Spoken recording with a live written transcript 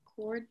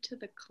Record to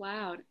the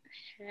cloud.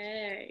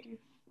 Hey.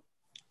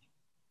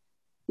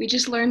 We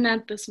just learned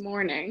that this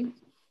morning.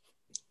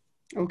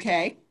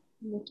 Okay.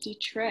 Nifty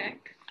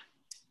trick.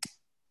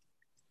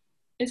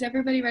 Is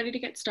everybody ready to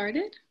get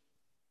started?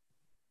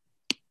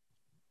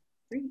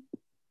 Great.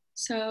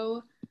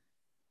 So,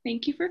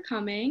 thank you for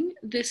coming.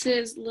 This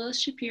is Lilith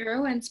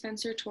Shapiro and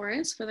Spencer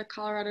Torres for the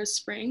Colorado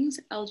Springs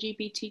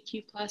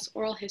LGBTQ+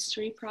 Oral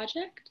History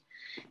Project.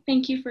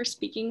 Thank you for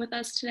speaking with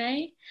us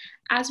today.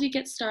 As we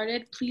get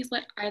started, please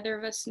let either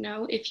of us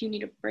know if you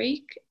need a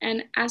break.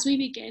 And as we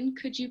begin,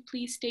 could you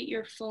please state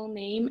your full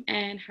name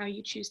and how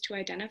you choose to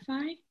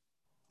identify?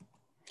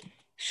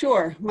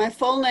 Sure. My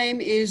full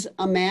name is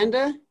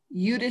Amanda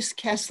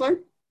Udis-Kessler.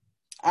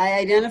 I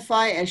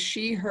identify as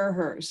she, her,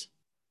 hers.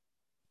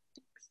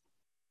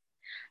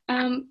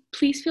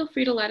 Please feel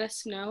free to let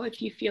us know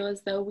if you feel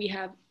as though we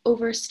have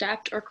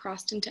overstepped or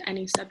crossed into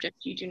any subject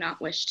you do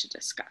not wish to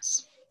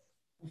discuss.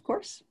 Of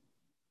course.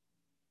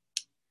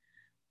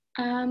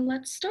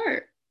 Let's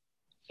start.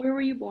 Where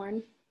were you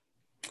born?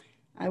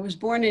 I was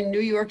born in New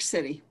York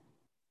City.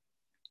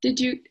 Did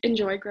you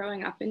enjoy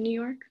growing up in New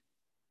York?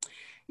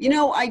 You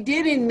know, I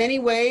did in many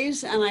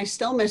ways, and I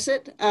still miss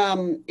it.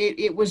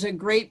 It was a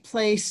great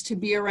place to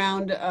be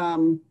around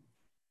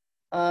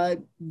a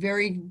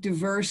very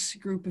diverse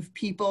group of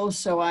people.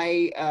 So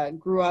I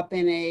grew up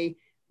in a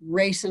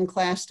race and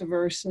class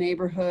diverse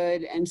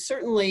neighborhood, and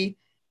certainly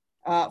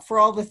for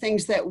all the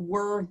things that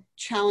were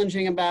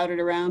challenging about it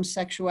around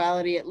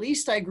sexuality, at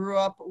least I grew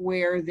up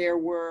where there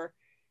were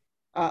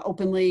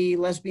openly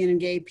lesbian and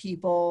gay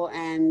people,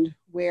 and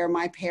where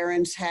my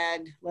parents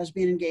had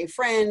lesbian and gay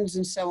friends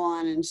and so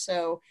on. And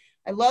so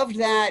I loved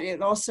that.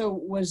 It also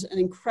was an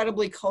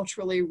incredibly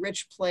culturally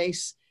rich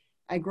place.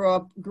 I grew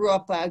up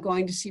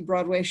going to see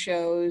Broadway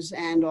shows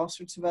and all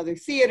sorts of other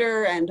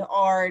theater and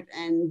art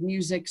and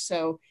music.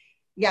 So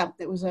yeah,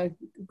 it was a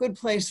good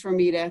place for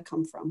me to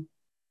come from.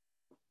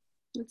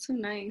 That's so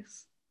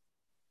nice.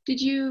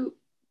 Did you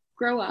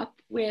grow up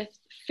with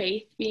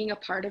faith being a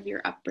part of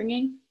your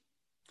upbringing?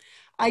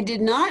 I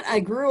did not.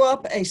 I grew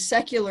up a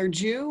secular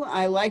Jew.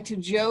 I like to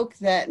joke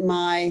that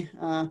my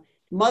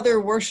mother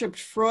worshiped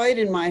Freud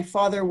and my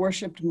father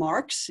worshiped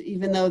Marx,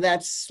 even though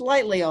that's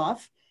slightly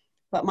off.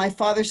 But my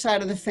father's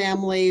side of the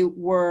family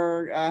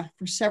were,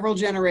 for several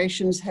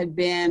generations, had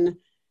been,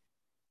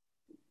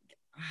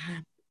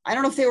 I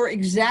don't know if they were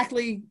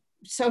exactly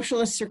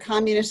socialists or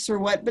communists or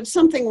what, but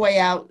something way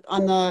out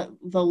on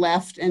the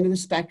left end of the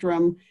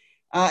spectrum.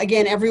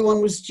 Again,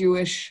 everyone was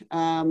Jewish,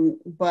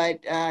 but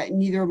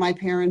neither of my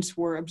parents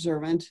were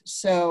observant.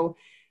 So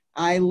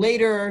I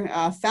later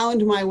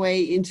found my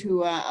way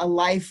into a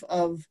life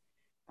of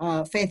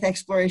faith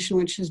exploration,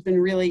 which has been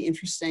really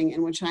interesting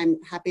and which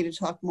I'm happy to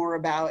talk more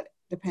about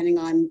depending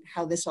on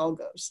how this all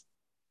goes.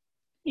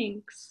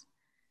 Thanks.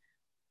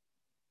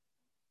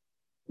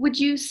 Would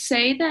you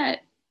say that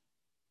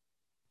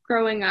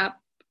growing up,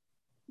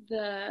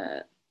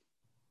 the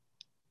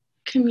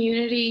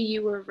community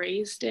you were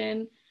raised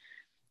in,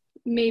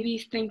 maybe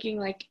thinking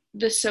like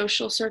the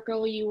social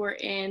circle you were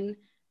in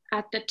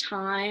at the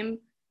time,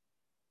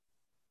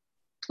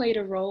 played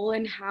a role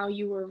in how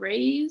you were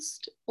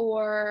raised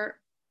or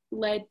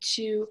led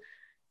to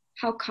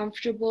how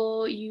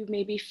comfortable you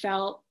maybe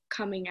felt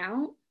coming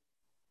out?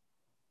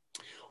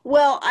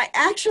 Well,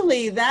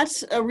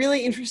 that's a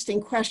really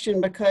interesting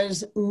question,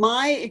 because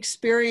my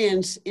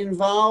experience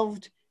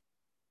involved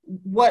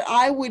what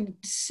I would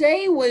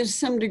say was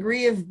some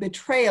degree of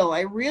betrayal.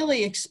 I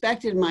really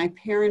expected my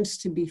parents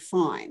to be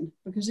fine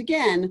because,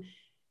 again,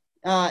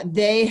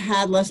 they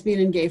had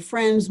lesbian and gay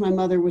friends. My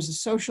mother was a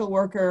social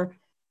worker.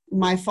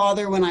 My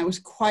father, when I was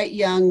quite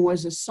young,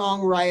 was a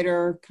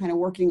songwriter, kind of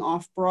working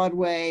off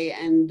Broadway,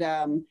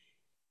 and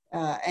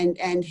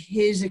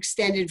his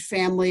extended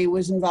family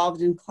was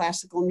involved in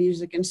classical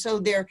music. And so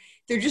there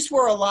just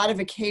were a lot of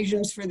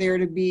occasions for there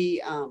to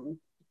be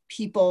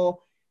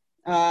people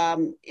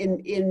in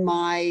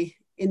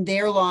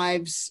their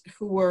lives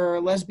who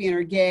were lesbian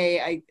or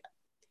gay.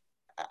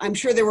 I'm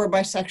sure there were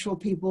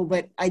bisexual people,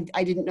 but I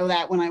didn't know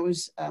that when I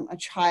was a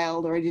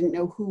child, or I didn't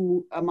know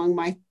who among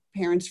my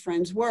parents'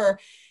 friends were.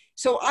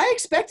 So I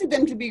expected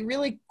them to be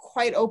really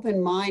quite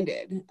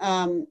open-minded.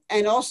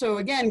 And also,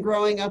 again,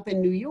 growing up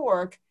in New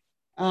York,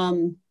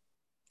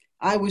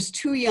 I was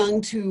too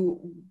young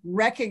to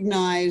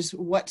recognize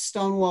what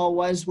Stonewall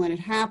was when it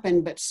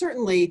happened, but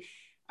certainly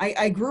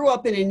I grew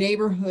up in a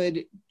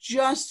neighborhood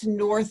just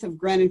north of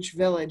Greenwich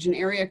Village, an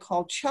area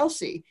called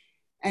Chelsea.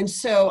 And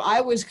so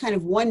I was kind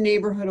of one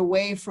neighborhood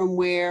away from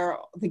where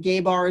the gay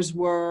bars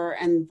were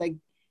and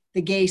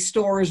the gay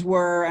stores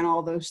were and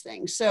all those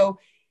things. So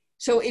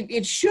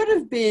it should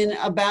have been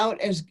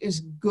about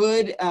as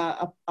good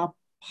a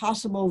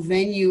possible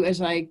venue as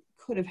I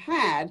could have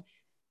had.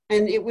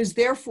 And it was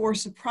therefore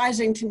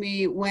surprising to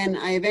me when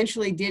I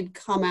eventually did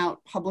come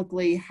out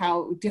publicly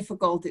how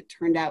difficult it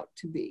turned out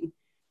to be.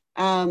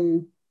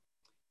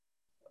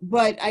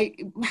 But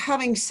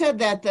having said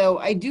that, though,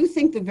 I do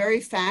think the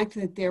very fact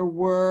that there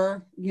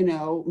were,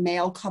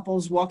 male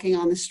couples walking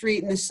on the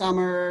street in the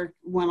summer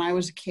when I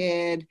was a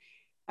kid,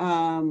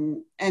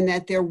 and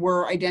that there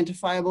were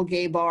identifiable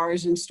gay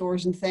bars and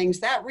stores and things.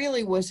 That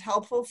really was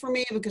helpful for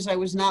me because I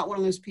was not one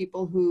of those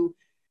people who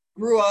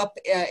grew up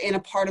in a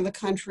part of the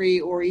country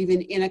or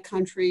even in a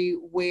country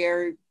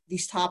where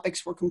these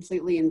topics were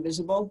completely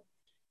invisible.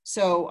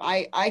 So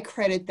I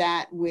credit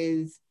that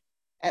with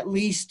at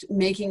least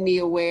making me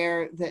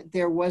aware that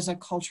there was a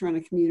culture and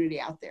a community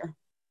out there.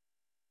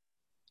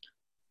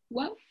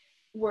 What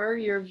were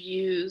your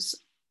views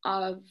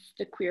of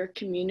the queer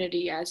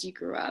community as you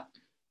grew up?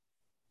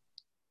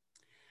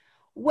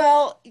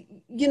 Well,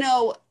 you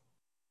know,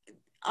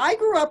 I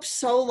grew up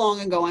so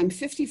long ago. I'm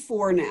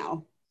 54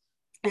 now.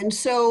 And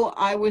so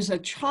I was a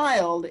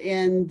child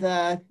in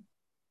the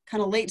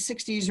kind of late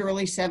 60s,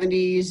 early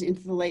 70s,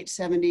 into the late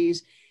 70s.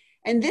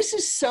 And this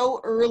is so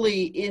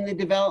early in the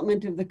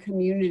development of the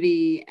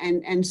community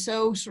and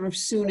so sort of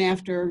soon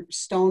after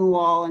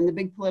Stonewall and the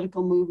big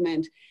political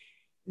movement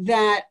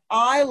that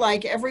I,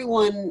 like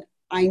everyone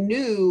I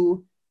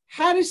knew,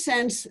 had a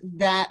sense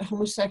that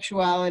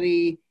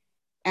homosexuality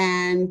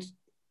and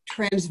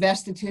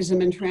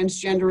transvestitism and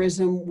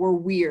transgenderism were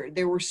weird.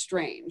 They were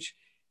strange.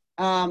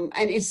 And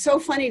it's so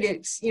funny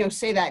to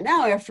say that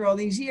now after all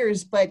these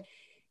years, but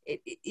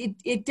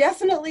it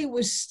definitely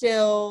was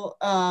still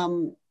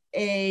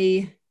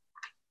a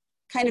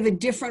kind of a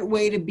different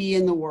way to be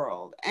in the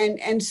world.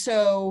 And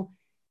so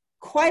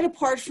quite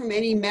apart from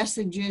any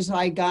messages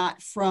I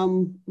got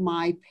from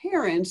my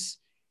parents,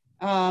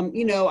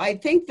 I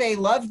think they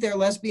loved their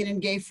lesbian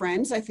and gay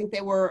friends. I think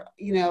they were,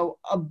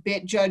 a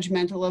bit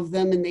judgmental of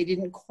them and they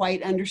didn't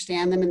quite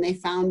understand them and they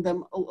found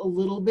them a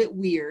little bit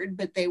weird,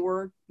 but they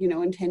were,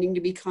 intending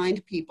to be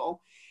kind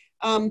people.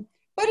 But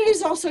it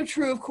is also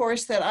true, of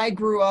course, that I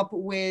grew up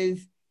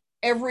with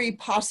every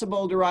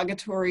possible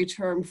derogatory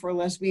term for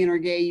lesbian or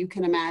gay you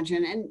can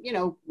imagine. And,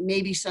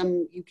 maybe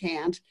some you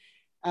can't.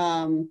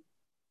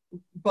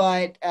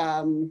 But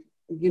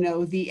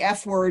the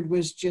F word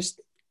was just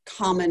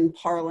common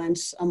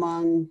parlance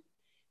among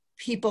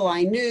people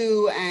I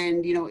knew.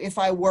 And, if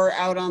I were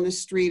out on the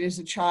street as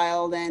a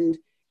child and,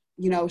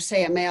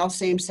 say a male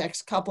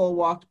same-sex couple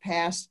walked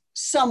past,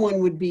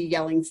 someone would be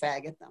yelling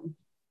fag at them.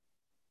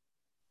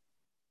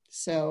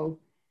 So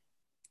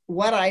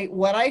what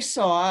I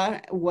saw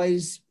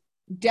was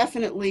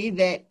definitely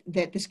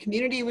that this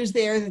community was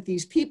there, that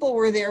these people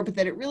were there, but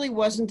that it really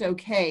wasn't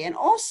okay. And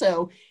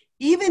also,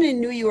 even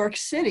in New York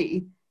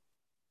City,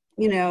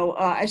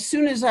 as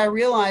soon as I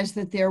realized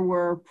that there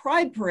were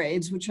pride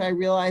parades, which I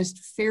realized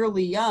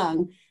fairly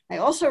young, I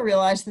also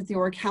realized that there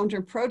were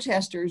counter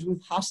protesters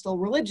with hostile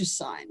religious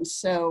signs.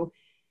 So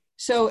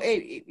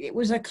it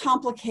was a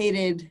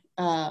complicated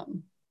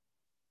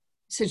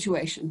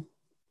situation.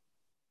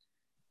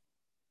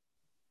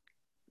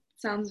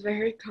 Sounds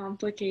very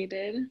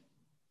complicated.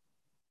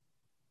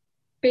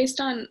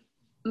 Based on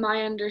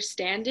my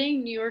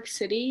understanding, New York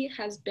City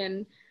has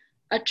been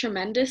a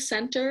tremendous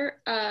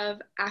center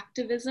of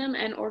activism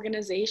and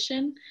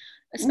organization,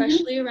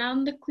 especially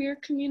around the queer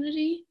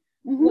community.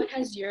 What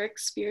has your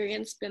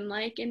experience been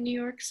like in New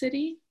York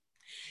City?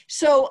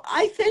 So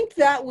I think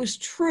that was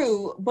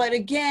true, but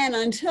again,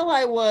 until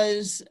I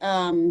was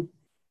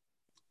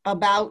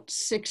about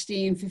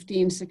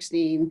 15,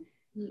 16,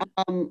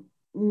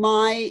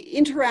 my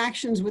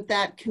interactions with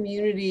that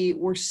community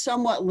were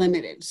somewhat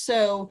limited.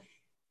 So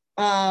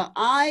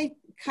I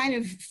kind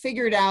of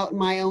figured out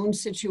my own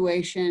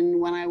situation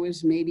when I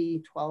was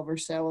maybe 12 or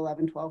so,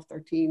 11, 12,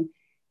 13.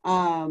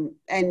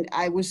 And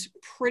I was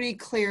pretty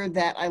clear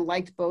that I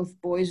liked both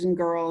boys and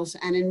girls.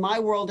 And in my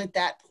world at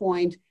that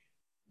point,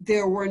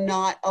 there were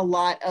not a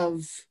lot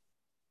of,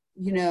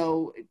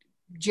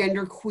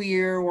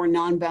 genderqueer or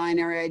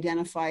non-binary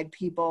identified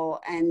people.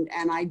 And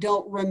I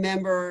don't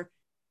remember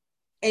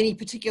any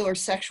particular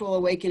sexual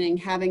awakening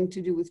having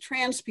to do with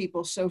trans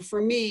people. So for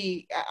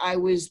me, I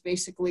was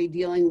basically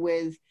dealing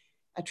with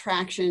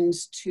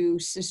attractions to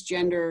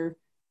cisgender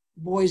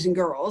boys and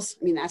girls.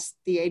 I mean, that's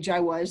the age I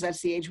was,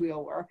 that's the age we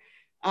all were.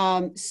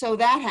 So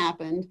that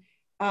happened.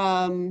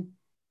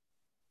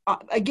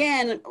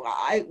 Again,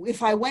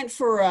 if I went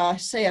for,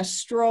 say, a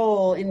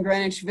stroll in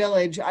Greenwich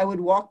Village, I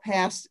would walk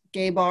past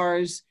gay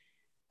bars.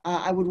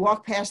 I would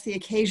walk past the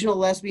occasional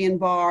lesbian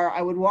bar.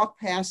 I would walk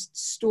past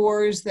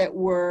stores that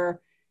were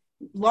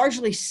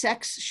largely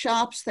sex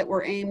shops that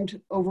were aimed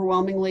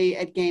overwhelmingly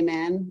at gay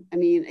men. I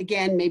mean,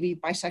 again, maybe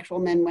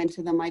bisexual men went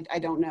to them. I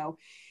don't know.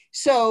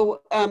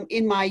 So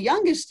in my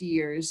youngest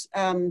years,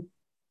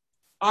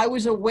 I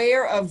was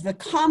aware of the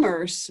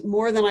commerce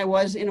more than I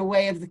was in a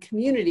way of the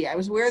community. I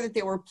was aware that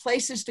there were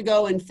places to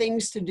go and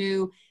things to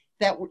do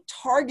that were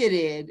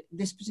targeted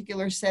this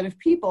particular set of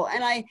people.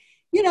 And I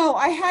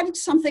had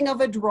something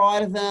of a draw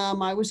to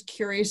them. I was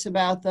curious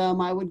about them.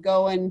 I would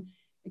go and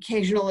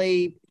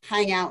occasionally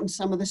hang out in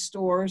some of the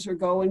stores or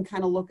go and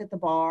kind of look at the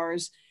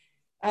bars.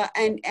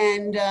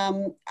 And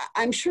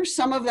I'm sure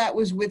some of that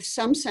was with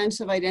some sense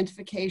of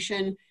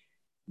identification,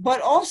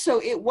 but also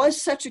it was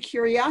such a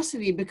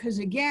curiosity because,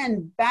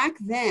 again, back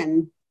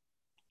then,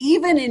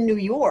 even in New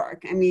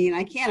York, I mean,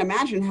 I can't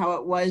imagine how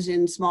it was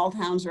in small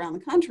towns around the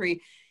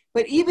country,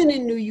 But even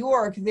in New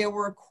York, there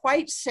were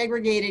quite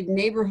segregated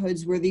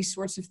neighborhoods where these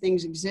sorts of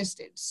things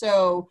existed.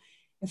 So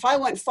if I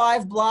went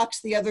 5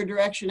 blocks the other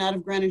direction out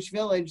of Greenwich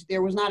Village,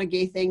 there was not a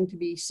gay thing to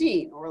be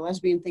seen or a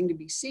lesbian thing to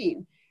be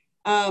seen.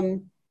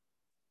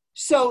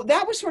 So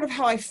that was sort of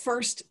how I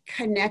first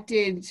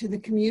connected to the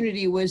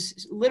community,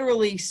 was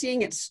literally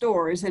seeing its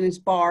stores and its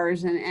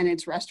bars and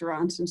its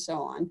restaurants and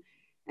so on,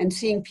 and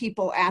seeing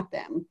people at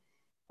them.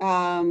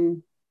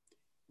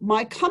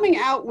 My coming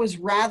out was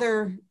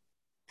rather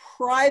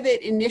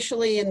private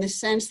initially, in the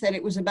sense that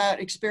it was about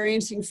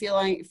experiencing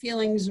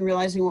feelings and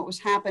realizing what was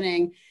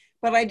happening,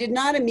 but I did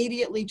not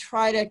immediately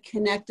try to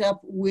connect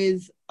up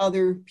with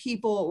other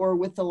people or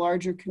with the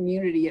larger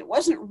community. It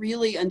wasn't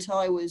really until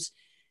I was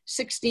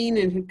 16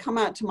 and had come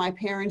out to my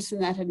parents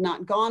and that had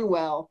not gone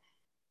well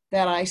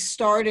that I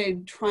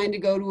started trying to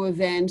go to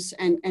events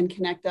and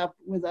connect up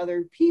with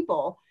other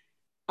people.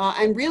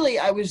 And really,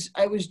 I was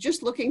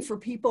just looking for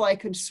people I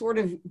could sort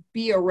of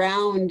be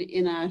around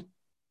in a,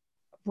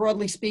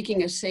 broadly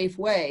speaking, a safe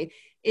way.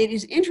 It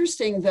is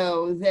interesting,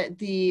 though, that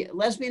the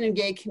Lesbian and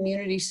Gay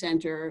Community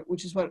Center,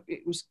 which is what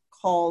it was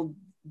called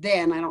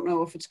then, I don't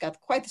know if it's got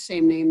quite the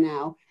same name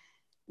now,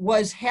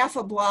 was half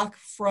a block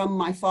from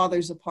my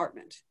father's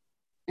apartment.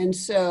 And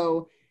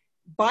so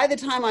by the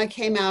time I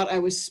came out, I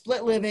was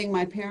split living.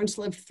 My parents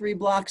lived 3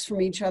 blocks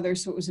from each other,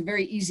 so it was a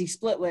very easy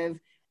split live.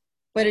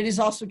 But it is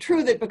also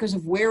true that because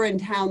of where in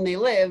town they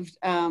lived,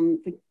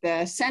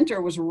 the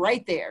center was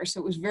right there. So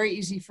it was very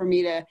easy for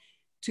me to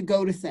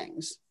go to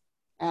things.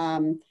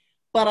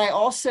 But I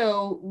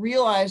also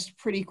realized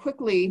pretty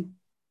quickly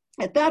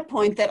at that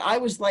point that I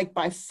was like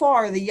by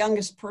far the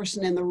youngest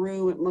person in the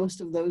room at most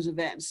of those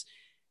events.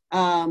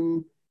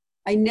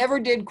 I never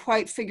did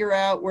quite figure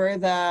out where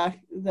the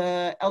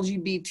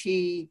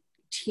LGBT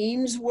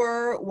teens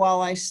were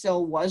while I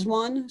still was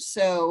one.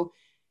 So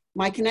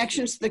my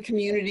connections to the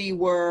community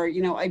were,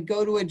 you know, I'd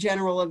go to a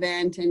general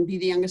event and be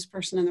the youngest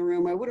person in the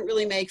room. I wouldn't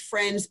really make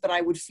friends, but I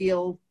would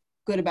feel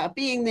good about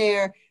being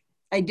there.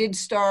 I did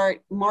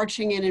start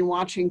marching in and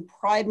watching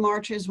pride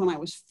marches when I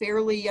was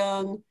fairly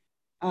young.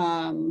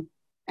 And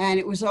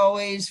it was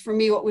always, for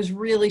me, what was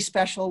really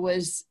special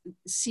was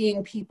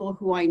seeing people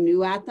who I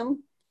knew at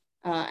them.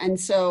 And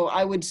so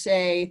I would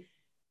say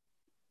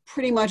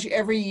pretty much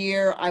every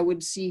year I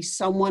would see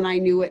someone I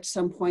knew at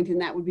some point,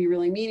 and that would be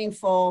really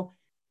meaningful.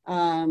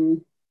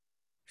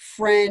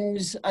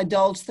 Friends,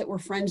 adults that were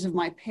friends of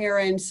my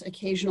parents,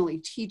 occasionally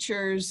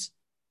teachers.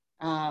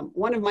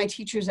 One of my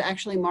teachers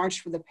actually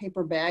marched with a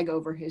paper bag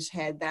over his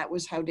head. That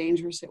was how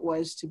dangerous it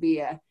was to be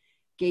a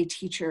gay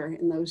teacher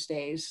in those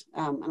days.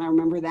 And I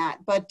remember that.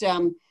 But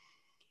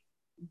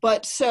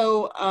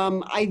so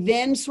I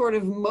then sort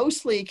of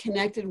mostly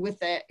connected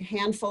with a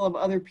handful of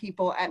other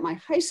people at my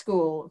high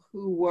school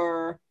who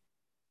were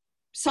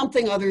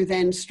something other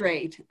than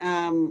straight.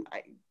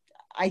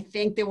 I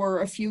think there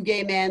were a few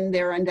gay men.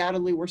 There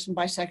undoubtedly were some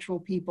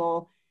bisexual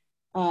people.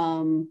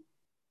 There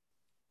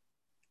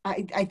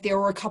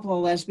were a couple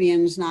of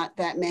lesbians, not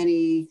that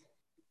many.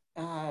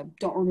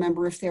 Don't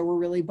remember if there were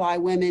really bi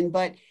women,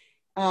 but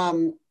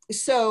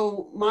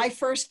so my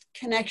first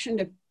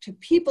connection to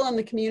people in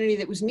the community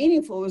that was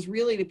meaningful was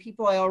really to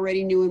people I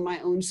already knew in my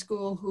own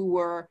school who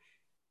were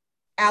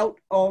out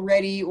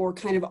already or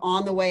kind of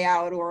on the way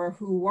out, or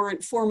who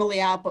weren't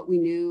formally out, but we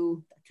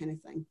knew, that kind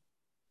of thing.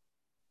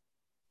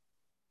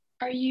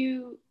 Are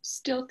you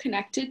still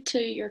connected to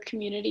your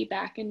community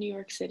back in New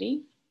York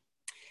City?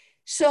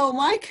 So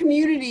my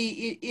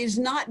community is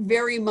not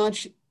very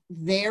much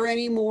there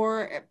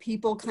anymore.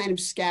 People kind of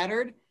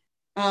scattered.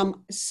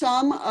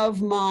 Some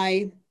of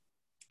my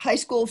high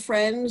school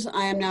friends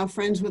I am now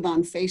friends with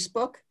on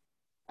Facebook,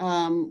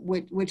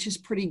 which is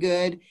pretty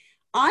good.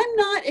 I'm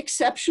not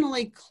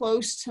exceptionally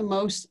close to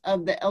most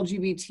of the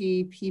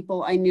LGBT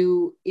people I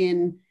knew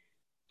in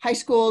high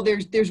school.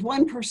 There's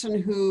one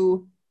person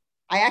who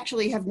I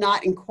actually have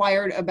not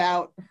inquired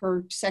about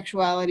her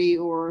sexuality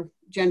or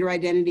gender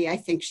identity. I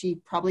think she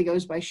probably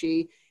goes by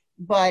she,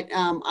 but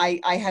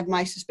I have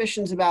my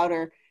suspicions about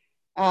her.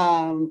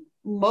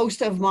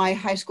 Most of my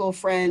high school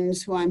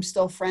friends who I'm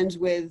still friends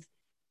with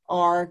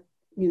are,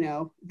 you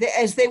know,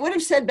 as they would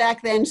have said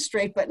back then,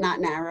 straight but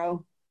not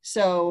narrow.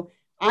 So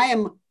I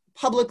am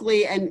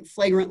publicly and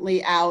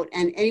flagrantly out,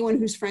 and anyone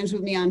who's friends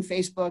with me on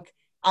Facebook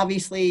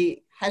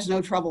obviously has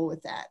no trouble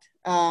with that.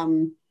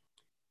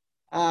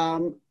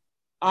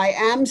 I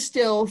am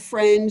still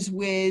friends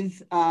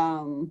with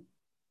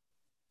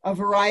a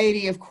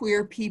variety of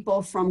queer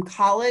people from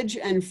college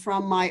and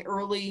from my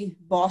early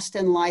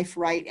Boston life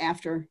right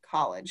after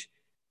college.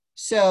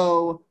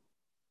 So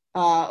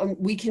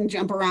we can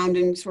jump around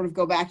and sort of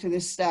go back to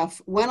this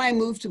stuff. When I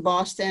moved to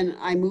Boston,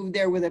 I moved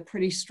there with a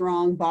pretty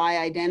strong bi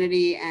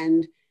identity,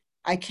 and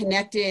I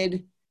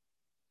connected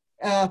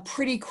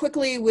pretty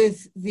quickly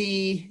with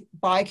the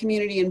bi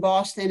community in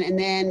Boston. And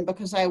then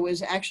because I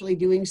was actually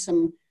doing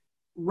some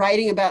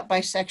writing about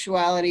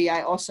bisexuality,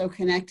 I also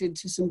connected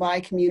to some bi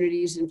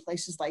communities in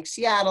places like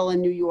Seattle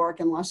and New York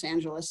and Los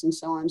Angeles and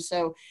so on.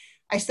 So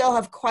I still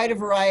have quite a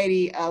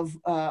variety of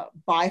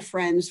bi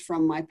friends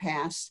from my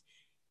past.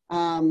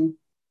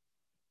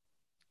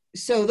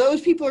 so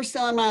those people are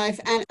still in my life,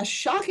 and a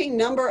shocking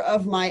number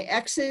of my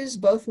exes,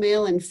 both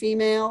male and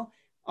female,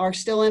 are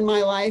still in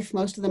my life.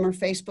 Most of them are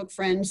Facebook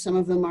friends. Some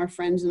of them are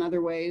friends in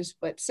other ways.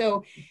 But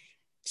so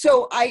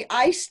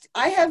I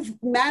have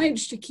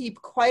managed to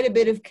keep quite a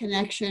bit of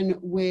connection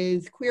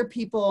with queer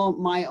people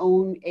my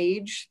own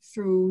age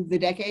through the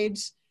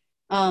decades.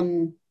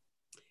 I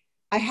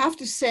have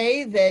to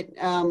say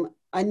that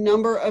a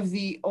number of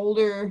the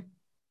older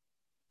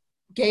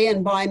gay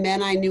and bi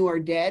men I knew are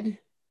dead.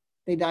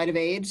 They died of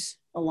AIDS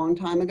a long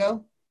time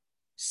ago.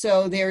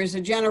 So there is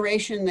a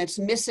generation that's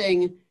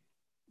missing.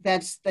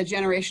 That's the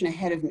generation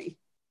ahead of me.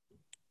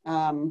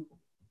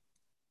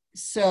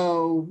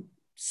 So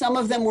some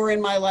of them were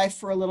in my life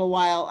for a little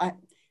while,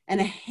 and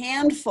a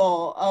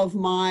handful of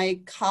my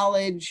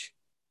college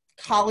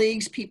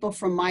colleagues, people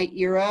from my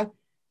era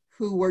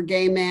who were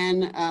gay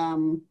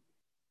men.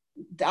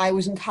 I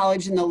was in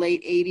college in the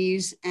late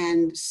 80s,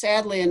 and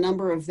sadly, a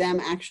number of them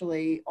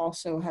actually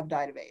also have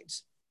died of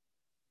AIDS.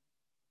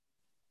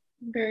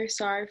 I'm very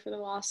sorry for the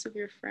loss of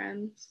your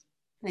friends.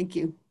 Thank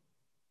you.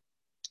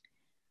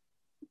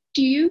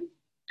 Do you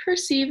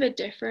perceive a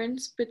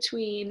difference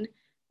between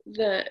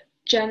the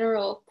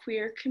general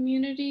queer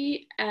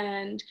community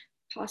and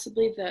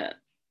possibly the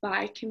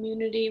bi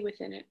community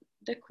within it,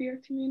 the queer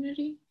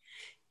community?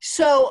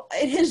 So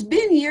it has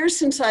been years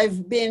since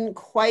I've been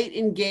quite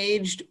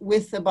engaged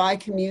with the bi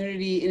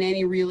community in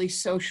any really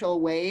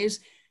social ways.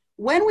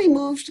 When we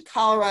moved to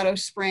Colorado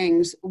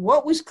Springs,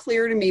 what was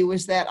clear to me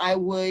was that I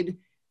would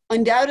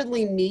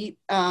undoubtedly meet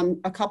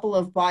a couple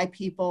of bi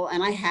people,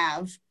 and I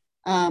have.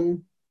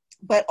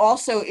 But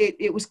also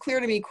it was clear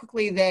to me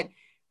quickly that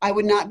I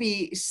would not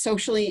be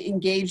socially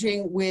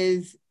engaging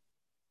with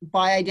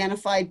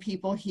bi-identified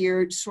people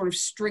here sort of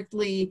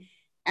strictly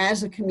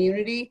as a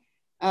community.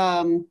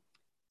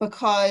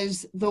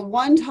 Because the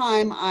one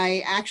time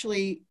I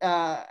actually,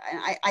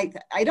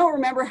 I don't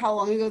remember how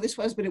long ago this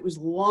was, but it was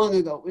long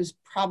ago. It was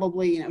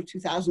probably,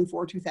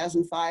 2004,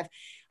 2005.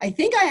 I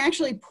think I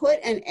actually put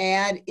an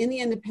ad in the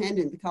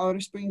Independent, the Colorado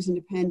Springs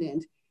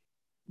Independent,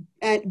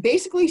 and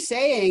basically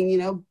saying,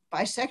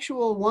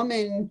 bisexual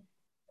woman,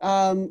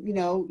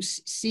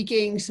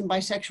 seeking some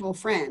bisexual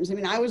friends. I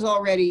mean, I was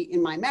already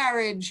in my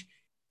marriage,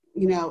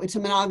 it's a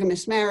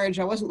monogamous marriage.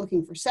 I wasn't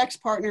looking for sex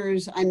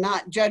partners. I'm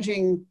not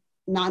judging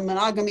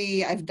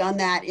non-monogamy. I've done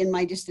that in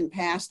my distant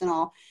past and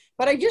all,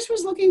 but I just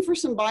was looking for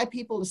some bi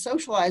people to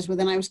socialize with.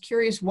 And I was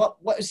curious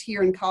what was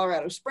here in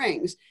Colorado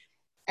Springs.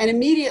 And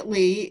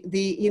immediately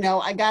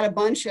I got a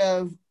bunch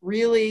of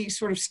really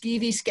sort of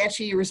skeevy,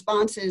 sketchy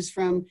responses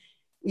from,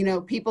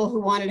 people who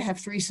wanted to have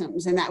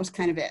threesomes. And that was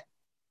kind of it.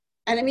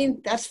 And I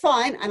mean, that's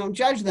fine. I don't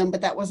judge them, but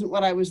that wasn't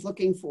what I was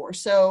looking for.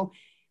 So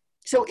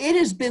it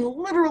has been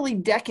literally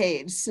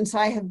decades since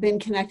I have been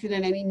connected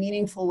in any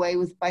meaningful way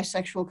with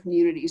bisexual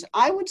communities.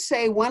 I would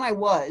say when I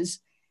was,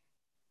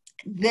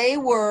 they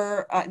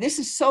were, this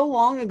is so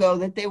long ago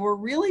that they were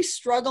really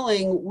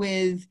struggling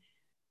with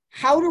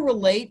how to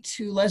relate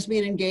to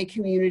lesbian and gay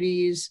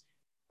communities,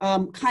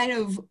 kind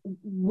of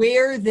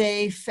where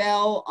they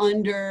fell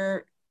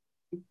under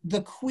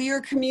the queer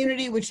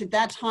community, which at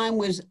that time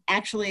was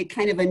actually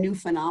kind of a new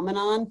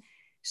phenomenon.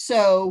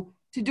 So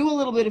to do a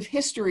little bit of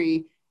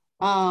history,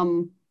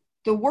 the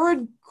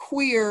word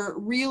queer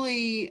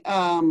really,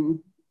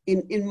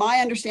 in my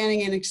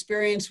understanding and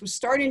experience, was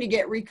starting to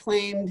get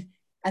reclaimed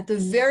at the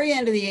very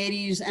end of the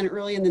 80s and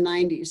early in the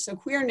 90s. So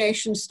Queer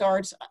Nation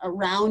starts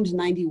around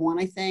 91,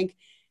 I think.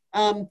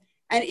 And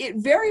it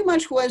very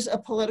much was a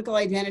political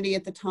identity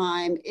at the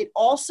time. It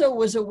also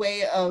was a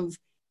way of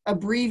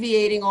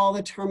abbreviating all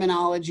the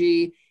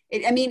terminology.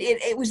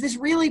 It was this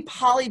really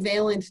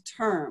polyvalent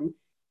term.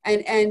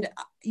 And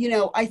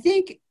I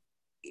think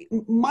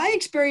my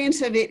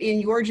experience of it in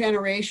your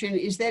generation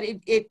is that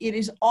it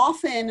is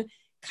often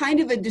kind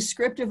of a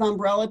descriptive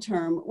umbrella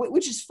term,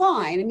 which is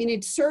fine. I mean,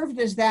 it served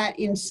as that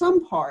in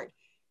some part.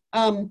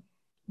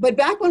 But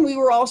back when we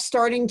were all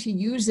starting to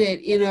use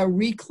it in a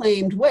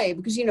reclaimed way,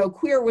 because,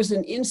 queer was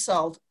an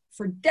insult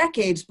for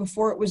decades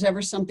before it was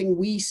ever something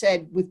we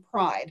said with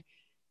pride.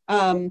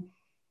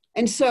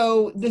 And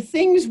so the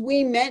things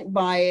we meant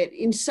by it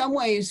in some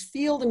ways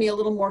feel to me a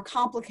little more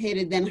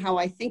complicated than how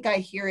I think I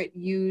hear it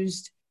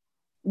used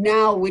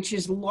now, which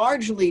is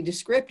largely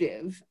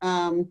descriptive.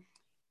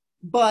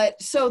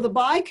 But so the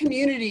bi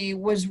community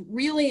was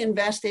really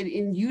invested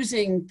in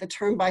using the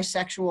term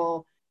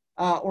bisexual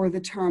or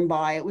the term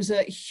bi. It was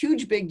a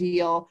huge big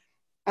deal.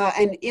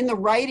 And in the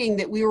writing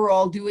that we were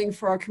all doing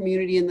for our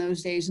community in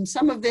those days, and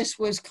some of this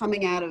was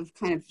coming out of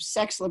kind of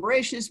sex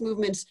liberationist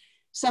movements,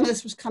 some of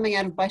this was coming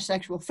out of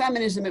bisexual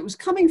feminism. It was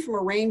coming from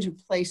a range of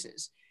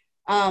places.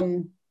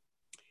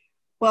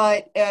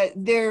 But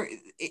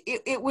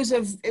it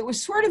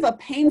was sort of a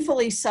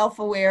painfully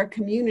self-aware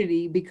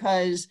community,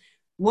 because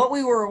what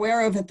we were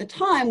aware of at the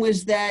time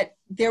was that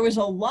there was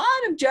a lot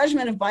of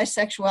judgment of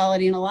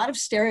bisexuality and a lot of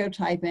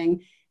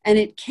stereotyping, and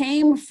it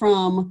came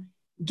from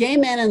gay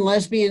men and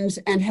lesbians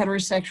and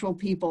heterosexual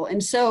people.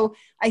 And so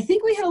I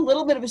think we had a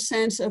little bit of a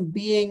sense of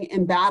being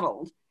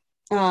embattled.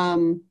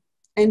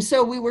 And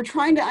so we were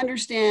trying to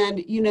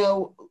understand,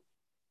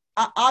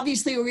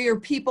 obviously we are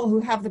people who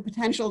have the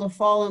potential to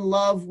fall in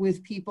love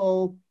with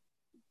people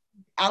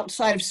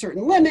outside of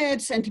certain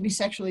limits and to be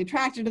sexually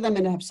attracted to them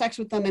and to have sex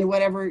with them and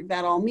whatever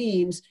that all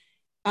means.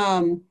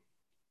 But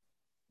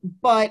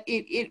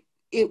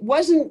it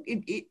wasn't,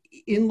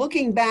 in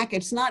looking back,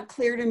 it's not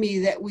clear to me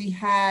that we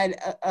had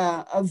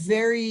a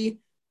very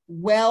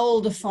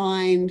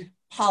well-defined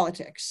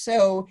politics.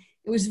 So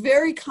it was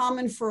very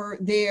common for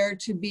there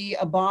to be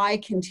a bi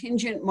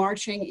contingent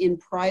marching in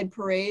pride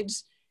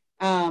parades.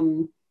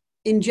 In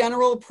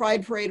general,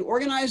 pride parade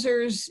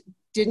organizers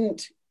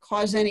didn't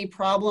cause any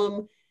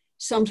problem.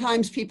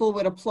 Sometimes people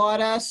would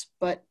applaud us,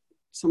 but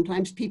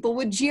sometimes people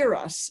would jeer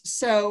us.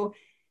 So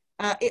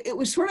it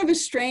was sort of a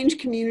strange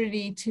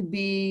community to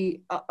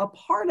be a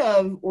part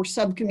of, or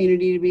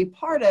sub-community to be a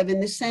part of, in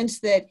the sense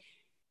that,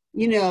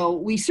 you know,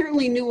 we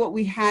certainly knew what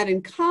we had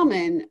in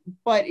common,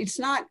 but it's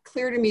not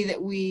clear to me that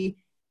we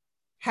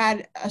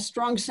had a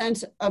strong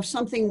sense of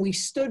something we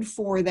stood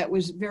for that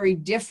was very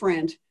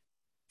different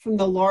from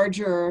the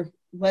larger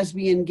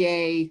lesbian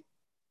gay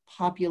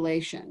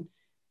population.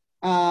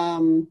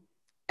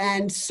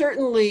 And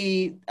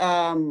certainly,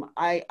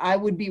 I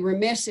would be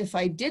remiss if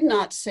I did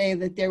not say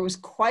that there was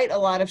quite a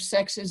lot of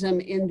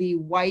sexism in the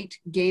white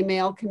gay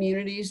male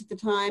communities at the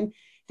time.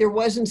 There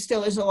was and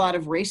still is a lot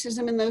of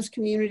racism in those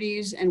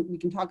communities, and we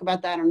can talk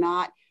about that or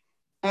not.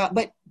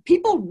 But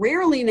people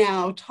rarely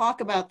now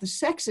talk about the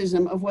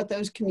sexism of what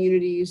those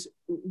communities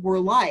were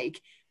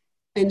like.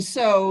 And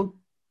so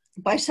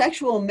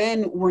bisexual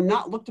men were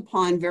not looked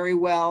upon very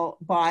well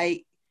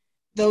by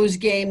those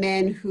gay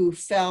men who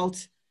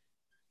felt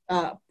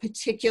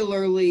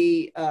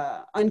particularly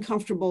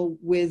uncomfortable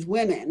with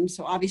women.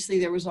 So obviously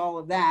there was all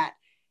of that.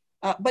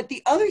 But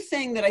the other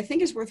thing that I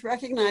think is worth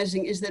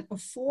recognizing is that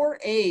before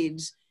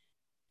AIDS,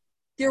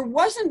 there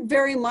wasn't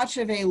very much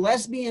of a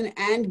lesbian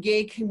and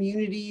gay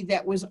community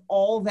that was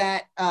all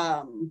that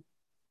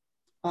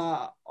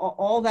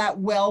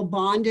well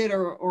bonded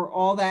or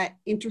all that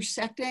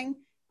intersecting.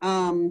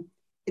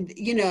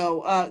 You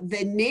know,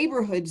 the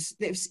neighborhoods,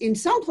 in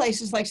some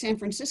places like San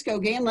Francisco,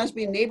 gay and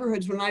lesbian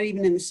neighborhoods were not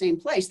even in the same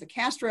place. The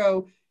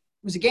Castro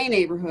was a gay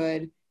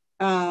neighborhood.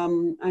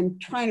 I'm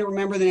trying to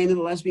remember the name of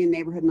the lesbian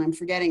neighborhood and I'm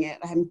forgetting it.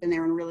 I haven't been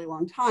there in a really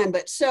long time.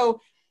 But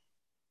so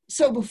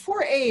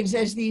before AIDS,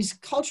 as these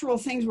cultural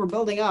things were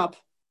building up,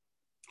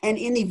 and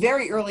in the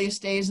very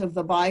earliest days of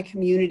the bi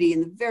community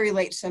in the very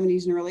late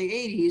 70s and early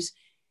 80s,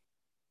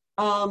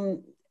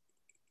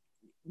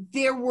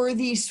 there were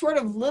these sort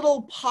of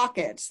little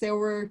pockets. There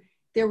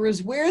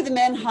was where the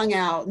men hung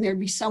out, and there'd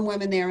be some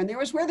women there, and there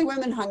was where the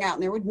women hung out,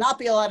 and there would not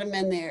be a lot of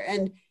men there.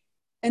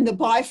 And the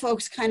bi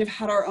folks kind of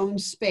had our own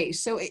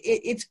space. So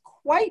it's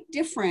quite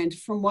different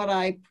from what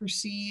I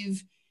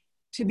perceive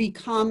to be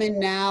common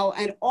now.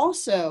 And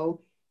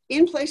also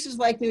in places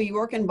like New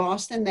York and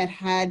Boston that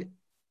had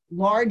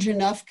large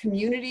enough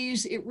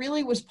communities, it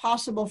really was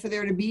possible for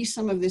there to be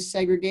some of this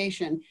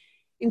segregation.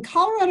 In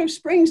Colorado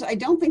Springs, I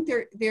don't think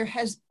there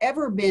has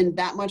ever been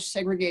that much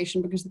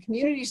segregation because the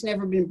community's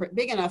never been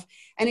big enough,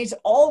 and it's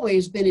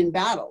always been in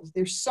battles.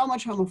 There's so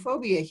much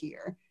homophobia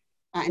here,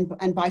 and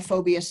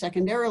biphobia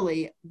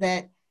secondarily,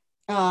 that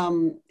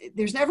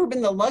there's never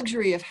been the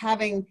luxury of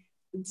having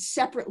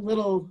separate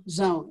little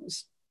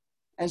zones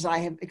as I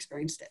have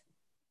experienced it.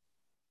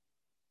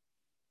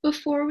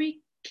 Before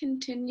we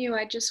continue,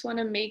 I just want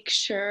to make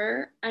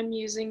sure I'm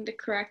using the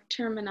correct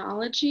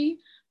terminology.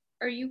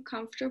 Are you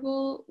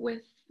comfortable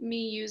with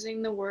me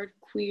using the word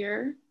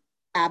queer?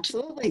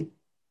 Absolutely.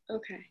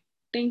 Okay,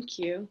 thank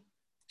you.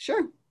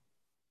 Sure.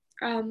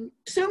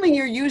 Assuming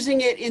you're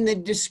using it in the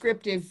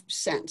descriptive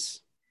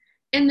sense.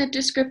 In the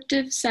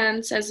descriptive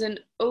sense, as an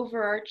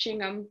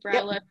overarching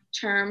umbrella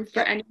term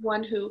for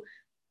anyone who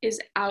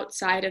is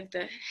outside of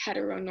the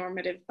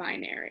heteronormative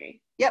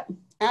binary. Yep,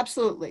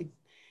 absolutely.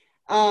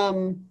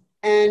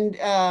 And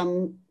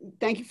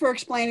thank you for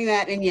explaining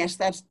that. And yes,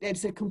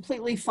 it's a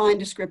completely fine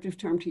descriptive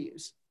term to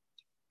use.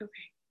 Okay,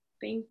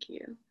 thank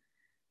you.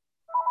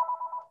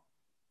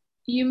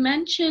 You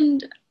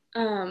mentioned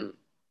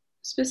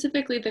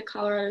specifically the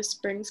Colorado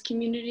Springs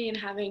community and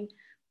having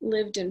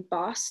lived in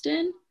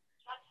Boston.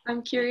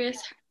 I'm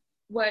curious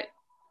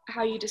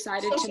how you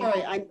decided to.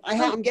 Sorry,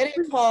 I'm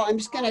getting a call. I'm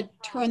just going to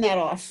turn that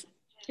off.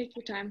 Take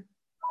your time.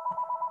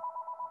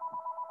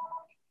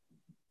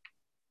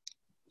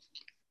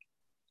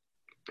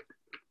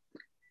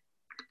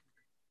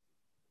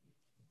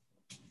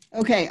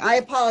 Okay, I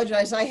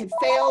apologize. I had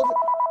failed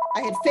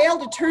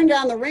to turn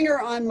down the ringer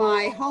on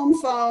my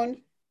home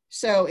phone,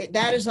 so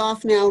that is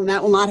off now, and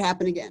that will not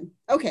happen again.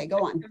 Okay,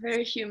 go on. A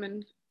very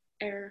human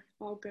error.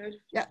 All good.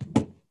 Yeah.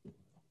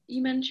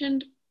 You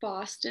mentioned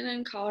Boston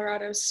and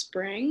Colorado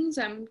Springs.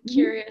 I'm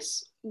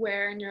curious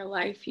where in your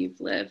life you've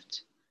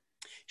lived.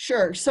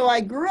 Sure. So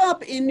I grew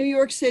up in New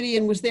York City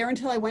and was there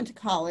until I went to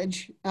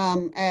college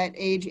at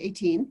age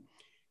 18.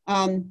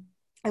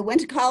 I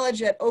went to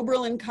college at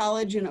Oberlin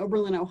College in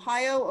Oberlin,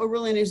 Ohio.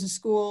 Oberlin is a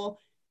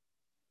school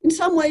in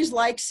some ways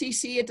like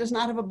CC. It does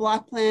not have a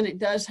block plan. It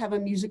does have a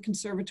music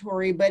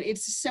conservatory, but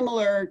it's a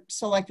similar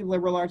selective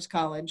liberal arts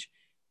college.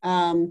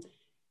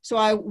 So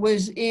I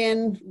was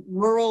in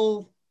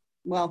small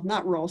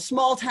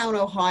town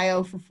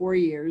Ohio for 4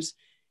 years.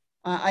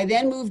 I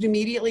then moved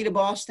immediately to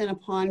Boston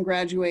upon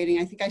graduating.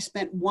 I think I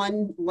spent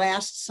one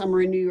last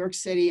summer in New York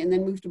City and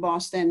then moved to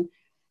Boston.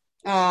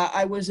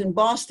 I was in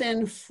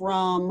Boston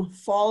from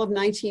fall of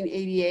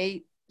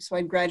 1988. So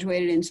I'd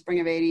graduated in spring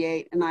of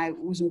 88. And I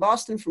was in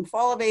Boston from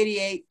fall of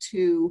 88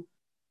 to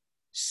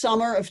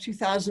summer of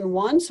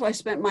 2001. So I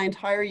spent my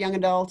entire young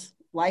adult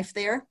life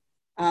there,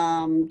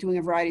 doing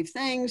a variety of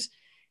things.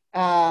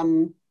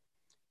 While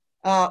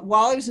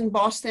I was in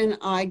Boston,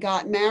 I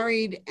got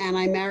married, and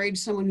I married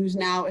someone who's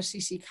now a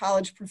CC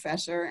College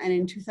professor. And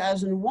in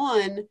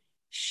 2001,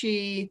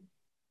 she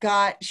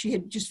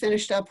had just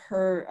finished up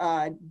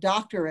her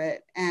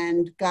doctorate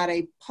and got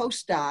a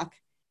postdoc.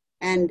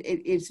 And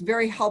it's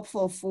very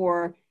helpful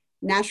for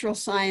natural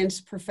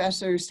science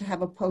professors to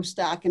have a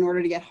postdoc in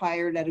order to get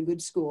hired at a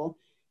good school.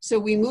 So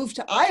we moved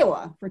to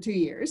Iowa for 2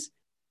 years,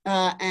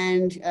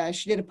 and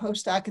she did a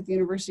postdoc at the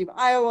University of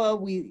Iowa.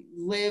 We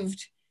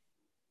lived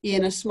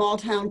in a small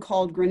town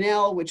called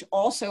Grinnell, which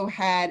also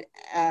had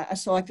a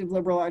selective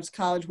liberal arts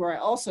college where I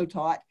also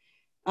taught.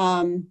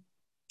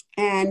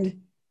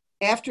 And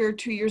after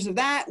 2 years of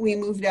that, we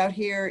moved out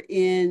here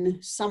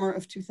in summer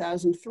of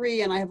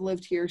 2003, and I have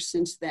lived here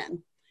since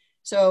then.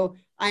 So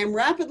I am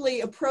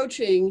rapidly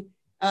approaching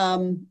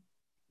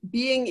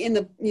being in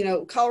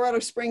the, Colorado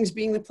Springs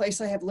being the place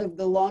I have lived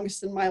the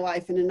longest in my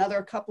life. In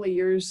another couple of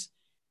years,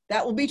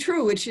 that will be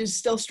true, which is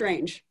still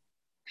strange.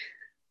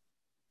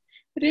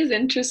 It is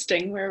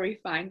interesting where we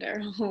find our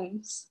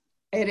homes.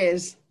 It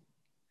is.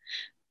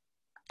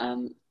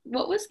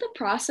 What was the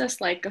process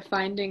like of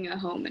finding a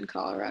home in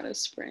Colorado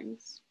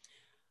Springs?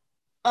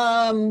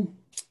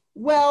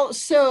 Well,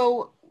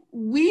 so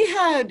we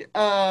had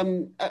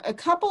a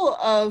couple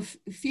of,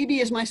 Phoebe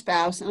is my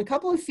spouse, and a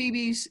couple of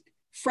Phoebe's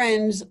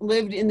friends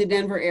lived in the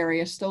Denver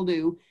area, still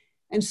do.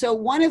 And so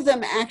one of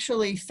them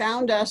actually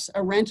found us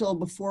a rental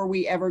before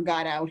we ever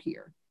got out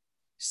here.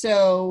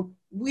 So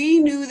we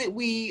knew that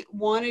we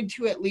wanted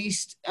to at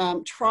least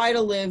try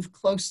to live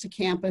close to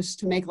campus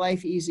to make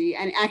life easy.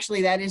 And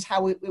actually that is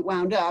how it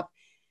wound up.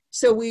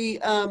 So we,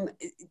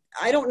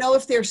 I don't know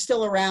if they're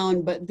still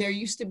around, but there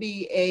used to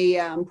be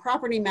a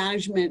property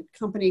management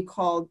company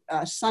called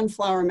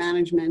Sunflower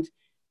Management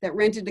that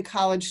rented to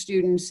college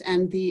students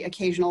and the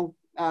occasional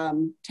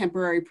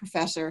temporary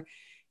professor.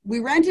 We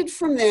rented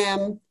from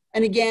them.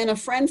 And again, a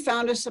friend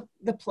found us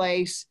the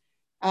place.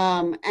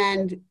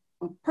 And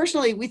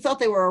personally, we thought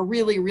they were a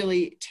really,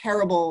 really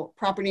terrible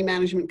property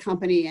management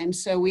company. And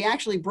so we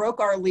actually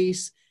broke our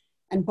lease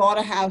and bought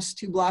a house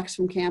 2 blocks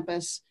from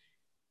campus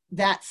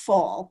that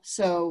fall.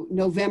 So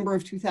November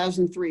of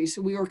 2003.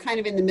 So we were kind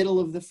of in the middle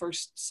of the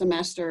first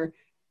semester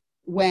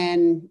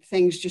when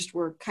things just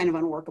were kind of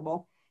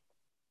unworkable.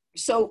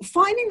 So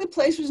finding the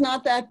place was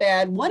not that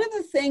bad. One of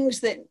the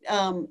things that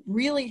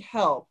really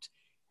helped,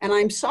 and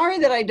I'm sorry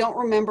that I don't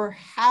remember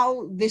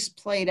how this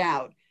played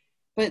out,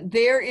 but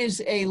there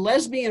is a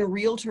lesbian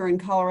realtor in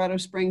Colorado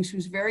Springs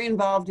who's very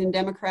involved in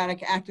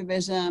democratic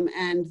activism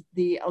and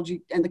the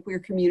queer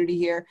community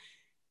here.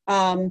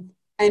 And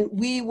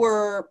we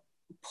were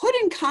put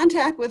in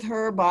contact with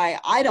her by,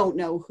 I don't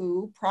know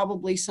who,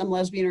 probably some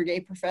lesbian or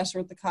gay professor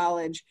at the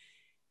college.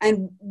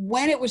 And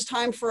when it was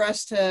time for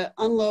us to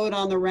unload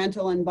on the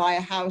rental and buy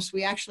a house,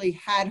 we actually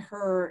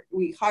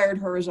we hired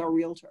her as our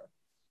realtor.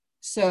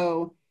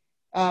 So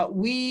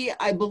we,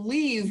 I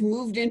believe,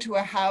 moved into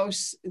a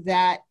house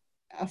that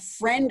a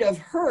friend of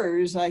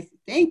hers, I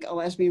think a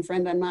lesbian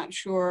friend, I'm not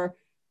sure,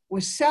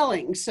 was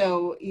selling.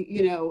 So,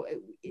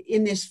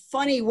 in this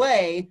funny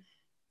way,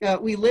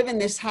 we live in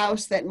this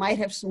house that might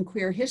have some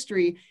queer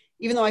history,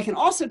 even though I can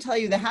also tell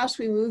you the house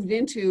we moved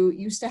into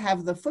used to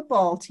have the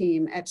football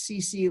team at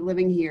CC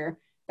living here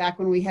back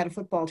when we had a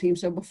football team.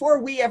 So before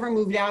we ever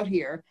moved out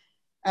here,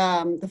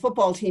 the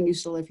football team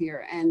used to live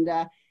here. And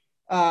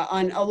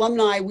on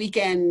alumni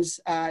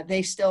weekends,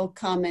 they still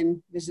come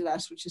and visit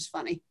us, which is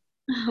funny.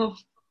 Oh.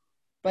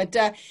 But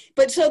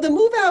so the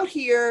move out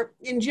here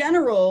in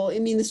general, I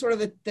mean,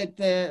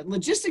 the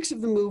logistics of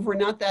the move were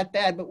not that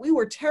bad, but we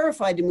were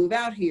terrified to move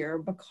out here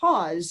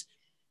because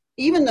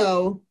even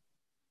though,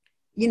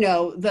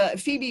 the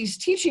Phoebe's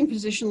teaching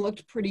position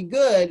looked pretty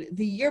good,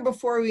 the year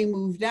before we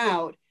moved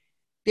out,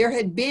 there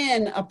had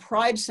been a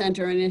pride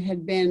center and it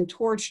had been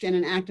torched in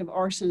an act of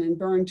arson and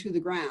burned to the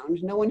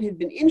ground. No one had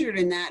been injured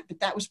in that, but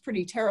that was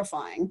pretty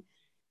terrifying.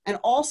 And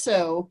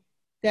also,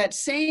 that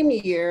same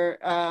year,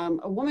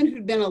 a woman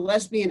who'd been a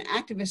lesbian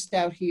activist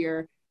out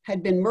here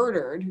had been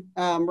murdered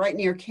right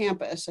near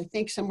campus, I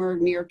think somewhere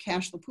near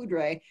Cache La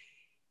Poudre.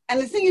 And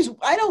the thing is,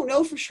 I don't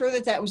know for sure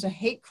that was a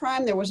hate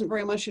crime. There wasn't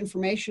very much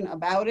information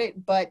about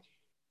it. But,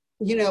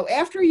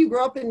 after you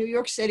grow up in New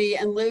York City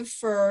and live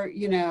for,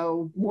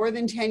 more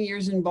than 10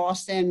 years in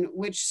Boston,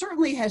 which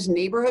certainly has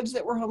neighborhoods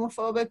that were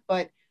homophobic,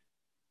 but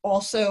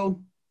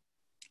also,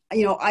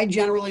 I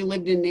generally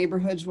lived in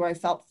neighborhoods where I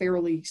felt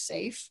fairly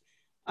safe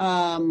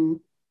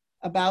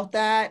about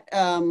that,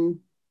 and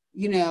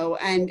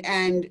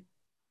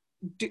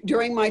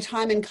during my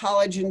time in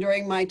college and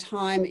during my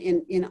time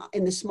in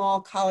the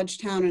small college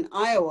town in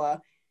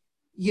Iowa,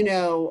 you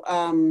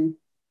know,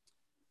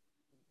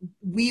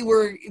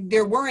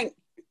 there weren't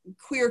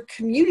queer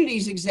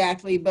communities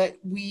exactly, but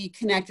we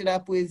connected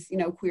up with, you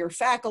know, queer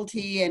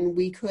faculty, and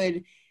we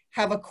could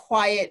have a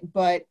quiet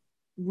but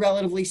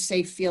relatively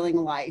safe feeling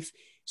life.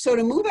 So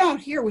to move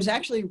out here was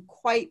actually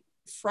quite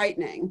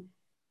frightening.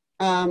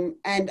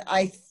 And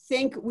I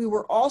think we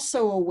were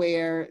also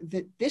aware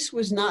that this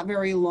was not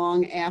very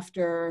long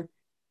after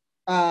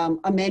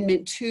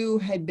Amendment 2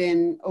 had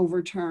been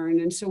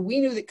overturned. And so we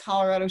knew that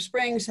Colorado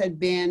Springs had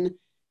been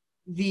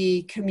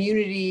the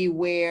community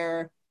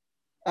where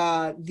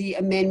the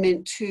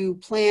Amendment 2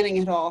 planning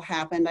had all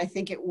happened. I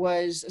think it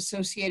was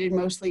associated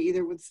mostly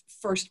either with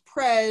First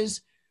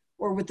Pres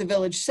or with the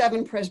Village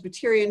 7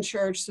 Presbyterian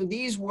Church. So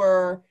these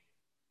were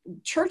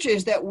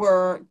churches that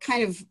were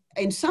kind of,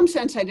 in some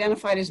sense,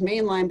 identified as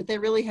mainline, but they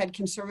really had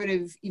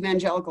conservative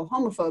evangelical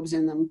homophobes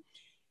in them.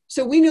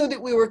 So we knew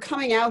that we were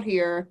coming out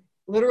here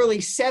literally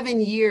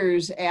 7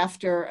 years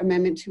after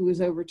Amendment 2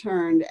 was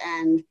overturned,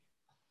 and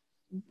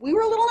we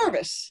were a little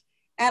nervous.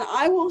 And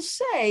I will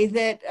say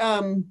that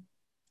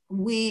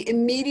we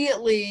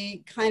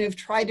immediately kind of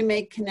tried to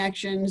make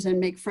connections and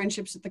make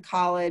friendships at the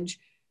college.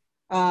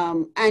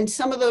 And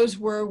some of those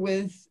were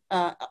with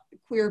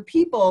queer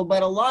people,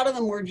 but a lot of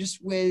them were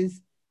just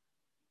with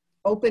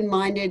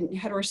open-minded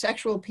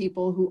heterosexual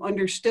people who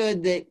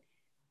understood that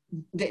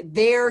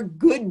their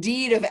good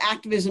deed of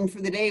activism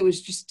for the day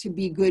was just to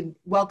be good,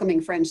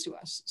 welcoming friends to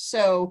us.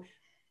 So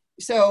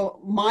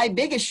my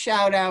biggest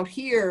shout out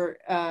here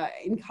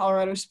in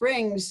Colorado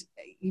Springs,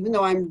 even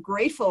though I'm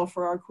grateful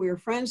for our queer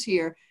friends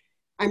here,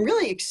 I'm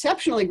really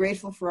exceptionally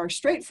grateful for our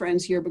straight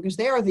friends here, because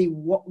they are the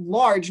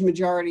large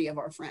majority of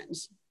our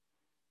friends.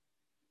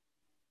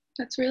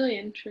 That's really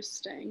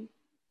interesting.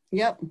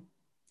 Yep.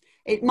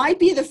 It might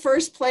be the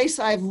first place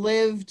I've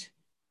lived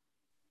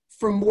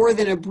for more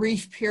than a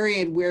brief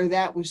period where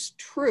that was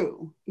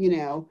true. You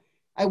know,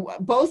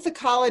 both the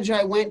college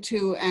I went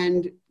to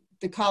and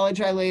the college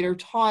I later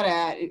taught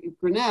at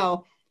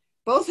Grinnell,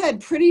 both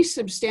had pretty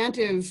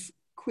substantive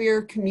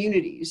queer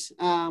communities.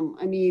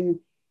 I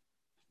mean,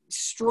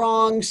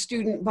 strong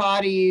student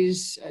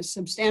bodies,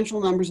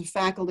 substantial numbers of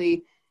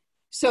faculty.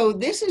 So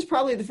this is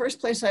probably the first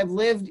place I've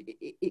lived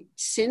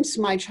since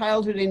my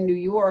childhood in New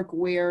York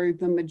where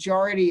the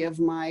majority of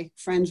my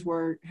friends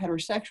were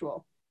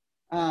heterosexual.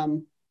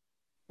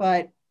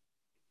 But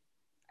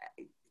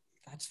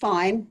that's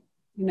fine.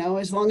 You know,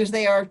 as long as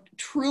they are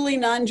truly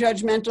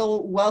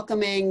non-judgmental,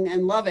 welcoming,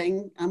 and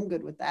loving, I'm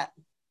good with that.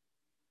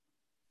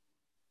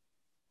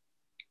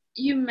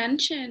 You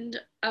mentioned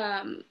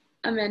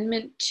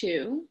Amendment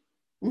 2,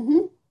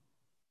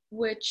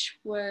 which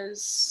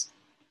was,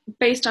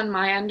 based on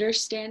my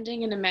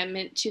understanding, an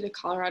amendment to the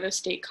Colorado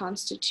State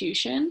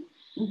Constitution.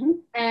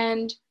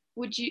 And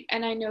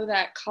I know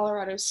that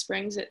Colorado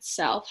Springs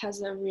itself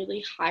has a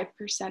really high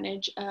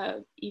percentage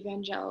of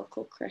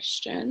evangelical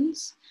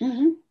Christians.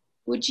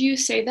 Would you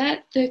say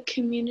that the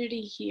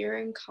community here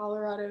in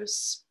Colorado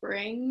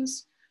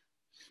Springs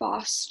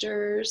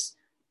fosters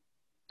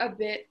a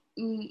bit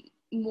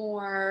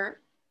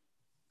more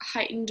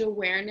heightened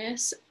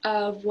awareness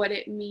of what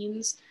it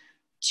means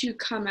to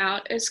come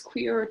out as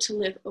queer or to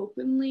live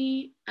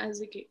openly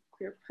as a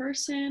queer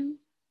person?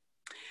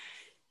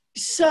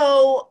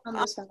 So on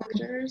those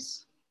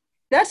factors?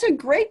 That's a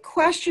great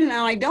question, and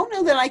I don't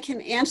know that I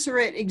can answer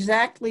it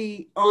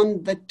exactly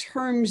on the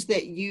terms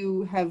that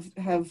you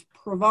have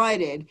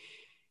provided,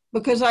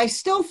 because I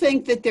still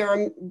think that there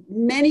are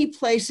many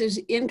places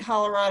in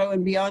Colorado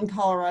and beyond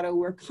Colorado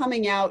where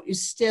coming out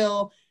is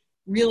still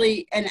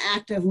really an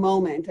active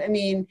moment. I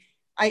mean,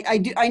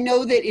 I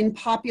know that in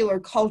popular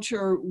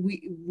culture,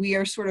 we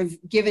are sort of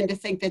given to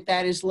think that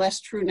that is less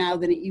true now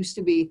than it used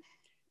to be.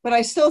 But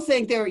I still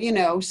think there, you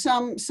know,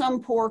 some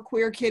poor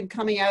queer kid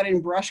coming out in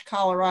Brush,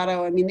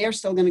 Colorado, I mean, they're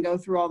still going to go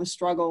through all the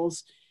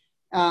struggles.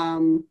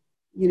 Someone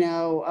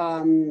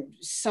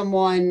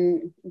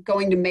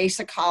going to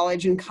Mesa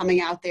College and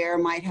coming out there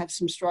might have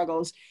some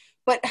struggles.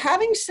 But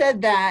having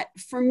said that,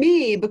 for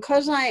me,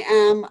 because I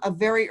am a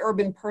very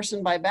urban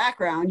person by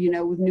background, you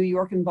know, with New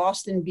York and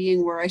Boston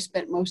being where I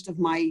spent most of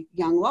my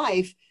young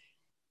life,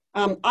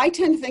 I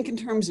tend to think in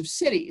terms of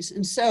cities.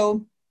 And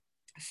so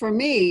for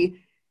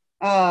me,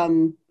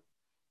 had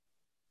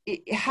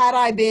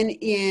I been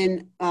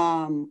in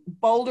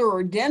Boulder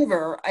or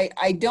Denver,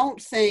 I don't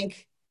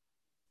think,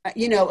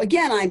 you know,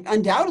 again,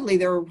 undoubtedly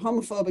there are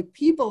homophobic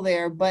people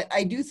there, but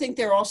I do think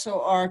there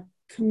also are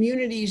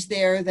communities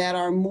there that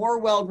are more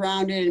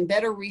well-grounded and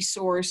better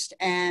resourced,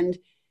 and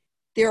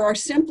there are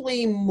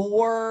simply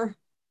more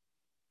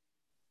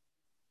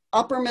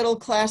upper middle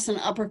class and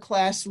upper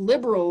class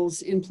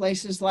liberals in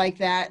places like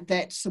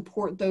that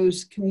support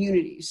those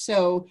communities.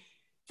 So,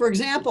 for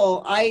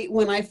example,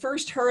 when I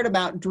first heard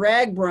about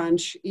drag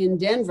brunch in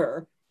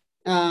Denver,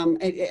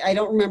 I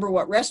don't remember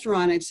what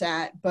restaurant it's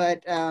at,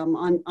 but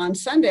on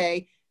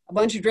Sunday, a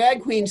bunch of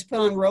drag queens put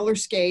on roller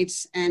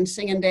skates and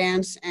sing and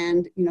dance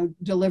and, you know,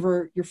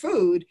 deliver your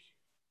food.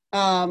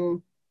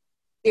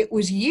 it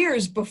was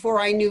years before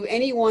I knew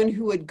anyone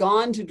who had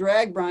gone to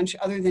drag brunch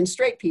other than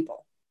straight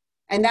people.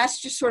 And that's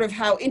just sort of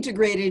how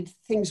integrated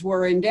things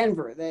were in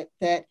Denver,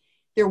 that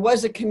there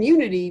was a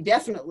community,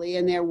 definitely,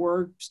 and there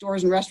were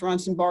stores and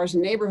restaurants and bars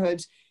and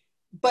neighborhoods,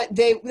 but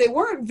they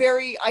weren't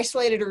very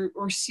isolated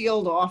or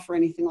sealed off or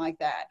anything like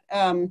that.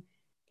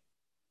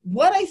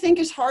 What I think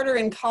is harder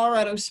in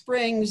Colorado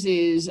Springs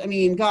is, I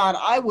mean, God,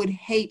 I would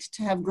hate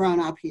to have grown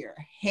up here.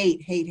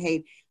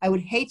 Hate. I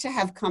would hate to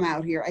have come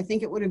out here. I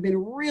think it would have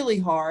been really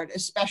hard,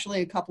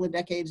 especially a couple of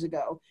decades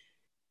ago,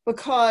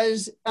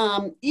 because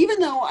even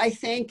though I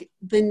think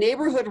the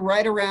neighborhood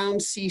right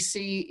around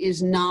CC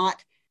is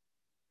not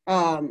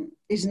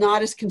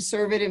as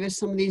conservative as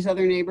some of these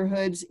other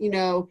neighborhoods, you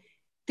know,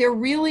 there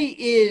really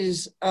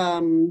is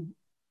a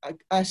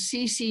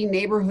CC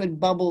neighborhood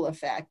bubble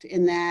effect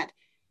in that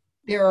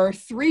there are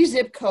 3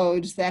 zip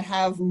codes that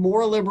have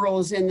more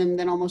liberals in them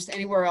than almost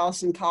anywhere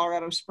else in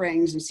Colorado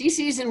Springs. And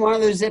CC's in one of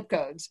those zip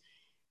codes.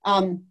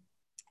 And,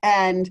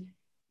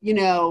 you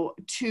know,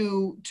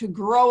 to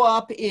grow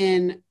up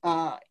in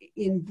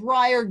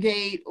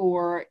Briargate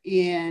or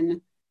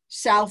in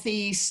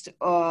Southeast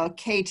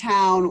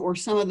K-Town or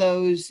some of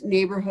those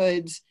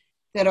neighborhoods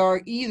that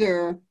are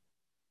either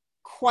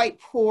quite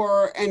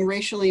poor and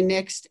racially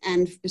mixed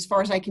and, as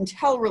far as I can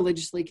tell,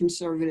 religiously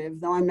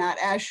conservative, though I'm not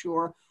as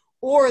sure,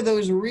 or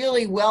those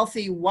really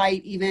wealthy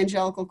white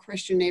evangelical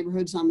Christian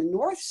neighborhoods on the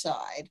north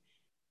side,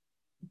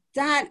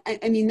 that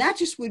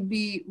just would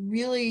be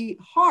really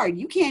hard.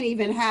 You can't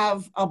even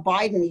have a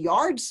Biden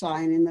yard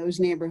sign in those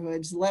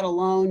neighborhoods, let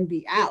alone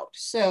be out.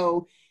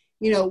 So,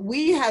 you know,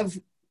 we have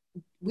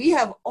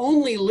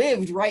only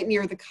lived right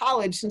near the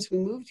college since we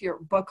moved here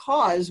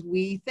because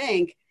we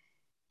think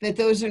that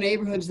those are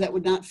neighborhoods that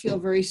would not feel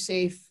very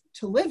safe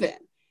to live in.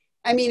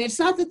 I mean, it's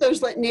not that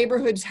those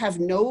neighborhoods have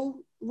no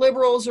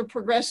liberals or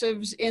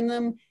progressives in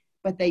them,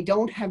 but they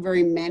don't have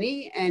very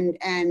many.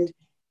 And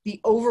the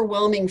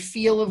overwhelming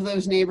feel of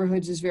those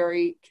neighborhoods is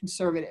very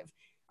conservative.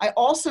 I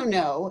also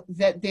know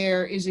that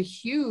there is a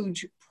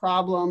huge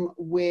problem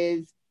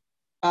with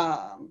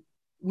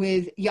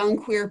young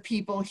queer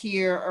people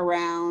here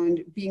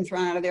around being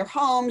thrown out of their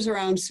homes,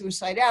 around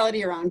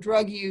suicidality, around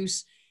drug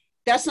use.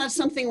 That's not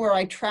something where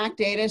I track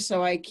data,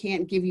 so I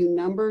can't give you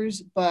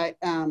numbers, but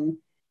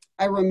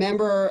I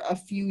remember a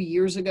few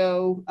years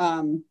ago,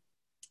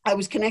 I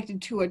was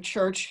connected to a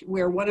church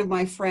where one of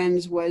my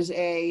friends was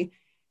a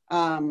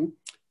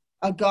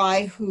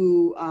guy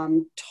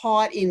who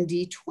taught in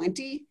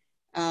D20.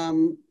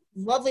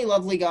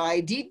 Lovely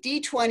guy.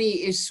 D20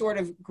 is sort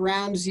of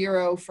ground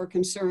zero for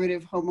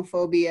conservative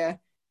homophobia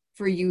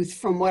for youth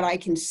from what I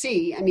can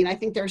see. I mean, I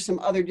think there are some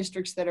other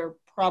districts that are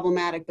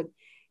problematic, but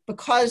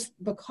because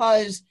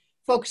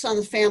Focus on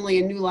the Family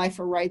and New Life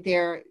are right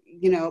there,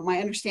 you know, my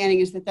understanding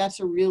is that that's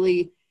a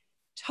really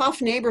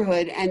tough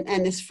neighborhood.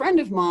 And this friend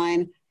of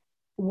mine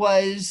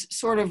was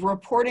sort of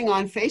reporting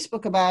on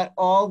Facebook about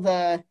all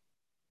the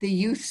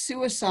youth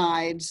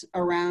suicides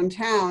around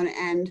town.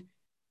 And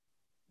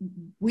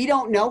we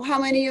don't know how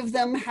many of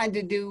them had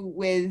to do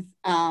with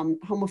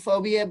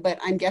homophobia, but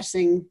I'm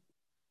guessing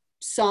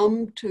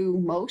some to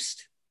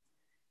most.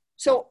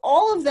 So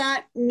all of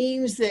that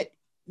means that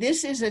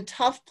this is a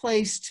tough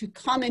place to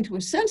come into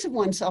a sense of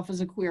oneself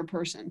as a queer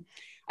person.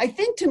 I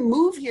think to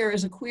move here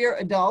as a queer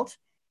adult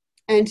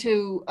and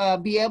to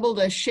be able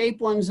to shape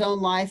one's own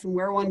life and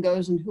where one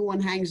goes and who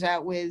one hangs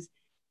out with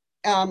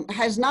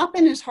has not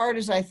been as hard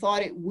as I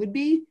thought it would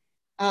be.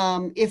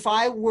 If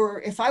I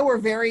were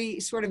very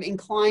sort of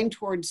inclined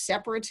towards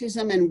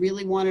separatism and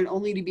really wanted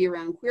only to be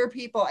around queer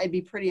people, I'd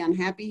be pretty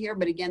unhappy here.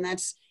 But again,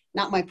 that's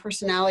not my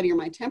personality or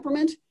my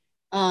temperament.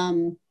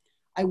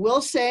 I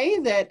will say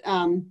that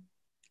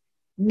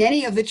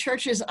many of the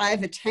churches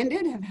I've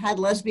attended have had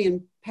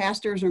lesbian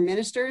pastors or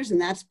ministers,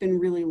 and that's been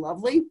really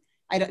lovely.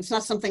 It's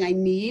not something I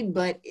need,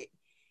 but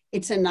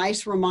it's a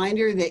nice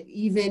reminder that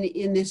even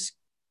in this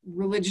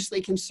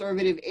religiously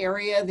conservative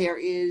area, there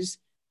is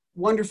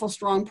wonderful,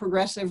 strong,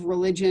 progressive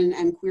religion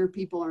and queer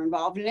people are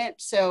involved in it.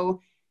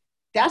 So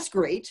that's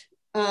great.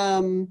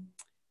 But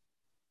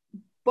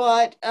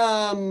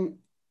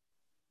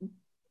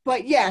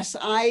yes,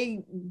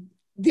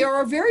 there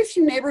are very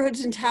few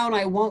neighborhoods in town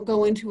I won't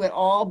go into at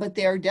all, but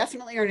there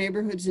definitely are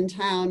neighborhoods in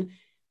town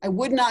I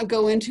would not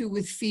go into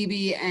with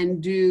Phoebe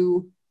and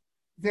do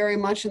very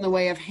much in the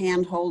way of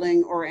hand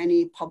holding or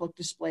any public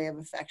display of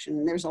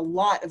affection. There's a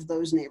lot of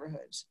those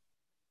neighborhoods.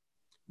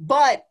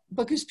 But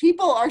because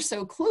people are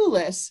so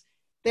clueless,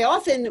 they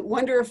often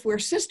wonder if we're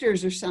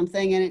sisters or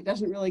something, and it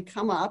doesn't really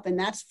come up. And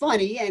that's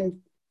funny and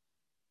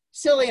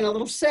silly and a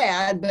little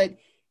sad, but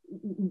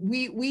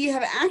we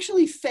have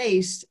actually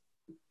faced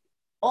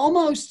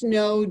almost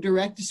no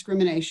direct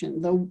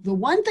discrimination. The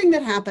one thing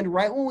that happened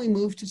right when we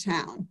moved to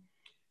town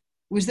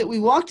was that we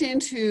walked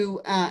into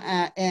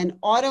an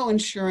auto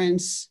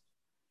insurance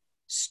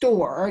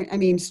store. I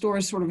mean, store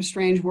is sort of a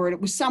strange word. It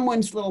was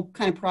someone's little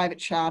kind of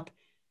private shop.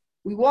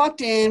 We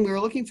walked in, we were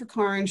looking for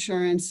car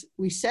insurance.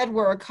 We said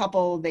we're a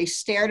couple. They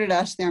stared at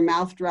us, their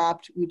mouth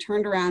dropped. We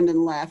turned around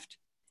and left.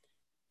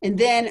 And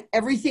then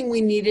everything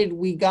we needed,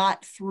 we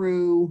got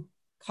through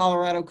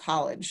Colorado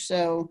College.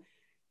 So,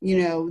 you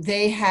know,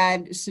 they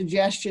had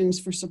suggestions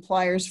for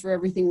suppliers for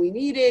everything we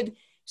needed.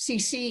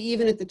 CC,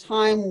 even at the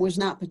time, was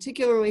not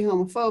particularly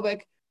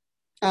homophobic,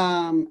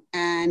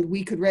 and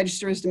we could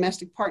register as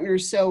domestic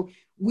partners. So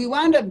we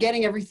wound up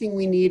getting everything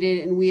we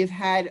needed, and we have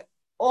had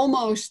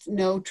almost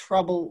no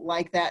trouble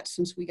like that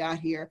since we got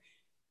here.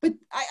 But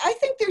I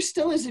think there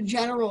still is a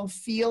general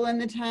feel in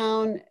the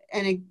town,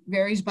 and it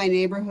varies by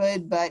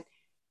neighborhood, but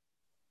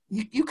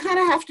you kind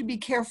of have to be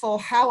careful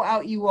how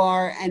out you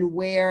are and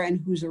where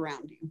and who's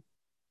around you.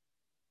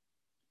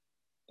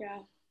 Yeah.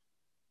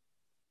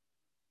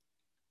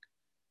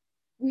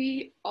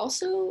 We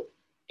also,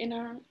 in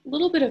our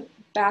little bit of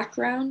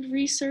background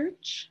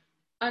research,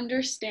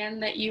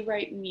 understand that you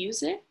write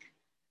music.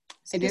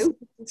 I do.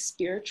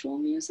 Spiritual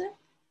music.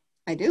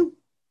 I do.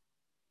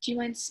 Do you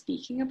mind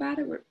speaking about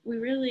it? We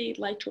really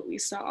liked what we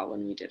saw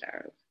when we did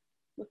our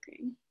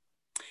looking.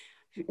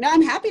 No,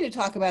 I'm happy to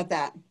talk about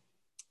that.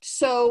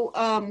 So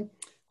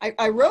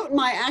I wrote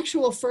my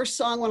actual first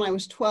song when I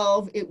was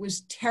 12. It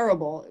was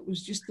terrible. It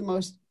was just the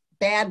most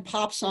bad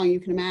pop song you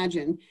can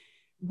imagine.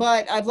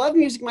 But I've loved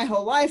music my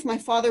whole life. My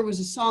father was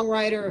a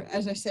songwriter,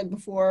 as I said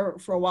before,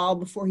 for a while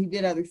before he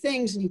did other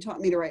things, and he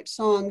taught me to write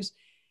songs.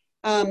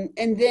 And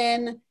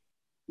then,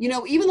 you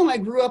know, even though I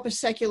grew up a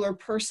secular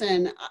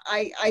person,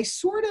 I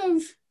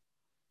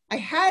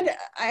had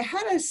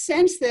a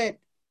sense that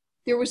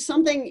there was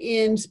something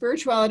in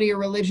spirituality or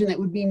religion that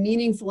would be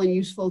meaningful and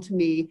useful to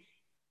me.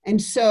 And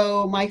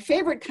so my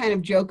favorite kind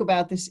of joke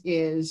about this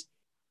is,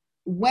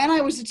 when I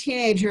was a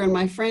teenager and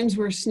my friends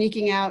were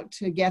sneaking out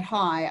to get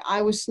high,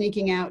 I was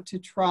sneaking out to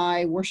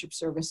try worship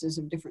services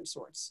of different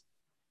sorts.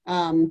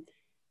 And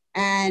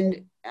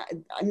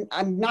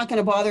I'm not going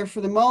to bother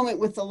for the moment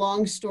with the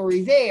long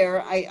story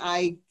there.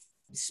 I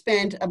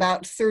spent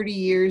about 30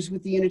 years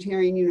with the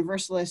Unitarian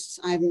Universalists.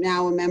 I'm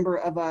now a member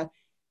of a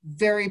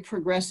very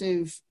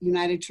progressive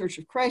United Church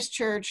of Christ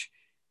church.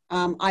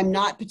 I'm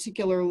not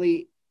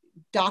particularly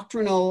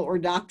doctrinal or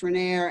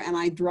doctrinaire, and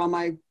I draw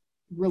my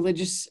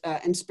religious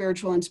and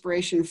spiritual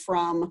inspiration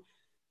from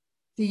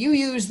the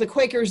UUs, the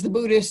Quakers, the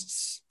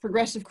Buddhists,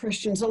 progressive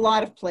Christians, a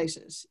lot of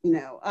places, you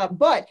know.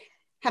 But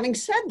having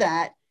said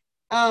that,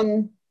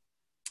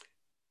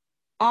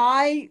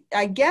 I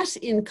guess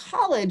in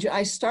college,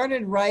 I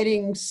started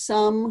writing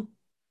some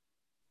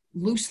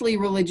loosely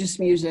religious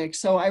music.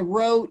 So I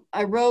wrote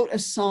a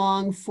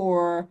song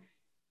for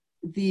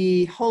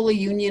the Holy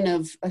Union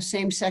of a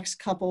same-sex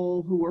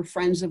couple who were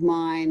friends of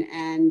mine,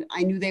 and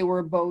I knew they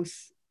were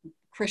both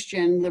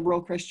Christian,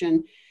 liberal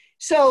Christian.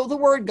 So the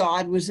word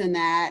God was in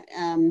that.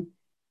 And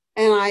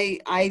I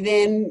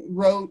then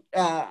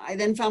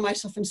found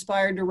myself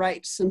inspired to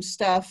write some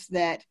stuff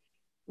that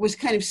was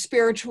kind of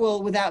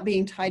spiritual without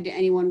being tied to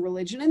any one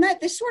religion. And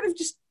that this sort of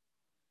just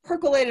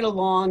percolated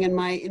along in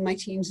my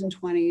teens and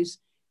 20s.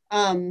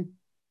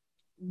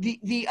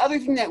 The other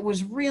thing that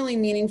was really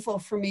meaningful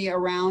for me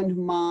around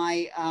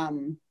my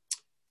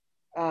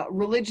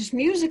religious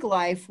music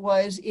life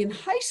was in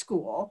high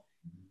school.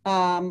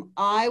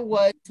 I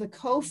was the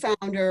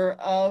co-founder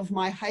of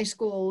my high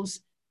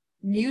school's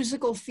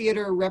musical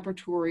theater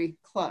repertory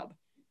club.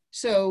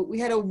 So we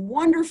had a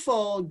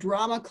wonderful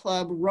drama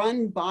club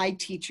run by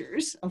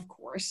teachers, of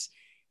course,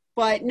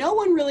 but no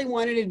one really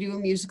wanted to do a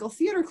musical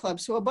theater club.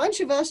 So a bunch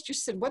of us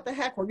just said, what the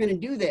heck, we're going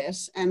to do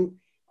this. And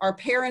our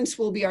parents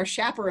will be our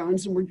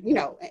chaperones. And we're, you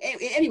know,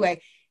 anyway,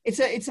 it's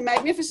a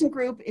magnificent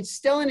group. It's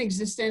still in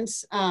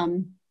existence.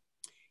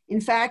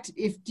 In fact,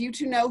 do you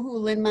two know who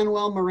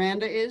Lin-Manuel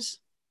Miranda is?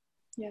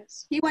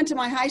 Yes. He went to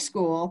my high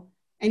school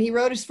and he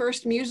wrote his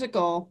first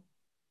musical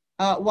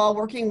while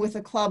working with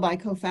a club I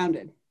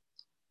co-founded.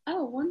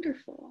 Oh,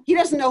 wonderful. He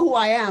doesn't know who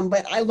I am,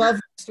 but I love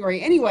the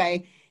story.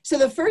 Anyway, so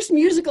the first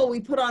musical we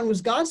put on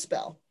was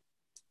Godspell.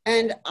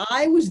 And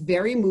I was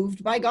very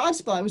moved by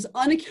Godspell. I was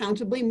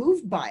unaccountably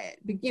moved by it,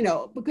 you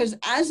know, because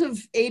as of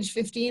age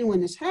 15, when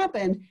this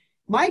happened,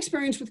 my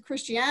experience with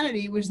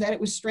Christianity was that it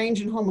was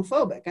strange and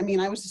homophobic. I mean,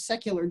 I was a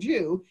secular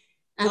Jew,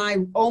 and I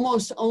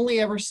almost only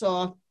ever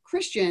saw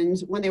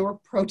Christians when they were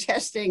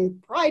protesting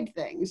pride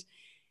things.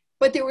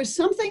 But there was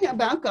something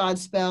about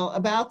Godspell,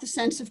 about the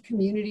sense of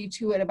community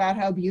to it, about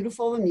how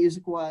beautiful the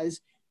music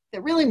was,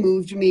 that really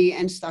moved me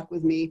and stuck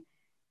with me.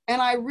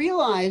 And I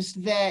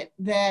realized that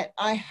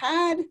I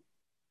had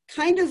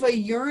kind of a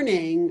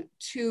yearning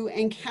to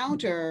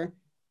encounter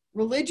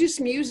religious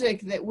music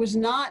that was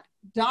not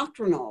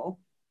doctrinal,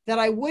 that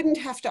I wouldn't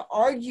have to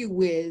argue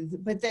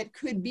with, but that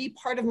could be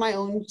part of my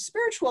own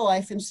spiritual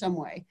life in some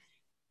way.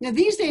 Now,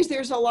 these days,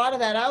 there's a lot of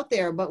that out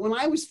there, but when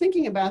I was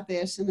thinking about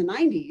this in the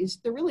 90s,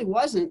 there really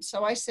wasn't.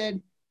 So I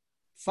said,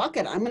 fuck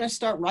it, I'm going to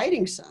start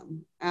writing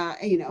some,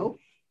 you know,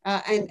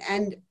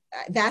 and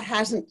that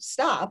hasn't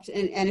stopped.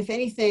 And if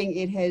anything,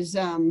 it has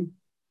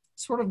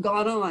sort of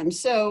gone on.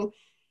 So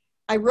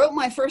I wrote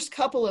my first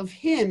couple of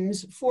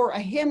hymns for a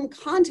hymn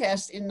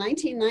contest in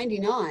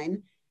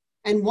 1999.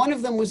 And one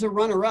of them was a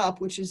runner-up,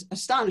 which is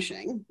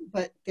astonishing,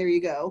 but there you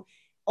go.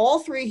 all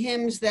 3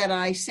 hymns that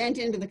I sent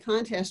into the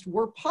contest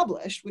were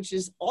published, which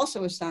is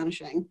also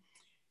astonishing.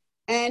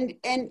 And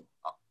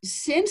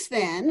since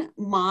then,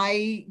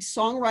 my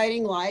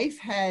songwriting life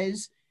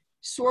has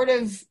sort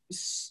of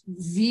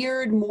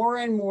veered more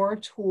and more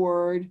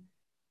toward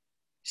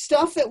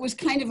stuff that was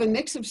kind of a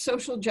mix of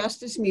social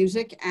justice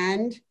music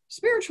and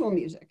spiritual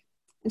music.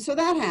 And so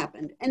that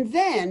happened. And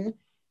then,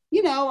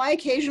 you know, I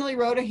occasionally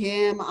wrote a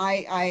hymn.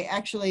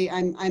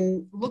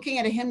 I'm looking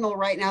at a hymnal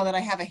right now that I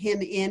have a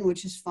hymn in,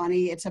 which is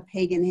funny. It's a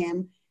pagan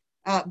hymn.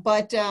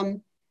 But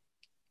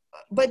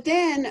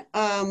then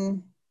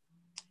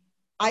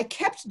I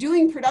kept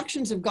doing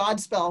productions of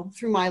Godspell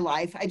through my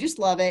life. I just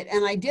love it.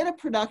 And I did a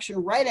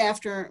production right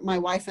after my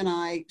wife and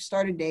I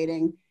started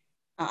dating.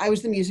 I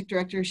was the music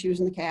director. She was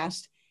in the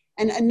cast.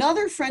 And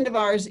another friend of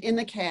ours in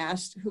the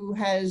cast, who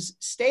has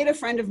stayed a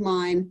friend of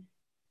mine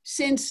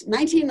since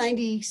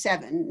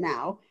 1997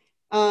 now.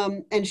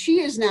 And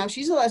she's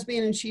a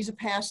lesbian and she's a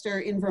pastor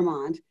in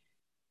Vermont.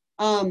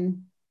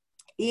 In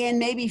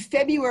maybe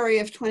February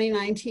of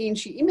 2019,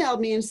 she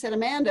emailed me and said,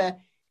 Amanda,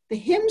 the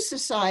Hymn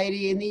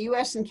Society in the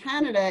US and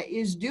Canada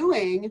is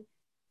doing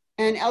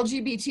an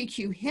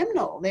LGBTQ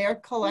hymnal. They are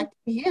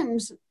collecting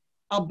hymns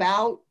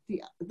about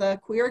the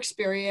queer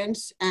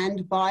experience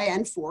and by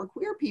and for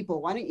queer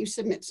people. Why don't you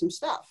submit some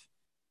stuff?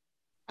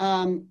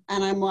 And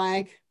I'm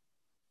like,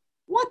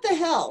 what the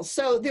hell?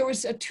 So there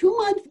was a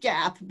 2-month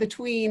gap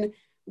between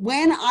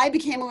when I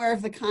became aware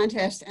of the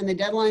contest and the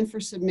deadline for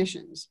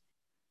submissions.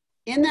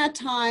 In that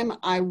time,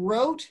 I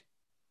wrote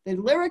the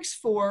lyrics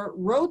for,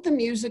 wrote the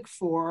music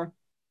for,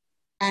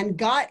 and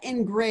got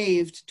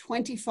engraved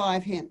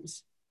 25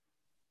 hymns.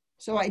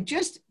 So I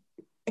just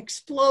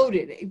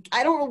exploded.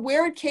 I don't know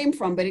where it came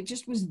from, but it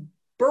just was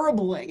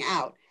burbling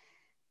out.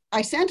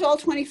 I sent all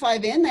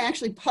 25 in. They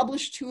actually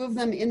published 2 of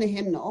them in the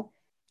hymnal.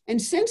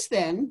 And since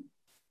then,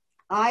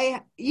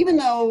 even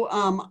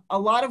though a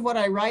lot of what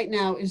I write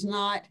now is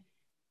not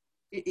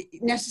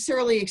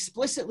necessarily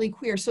explicitly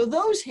queer, so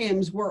those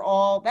hymns were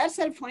all, that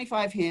set of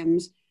 25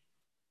 hymns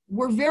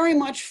were very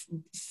much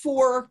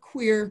for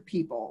queer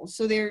people.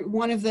 So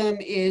one of them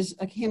is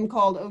a hymn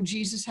called Oh,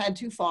 Jesus Had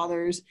 2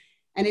 Fathers.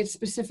 And it's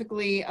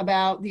specifically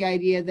about the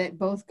idea that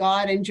both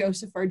God and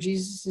Joseph are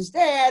Jesus's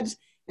dads,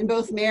 and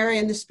both Mary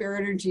and the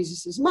Spirit are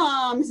Jesus's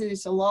moms. And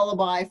it's a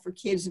lullaby for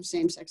kids of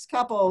same-sex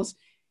couples.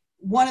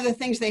 One of the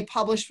things they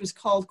published was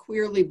called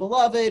Queerly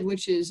Beloved,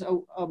 which is a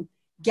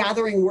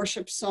gathering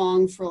worship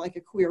song for like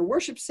a queer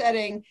worship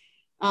setting.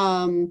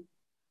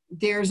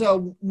 There's a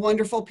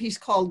wonderful piece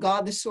called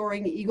God the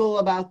Soaring Eagle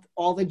about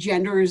all the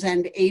genders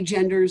and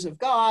agenders of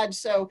God.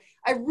 So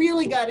I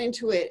really got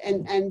into it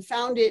and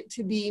found it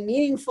to be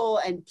meaningful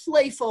and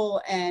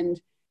playful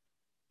and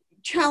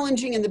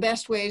challenging in the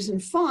best ways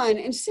and fun.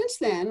 And since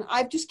then,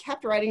 I've just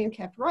kept writing and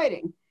kept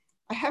writing.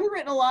 I haven't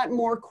written a lot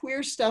more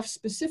queer stuff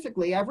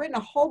specifically. I've written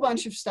a whole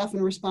bunch of stuff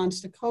in response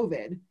to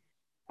COVID.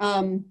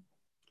 And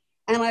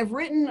I've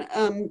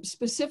written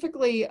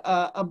specifically,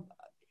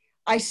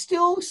 I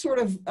still sort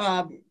of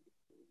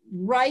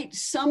write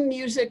some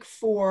music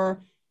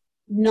for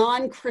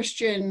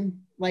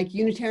non-Christian, like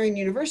Unitarian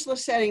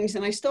Universalist settings,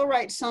 and I still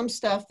write some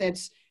stuff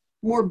that's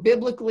more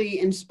biblically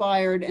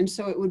inspired, and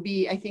so it would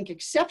be, I think,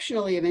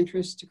 exceptionally of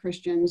interest to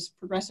Christians,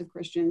 progressive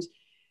Christians.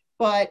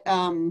 But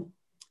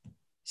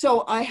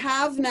so I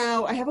have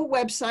a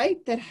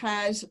website that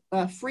has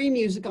free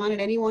music on it.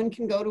 Anyone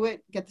can go to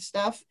it, get the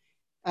stuff.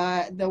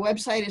 The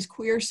website is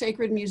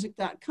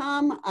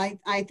queersacredmusic.com.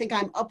 I think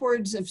I'm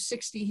upwards of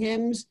 60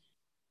 hymns.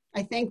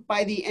 I think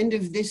by the end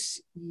of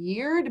this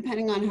year,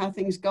 depending on how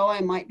things go,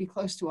 I might be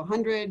close to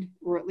 100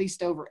 or at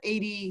least over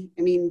 80.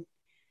 I mean,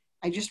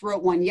 I just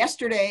wrote one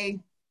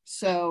yesterday.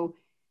 So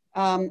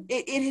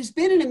it has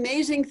been an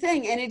amazing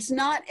thing, and it's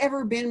not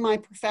ever been my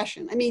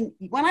profession. I mean,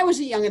 when I was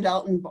a young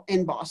adult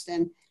in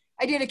Boston,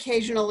 I did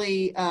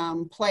occasionally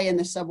play in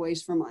the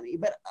subways for money.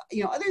 But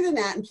you know, other than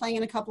that, and playing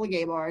in a couple of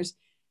gay bars,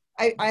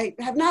 I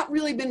have not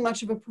really been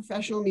much of a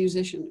professional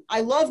musician.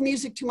 I love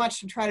music too much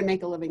to try to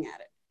make a living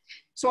at it.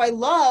 So I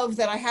love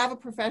that I have a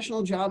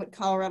professional job at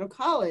Colorado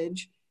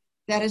College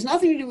that has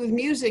nothing to do with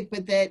music,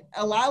 but that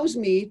allows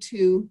me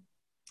to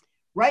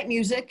write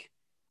music,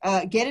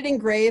 get it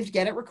engraved,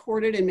 get it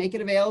recorded, and make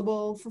it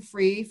available for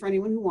free for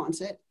anyone who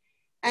wants it.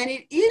 And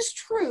it is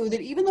true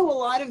that even though a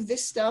lot of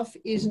this stuff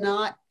is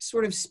not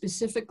sort of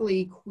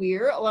specifically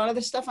queer, a lot of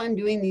the stuff I'm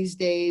doing these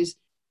days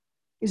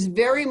is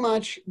very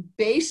much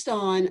based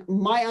on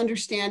my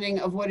understanding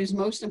of what is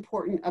most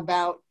important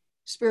about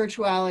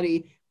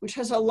spirituality, which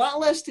has a lot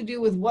less to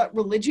do with what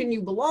religion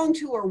you belong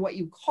to or what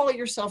you call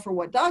yourself or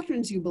what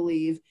doctrines you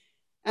believe,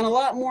 and a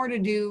lot more to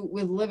do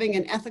with living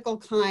an ethical,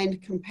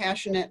 kind,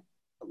 compassionate,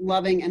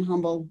 loving, and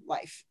humble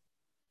life.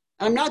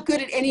 I'm not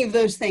good at any of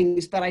those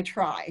things, but I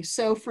try.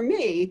 So for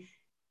me,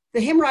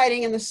 the hymn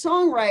writing and the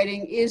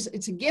songwriting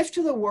it's a gift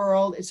to the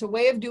world. It's a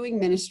way of doing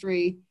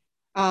ministry.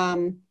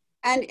 And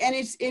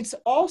it's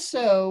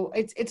also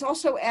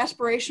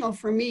aspirational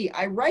for me.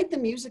 I write the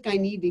music I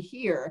need to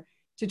hear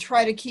to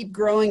try to keep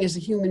growing as a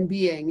human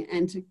being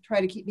and to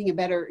try to keep being a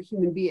better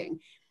human being.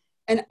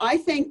 And I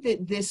think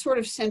that this sort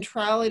of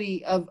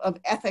centrality of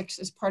ethics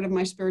as part of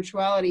my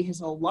spirituality has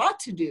a lot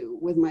to do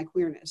with my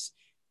queerness,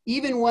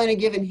 even when a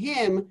given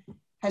hymn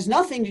has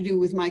nothing to do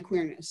with my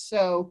queerness.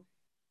 So,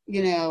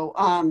 you know,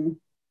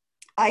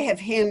 I have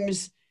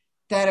hymns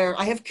that are,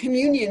 I have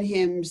communion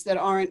hymns that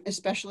aren't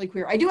especially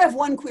queer. I do have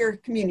one queer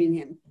communion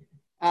hymn.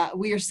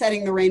 We are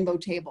setting the rainbow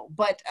table.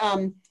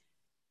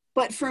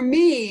 But for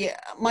me,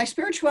 my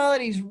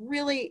spirituality is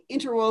really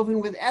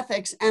interwoven with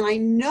ethics. And I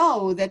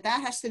know that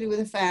that has to do with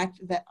the fact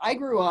that I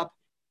grew up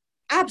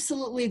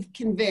absolutely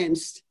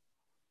convinced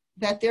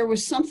that there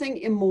was something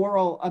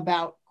immoral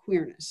about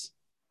queerness.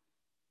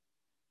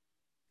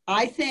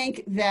 I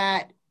think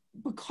that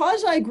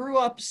because I grew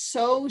up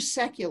so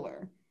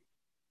secular,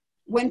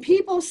 when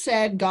people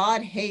said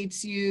God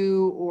hates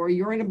you or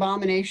you're an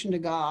abomination to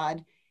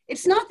God,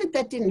 it's not that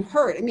that didn't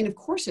hurt. I mean, of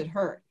course it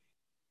hurt.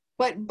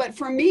 But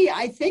for me,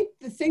 I think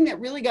the thing that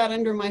really got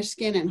under my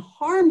skin and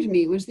harmed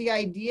me was the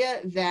idea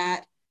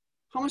that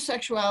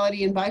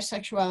homosexuality and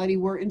bisexuality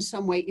were in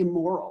some way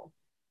immoral.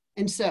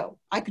 And so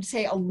I could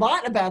say a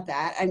lot about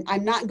that.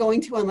 I'm not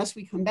going to unless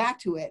we come back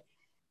to it.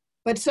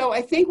 But so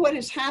I think what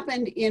has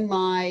happened in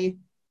my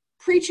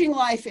preaching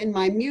life, in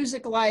my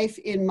music life,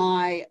 in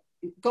my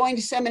going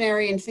to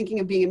seminary and thinking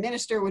of being a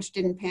minister, which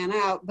didn't pan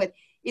out, but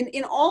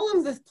in all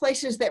of the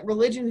places that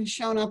religion has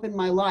shown up in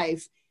my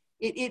life,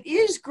 it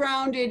is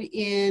grounded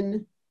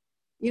in,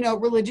 you know,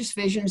 religious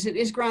visions. It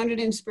is grounded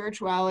in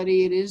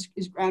spirituality. It is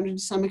grounded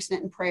to some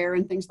extent in prayer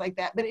and things like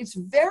that, but it's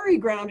very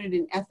grounded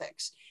in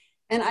ethics.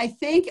 And I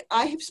think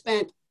I have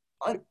spent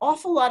an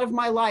awful lot of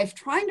my life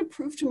trying to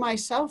prove to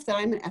myself that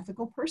I'm an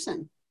ethical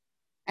person.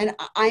 And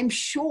I'm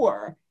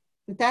sure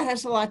that that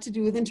has a lot to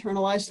do with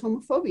internalized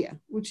homophobia,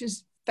 which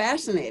is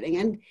fascinating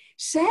and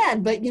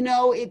sad, but you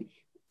know,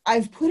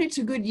 I've put it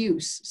to good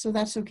use, so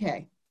that's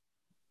okay.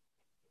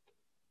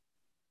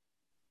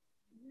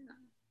 Yeah.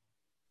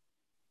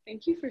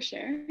 Thank you for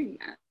sharing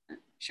that.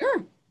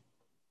 Sure.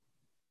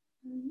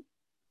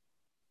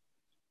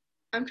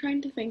 I'm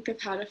trying to think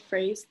of how to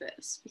phrase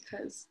this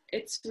because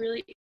it's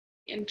really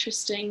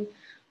interesting,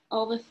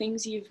 all the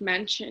things you've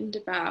mentioned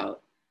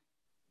about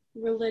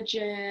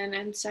religion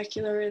and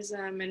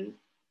secularism and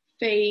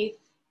faith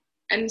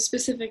and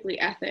specifically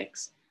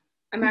ethics.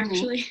 I'm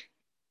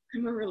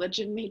a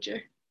religion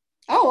major.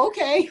 Oh,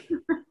 okay.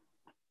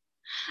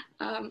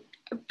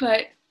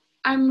 But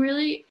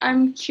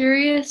I'm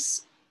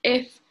curious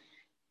if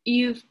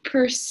you've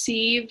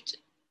perceived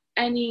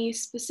any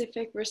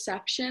specific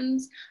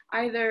receptions,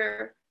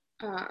 either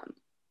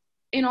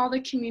in all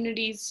the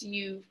communities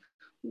you've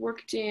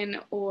worked in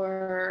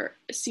or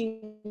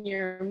seen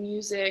your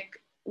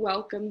music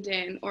welcomed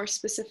in, or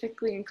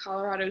specifically in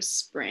Colorado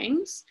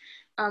Springs,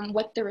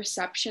 what the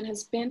reception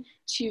has been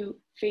to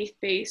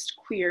faith-based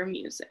queer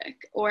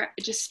music, or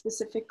just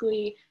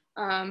specifically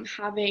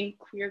having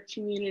queer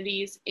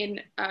communities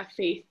in a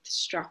faith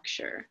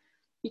structure.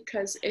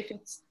 Because if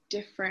it's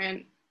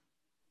different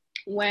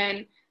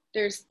when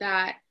there's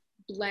that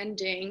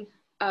blending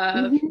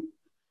of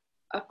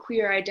a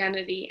queer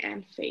identity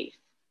and faith.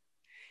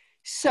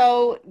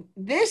 So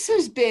this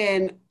has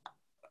been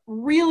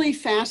really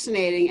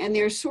fascinating. And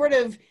there's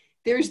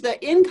the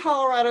in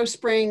Colorado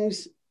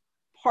Springs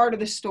part of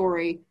the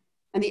story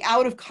and the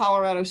out of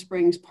Colorado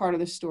Springs part of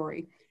the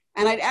story.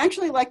 And I'd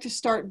actually like to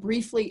start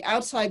briefly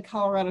outside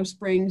Colorado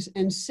Springs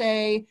and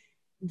say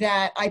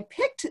that I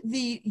picked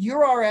the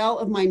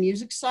URL of my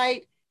music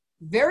site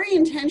very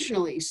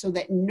intentionally so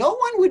that no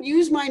one would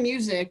use my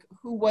music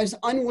who was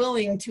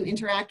unwilling to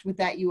interact with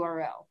that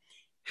URL.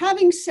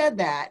 Having said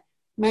that,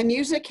 my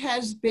music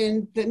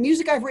the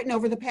music I've written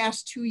over the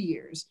past 2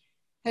 years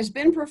has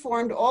been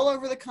performed all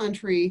over the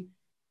country,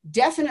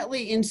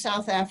 definitely in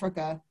South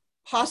Africa,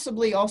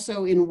 possibly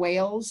also in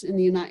Wales in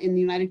the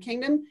United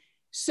Kingdom.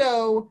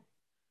 So,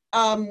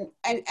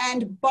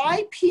 and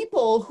by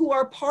people who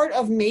are part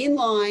of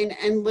mainline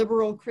and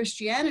liberal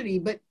Christianity,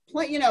 but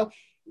you know,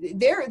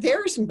 there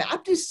are some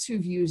Baptists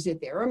who've used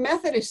it. There are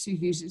Methodists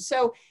who've used it.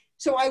 So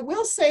I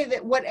will say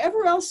that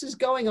whatever else is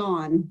going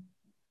on,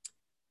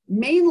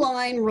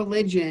 mainline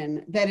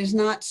religion that is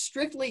not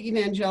strictly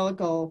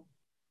evangelical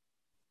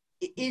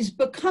is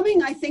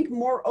becoming, I think,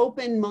 more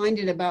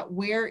open-minded about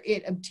where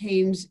it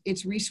obtains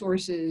its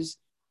resources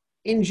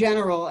in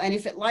general. And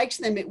if it likes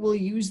them, it will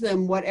use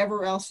them,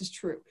 whatever else is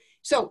true.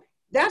 So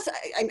that's,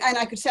 and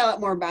I could say a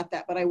lot more about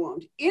that, but I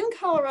won't. In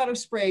Colorado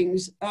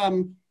Springs,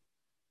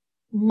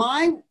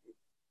 my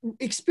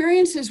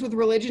experiences with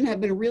religion have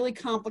been really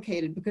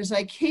complicated because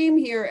I came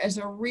here as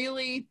a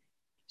really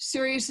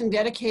serious and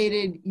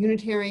dedicated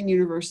Unitarian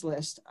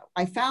Universalist.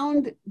 I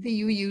found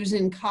the UUs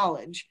in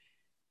college.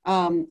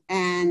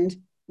 And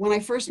when I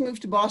first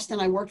moved to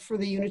Boston, I worked for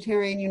the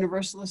Unitarian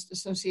Universalist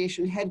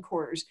Association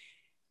headquarters.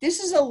 This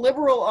is a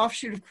liberal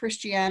offshoot of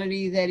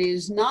Christianity that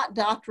is not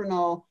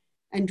doctrinal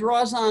and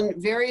draws on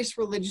various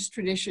religious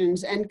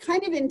traditions and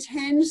kind of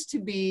intends to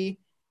be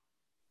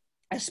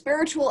a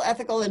spiritual,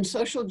 ethical, and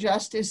social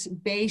justice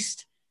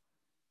based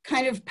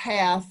kind of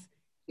path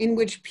in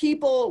which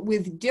people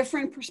with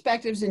different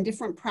perspectives and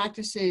different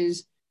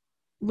practices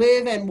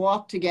live and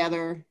walk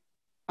together,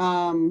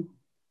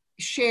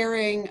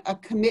 sharing a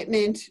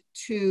commitment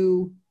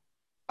to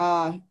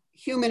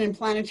human and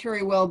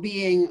planetary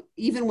well-being,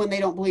 even when they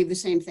don't believe the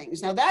same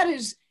things. Now that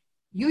is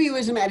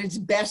UUism at its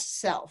best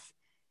self.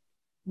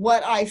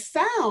 What I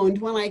found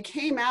when I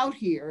came out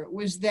here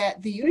was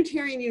that the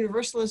Unitarian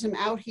Universalism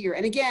out here,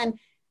 and again,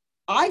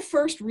 I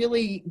first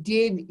really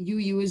did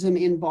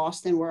UUism in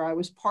Boston, where I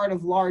was part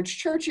of large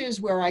churches,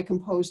 where I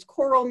composed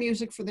choral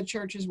music for the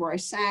churches, where I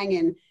sang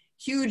in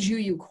huge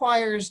UU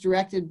choirs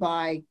directed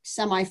by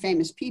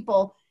semi-famous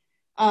people.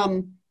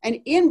 And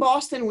in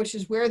Boston, which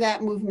is where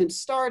that movement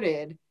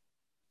started,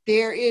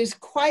 there is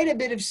quite a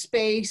bit of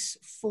space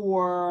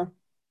for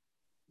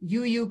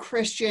UU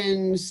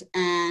Christians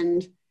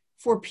and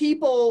for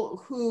people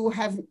who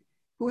have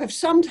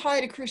some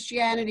tie to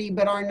Christianity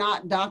but are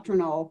not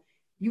doctrinal.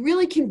 You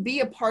really can be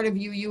a part of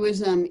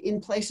UUism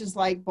in places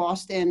like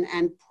Boston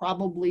and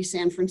probably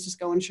San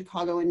Francisco and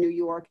Chicago and New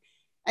York,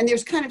 and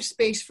there's kind of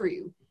space for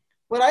you.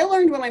 What I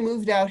learned when I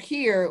moved out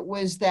here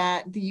was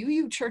that the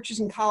UU churches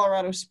in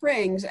Colorado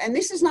Springs, and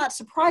this is not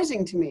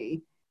surprising to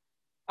me,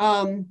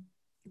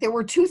 there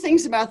were two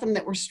things about them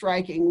that were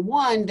striking.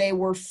 One, they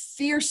were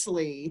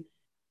fiercely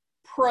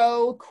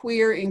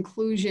pro-queer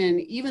inclusion,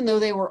 even though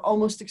they were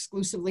almost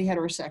exclusively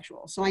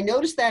heterosexual. So I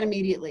noticed that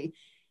immediately.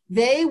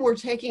 They were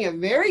taking a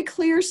very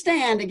clear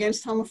stand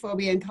against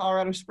homophobia in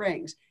Colorado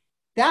Springs.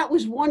 That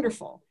was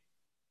wonderful.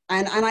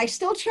 And I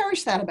still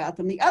cherish that about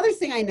them. The other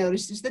thing I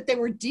noticed is that they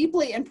were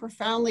deeply and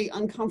profoundly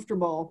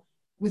uncomfortable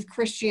with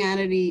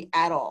Christianity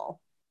at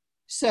all.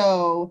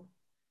 So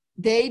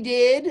they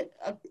did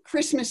a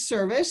Christmas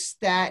service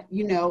that,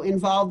 you know,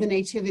 involved the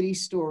nativity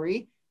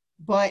story,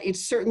 but it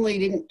certainly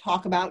didn't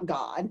talk about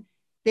God.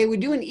 They would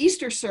do an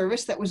Easter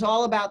service that was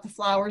all about the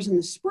flowers in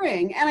the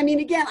spring. And I mean,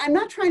 again, I'm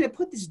not trying to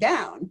put this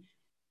down,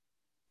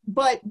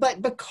 but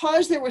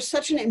because there was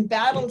such an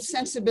embattled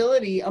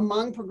sensibility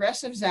among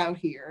progressives out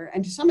here,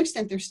 and to some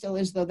extent there still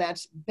is, though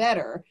that's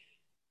better,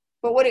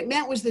 but what it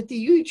meant was that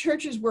the UU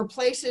churches were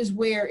places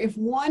where if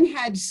one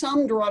had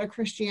some draw to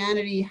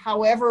Christianity,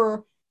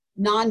 however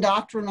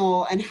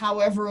non-doctrinal and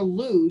however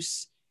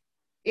loose,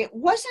 it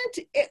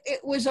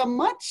was a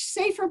much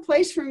safer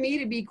place for me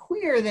to be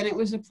queer than it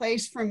was a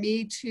place for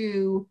me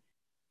to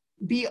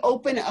be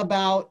open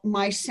about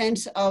my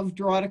sense of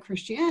draw to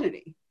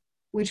Christianity,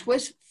 which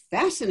was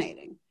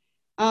fascinating.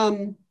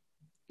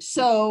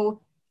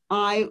 So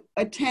I've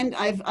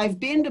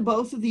been to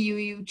both of the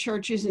UU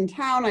churches in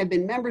town. I've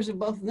been members of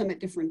both of them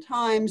at different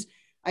times.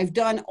 I've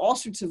done all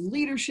sorts of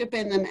leadership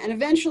in them. And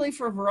eventually,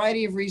 for a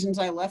variety of reasons,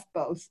 I left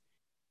both.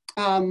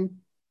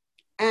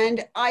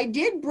 And I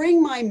did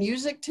bring my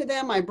music to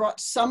them. I brought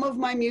some of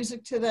my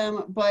music to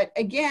them. But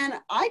again,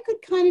 I could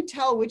kind of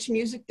tell which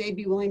music they'd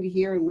be willing to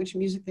hear and which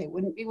music they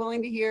wouldn't be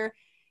willing to hear.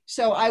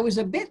 So I was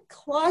a bit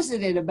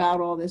closeted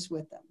about all this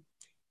with them.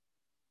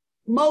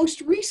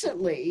 Most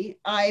recently,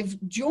 I've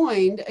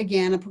joined,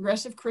 again, a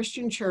progressive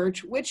Christian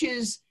church, which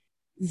is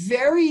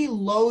very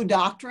low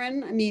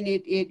doctrine. I mean,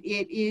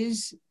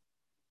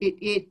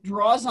 it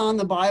draws on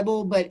the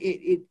Bible, but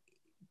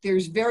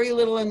there's very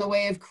little in the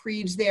way of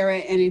creeds there,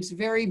 and it's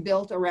very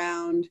built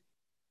around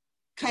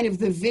kind of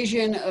the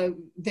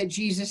vision that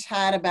Jesus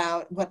had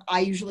about what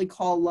I usually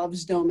call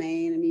love's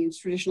domain. I mean, it's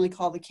traditionally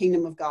called the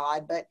kingdom of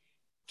God, but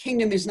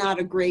kingdom is not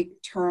a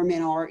great term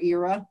in our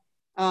era.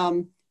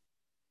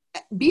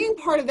 Being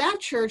part of that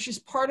church is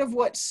part of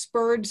what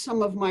spurred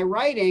some of my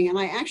writing, and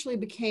I actually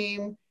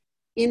became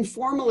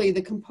informally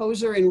the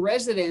composer in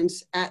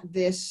residence at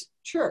this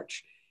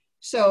church.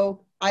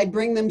 So I'd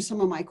bring them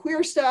some of my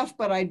queer stuff,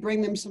 but I'd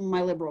bring them some of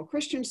my liberal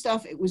Christian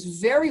stuff. It was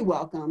very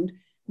welcomed.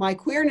 My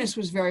queerness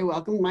was very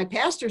welcomed. My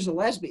pastor's a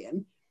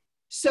lesbian.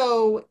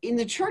 So in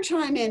the church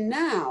I'm in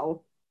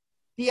now,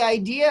 the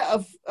idea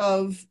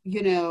of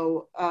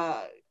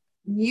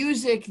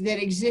music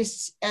that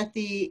exists at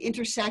the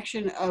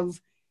intersection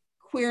of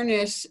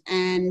queerness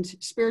and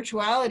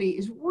spirituality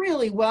is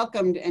really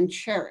welcomed and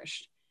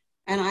cherished.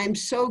 And I'm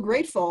so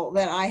grateful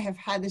that I have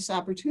had this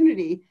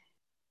opportunity.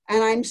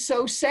 And I'm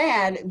so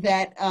sad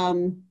that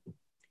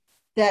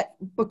that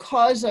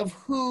because of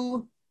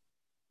who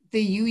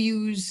the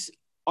UUs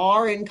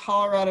are in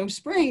Colorado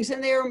Springs,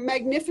 and they're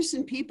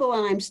magnificent people,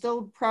 and I'm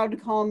still proud to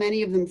call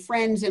many of them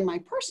friends in my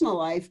personal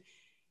life,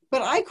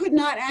 but I could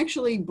not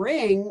actually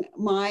bring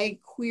my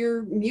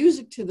queer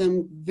music to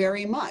them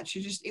very much.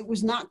 It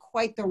was not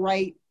quite the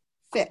right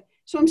fit.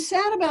 So I'm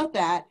sad about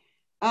that,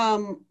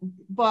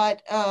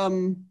 but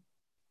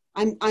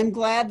I'm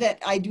glad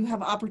that I do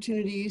have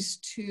opportunities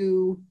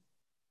to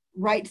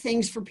write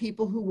things for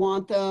people who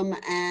want them,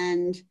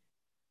 and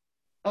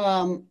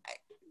I'm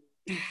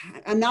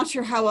not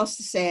sure how else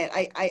to say it.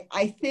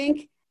 I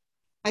think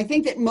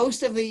that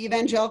most of the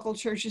evangelical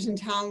churches in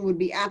town would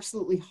be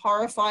absolutely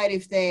horrified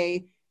if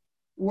they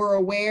were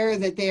aware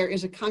that there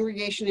is a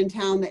congregation in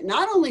town that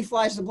not only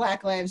flies the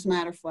Black Lives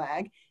Matter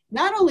flag,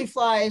 not only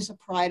flies a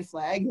pride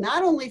flag,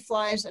 not only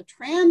flies a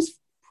trans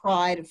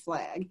pride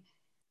flag,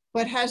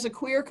 but has a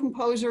queer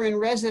composer in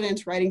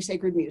residence writing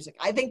sacred music.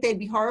 I think they'd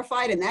be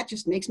horrified, and that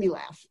just makes me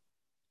laugh.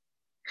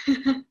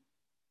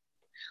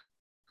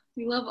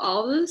 We love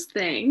all those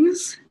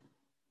things.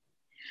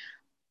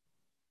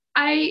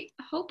 I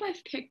hope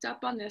I've picked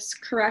up on this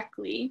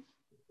correctly,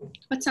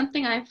 but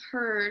something I've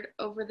heard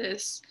over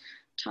this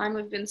time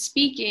we've been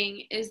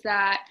speaking is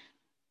that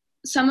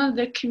some of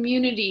the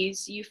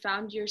communities you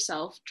found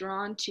yourself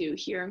drawn to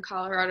here in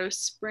Colorado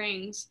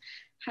Springs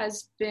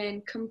has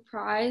been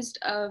comprised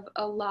of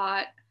a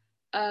lot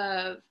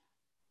of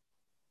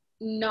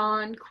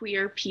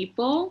non-queer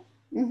people.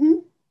 Mm-hmm.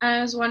 And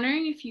I was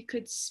wondering if you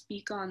could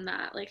speak on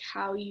that, like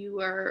how you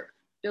are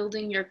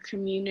building your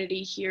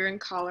community here in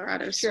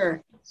Colorado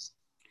Sure. Springs.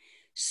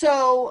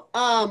 So,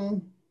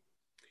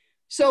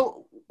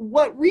 so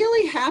what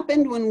really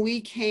happened when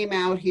we came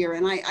out here,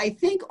 and I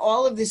think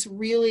all of this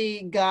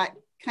really got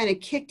kind of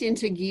kicked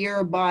into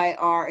gear by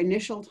our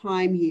initial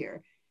time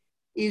here,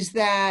 is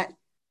that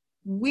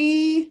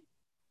we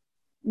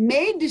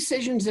made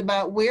decisions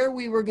about where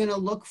we were going to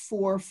look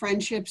for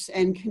friendships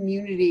and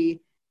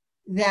community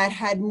that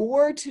had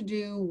more to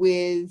do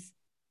with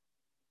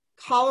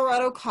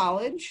Colorado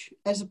College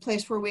as a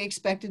place where we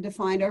expected to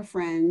find our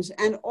friends,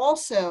 and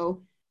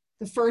also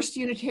the First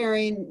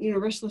Unitarian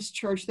Universalist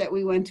Church that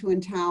we went to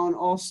in town,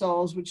 All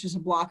Souls, which is a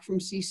block from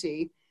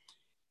CC.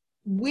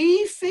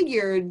 We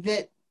figured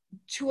that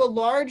to a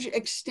large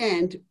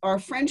extent, our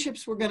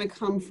friendships were going to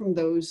come from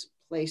those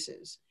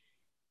places.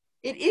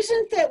 It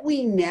isn't that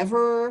we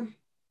never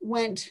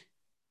went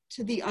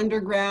to the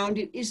underground.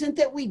 It isn't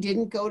that we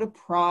didn't go to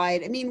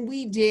Pride. I mean,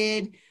 we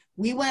did.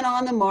 We went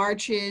on the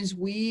marches.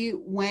 We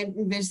went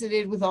and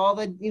visited with all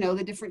the,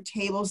 the different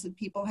tables that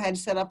people had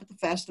set up at the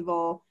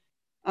festival.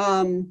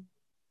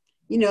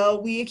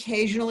 We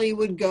occasionally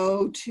would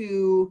go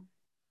to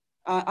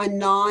a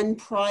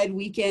non-Pride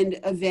weekend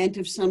event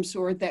of some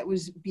sort that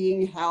was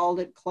being held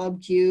at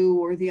Club Q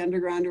or the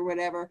Underground or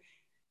whatever.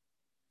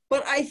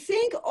 But I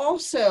think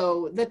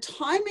also the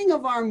timing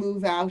of our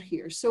move out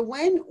here. So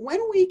when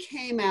we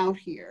came out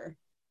here,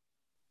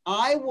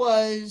 I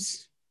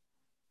was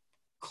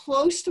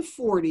close to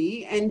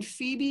 40 and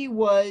Phoebe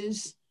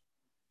was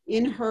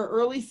in her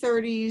early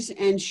 30s,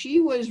 and she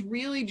was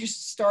really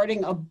just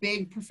starting a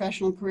big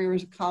professional career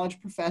as a college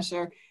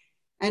professor.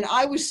 And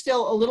I was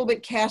still a little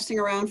bit casting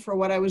around for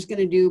what I was going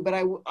to do, but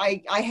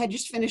I had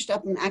just finished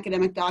up an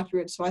academic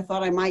doctorate, so I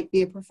thought I might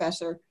be a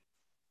professor.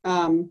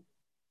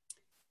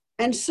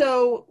 And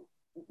so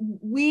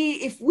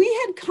if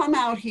we had come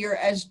out here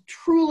as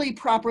truly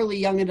properly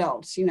young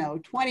adults,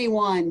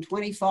 21,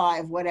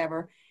 25,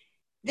 whatever,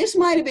 this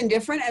might have been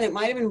different, and it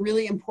might have been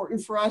really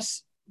important for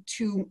us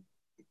to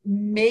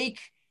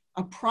make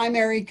a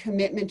primary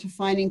commitment to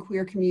finding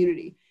queer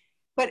community.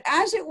 But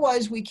as it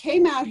was, we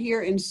came out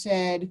here and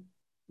said,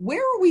 where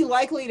are we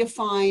likely to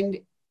find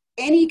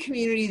any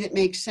community that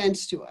makes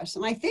sense to us?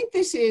 And I think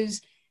this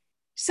is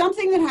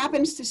something that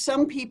happens to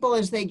some people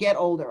as they get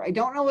older. I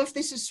don't know if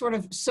this is sort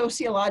of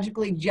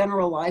sociologically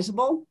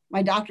generalizable.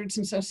 My doctorate's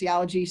in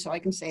sociology, so I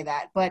can say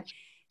that. But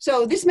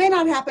so this may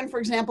not happen, for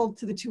example,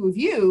 to the two of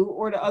you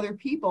or to other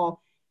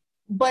people.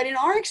 But in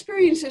our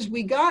experience, as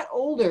we got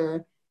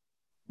older,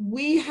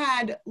 we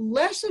had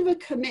less of a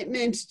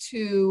commitment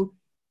to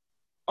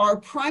our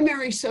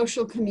primary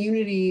social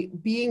community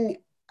being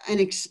an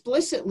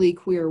explicitly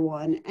queer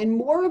one, and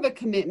more of a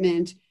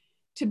commitment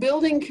to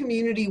building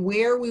community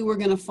where we were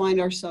going to find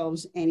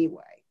ourselves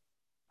anyway.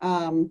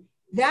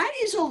 That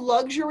is a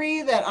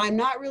luxury that I'm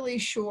not really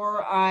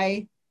sure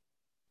I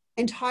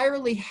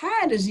entirely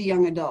had as a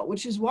young adult,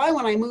 which is why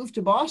when I moved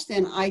to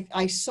Boston,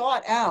 I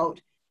sought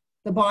out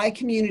the bi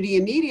community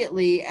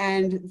immediately.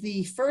 And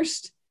the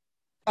first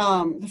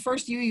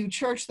UU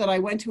church that I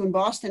went to in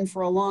Boston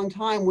for a long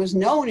time was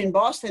known in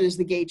Boston as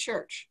the gay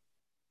church.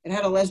 It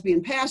had a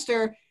lesbian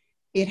pastor.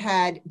 It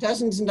had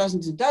dozens and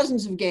dozens and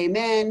dozens of gay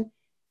men.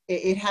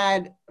 It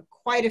had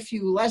quite a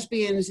few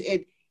lesbians.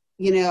 It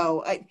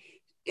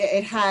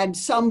had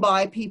some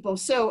bi people.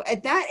 So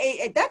at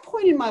that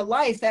point in my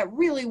life, that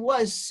really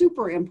was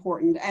super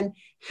important. And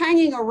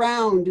hanging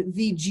around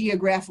the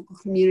geographical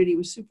community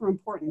was super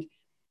important.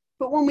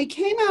 But when we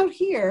came out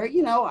here,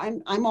 I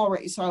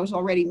was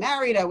already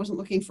married. I wasn't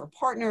looking for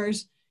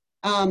partners.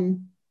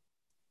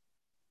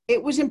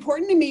 It was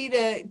important to me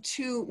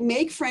to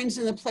make friends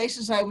in the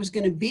places I was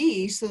going to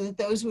be so that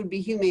those would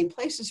be humane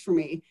places for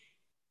me.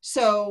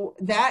 So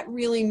that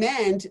really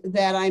meant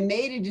that I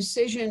made a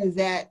decision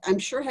that I'm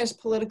sure has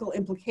political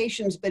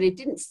implications, but it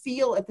didn't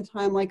feel at the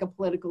time like a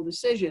political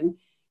decision.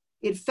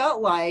 It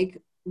felt like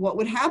what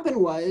would happen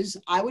was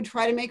I would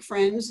try to make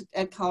friends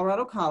at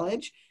Colorado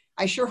College.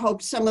 I sure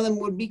hoped some of them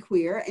would be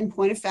queer. In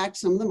point of fact,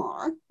 some of them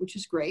are, which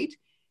is great.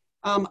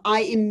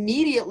 I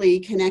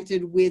immediately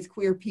connected with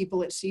queer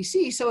people at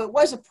CC. So it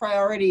was a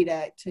priority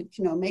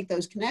to make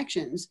those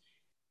connections.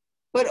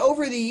 But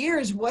over the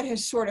years, what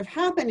has sort of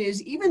happened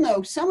is, even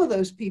though some of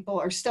those people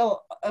are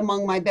still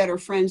among my better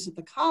friends at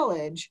the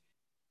college,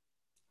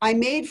 I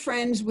made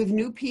friends with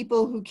new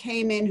people who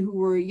came in who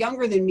were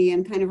younger than me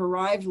and kind of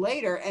arrived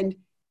later. And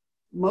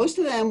most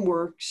of them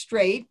were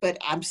straight, but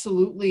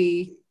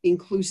absolutely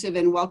inclusive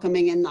and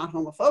welcoming and not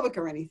homophobic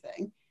or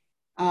anything.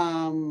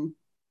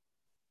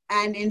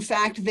 And in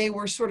fact, they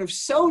were sort of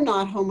so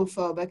not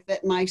homophobic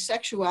that my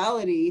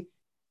sexuality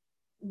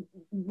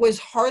was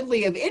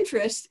hardly of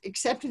interest,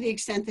 except to the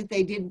extent that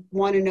they did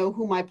want to know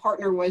who my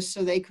partner was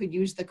so they could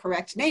use the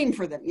correct name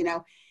for them.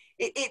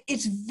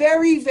 It's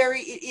very,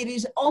 it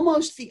is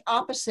almost the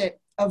opposite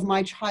of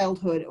my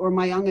childhood or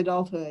my young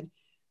adulthood,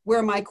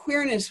 where my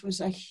queerness was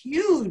a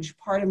huge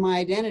part of my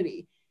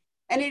identity.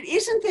 And it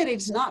isn't that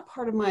it's not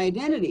part of my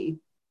identity,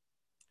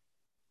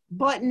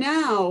 but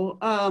now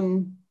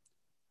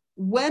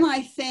when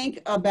I think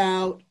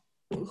about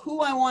who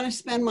I want to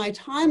spend my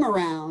time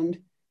around,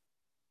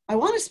 I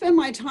want to spend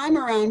my time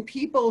around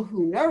people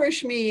who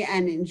nourish me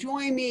and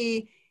enjoy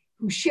me,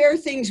 who share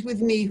things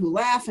with me, who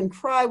laugh and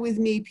cry with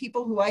me,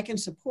 people who I can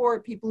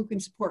support, people who can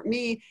support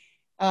me,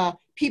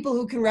 people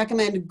who can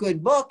recommend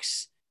good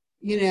books,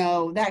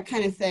 that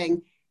kind of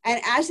thing. And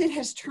as it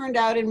has turned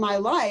out in my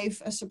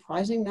life, a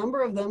surprising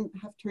number of them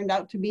have turned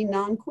out to be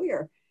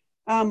non-queer.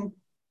 And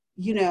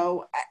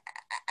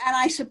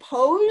I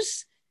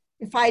suppose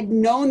if I'd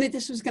known that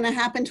this was going to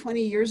happen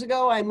 20 years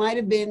ago, I might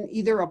have been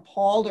either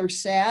appalled or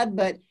sad,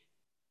 but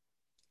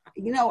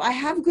I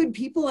have good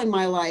people in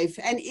my life,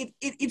 and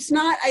it's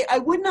not, I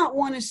would not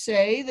want to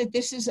say that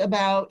this is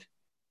about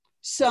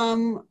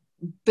some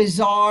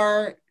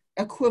bizarre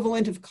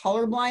equivalent of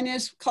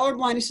colorblindness.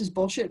 Colorblindness is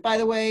bullshit, by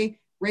the way.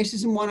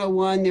 Racism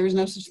 101, there is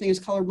no such thing as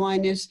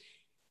colorblindness.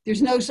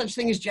 There's no such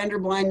thing as gender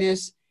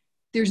blindness.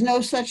 There's no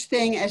such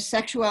thing as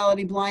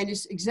sexuality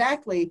blindness,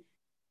 exactly.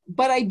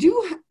 But I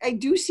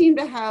do seem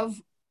to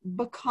have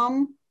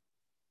become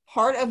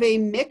part of a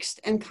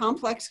mixed and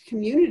complex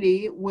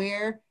community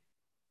where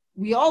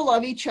we all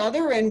love each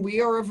other and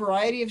we are a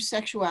variety of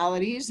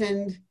sexualities.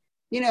 And,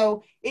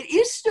 it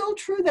is still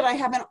true that I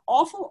have an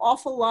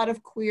awful lot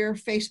of queer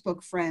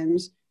Facebook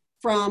friends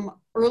from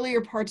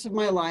earlier parts of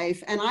my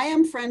life. And I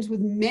am friends with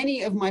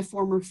many of my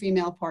former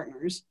female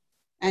partners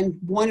and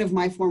one of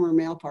my former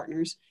male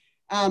partners.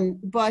 So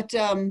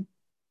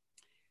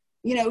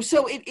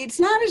it's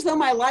not as though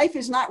my life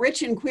is not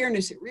rich in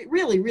queerness. It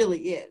really,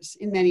 really is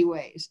in many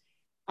ways.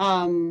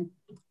 But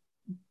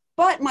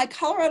my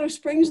Colorado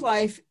Springs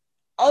life,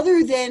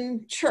 other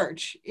than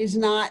church, is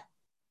not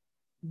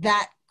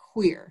that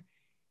queer.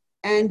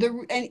 And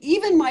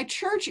even my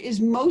church is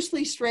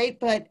mostly straight,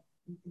 but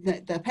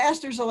the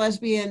pastor's a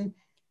lesbian.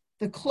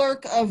 The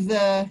clerk of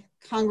the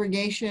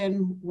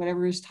congregation,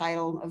 whatever his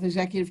title, of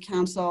executive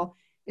council,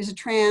 is a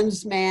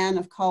trans man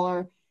of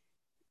color.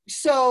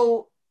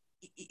 So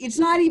it's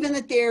not even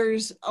that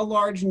there's a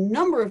large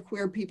number of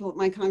queer people at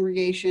my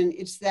congregation.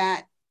 It's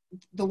that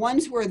the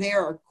ones who are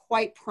there are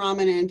quite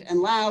prominent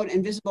and loud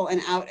and visible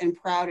and out and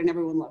proud, and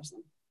everyone loves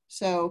them.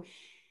 So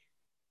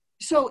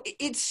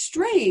it's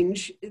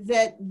strange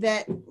that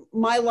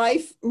my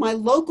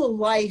local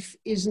life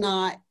is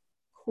not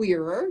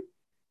queerer.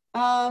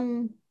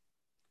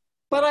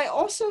 But I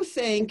also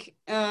think,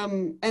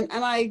 and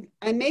I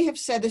may have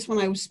said this when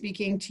I was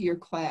speaking to your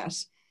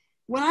class,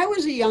 when I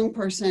was a young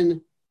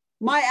person,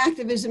 my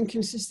activism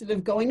consisted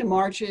of going to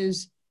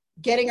marches,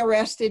 getting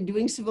arrested,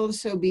 doing civil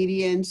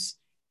disobedience,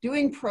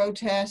 doing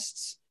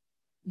protests,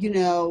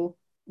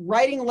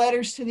 writing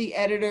letters to the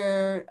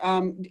editor.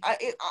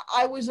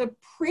 I was a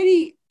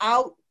pretty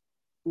out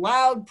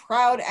loud,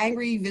 proud,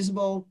 angry,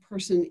 visible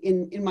person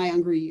in my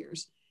younger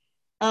years.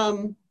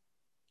 When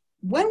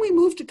we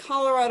moved to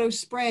Colorado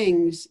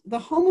Springs, the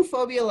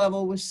homophobia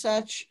level was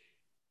such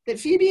that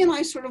Phoebe and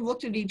I sort of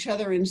looked at each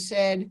other and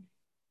said,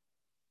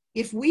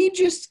 if we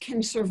just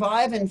can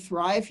survive and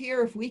thrive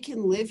here, if we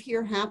can live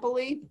here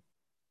happily,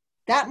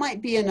 that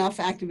might be enough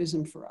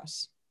activism for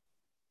us.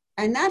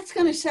 And that's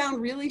going to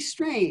sound really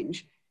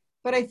strange,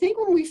 but I think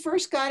when we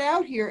first got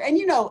out here, and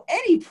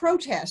any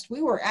protest,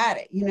 we were at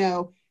it.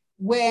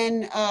 When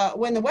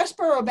the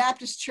Westboro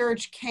Baptist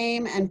Church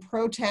came and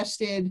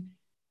protested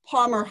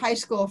Palmer High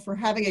School for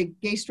having a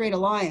gay-straight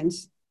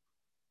alliance,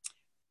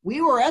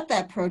 we were at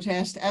that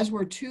protest, as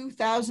were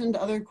 2,000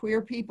 other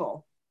queer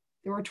people.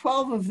 There were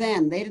 12 of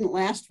them. They didn't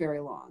last very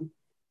long.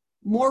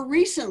 More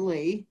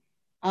recently,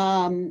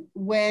 when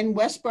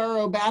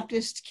Westboro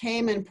Baptist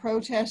came and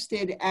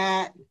protested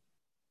at,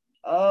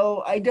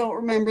 I don't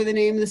remember the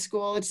name of the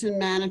school. It's in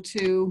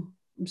Manitou.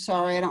 I'm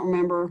sorry, I don't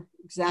remember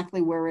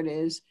exactly where it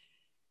is.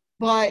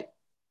 But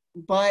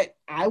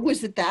I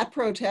was at that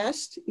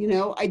protest.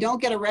 I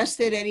don't get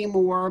arrested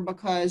anymore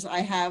because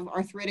I have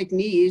arthritic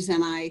knees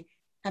and I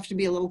have to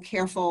be a little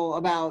careful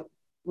about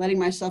letting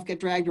myself get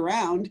dragged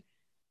around.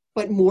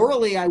 But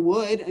morally, I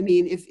would. I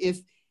mean,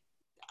 if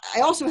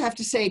I also have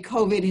to say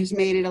COVID has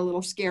made it a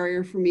little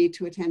scarier for me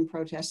to attend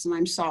protests. And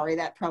I'm sorry,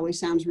 that probably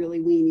sounds really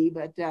weenie,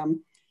 but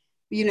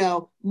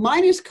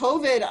minus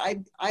COVID,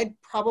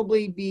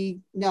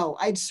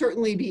 I'd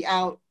certainly be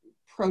out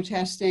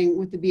protesting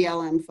with the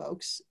BLM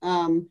folks.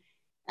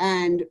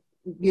 And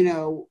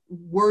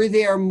were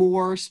there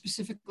more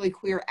specifically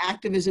queer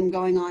activism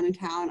going on in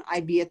town,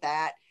 I'd be at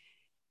that.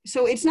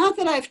 So it's not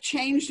that I've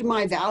changed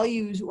my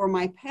values or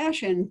my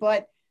passion,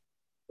 but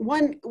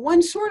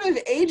one sort of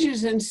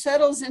ages and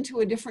settles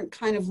into a different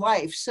kind of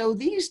life. So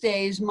these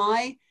days,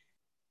 my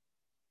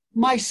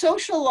My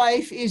social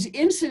life is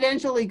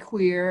incidentally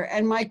queer,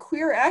 and my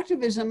queer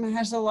activism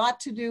has a lot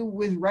to do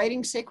with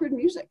writing sacred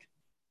music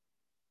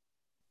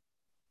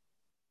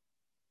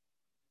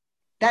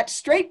that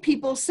straight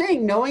people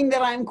sing knowing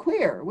that I'm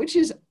queer, which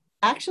is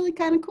actually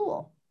kind of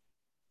cool.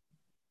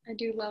 I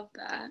do love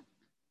that.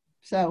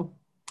 So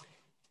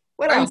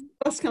what Are else?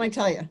 What else can I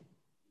tell you?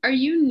 are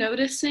you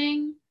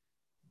noticing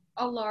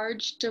a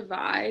large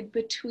divide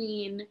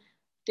between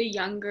the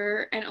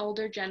younger and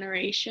older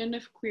generation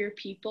of queer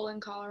people in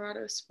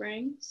Colorado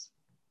Springs?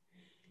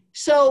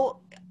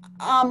 So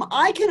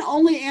I can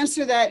only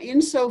answer that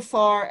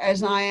insofar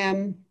as I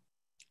am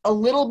a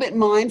little bit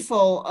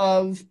mindful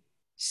of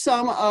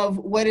some of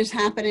what is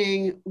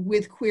happening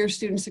with queer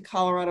students at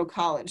Colorado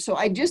College. So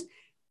I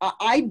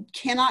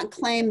cannot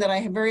claim that I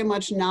have very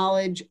much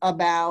knowledge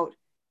about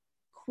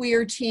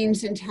queer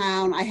teens in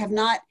town.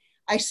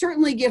 I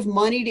certainly give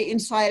money to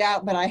Inside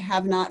Out, but I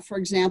have not, for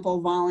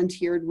example,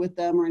 volunteered with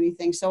them or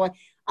anything. So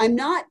I'm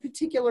not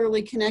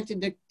particularly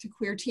connected to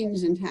queer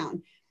teens in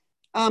town.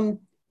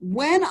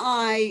 When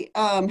I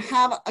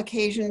have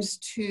occasions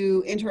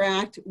to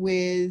interact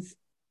with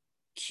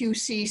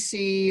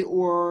QCC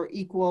or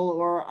Equal,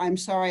 or I'm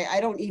sorry, I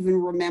don't even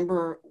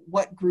remember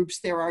what groups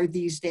there are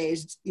these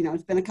days.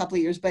 It's been a couple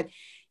of years, but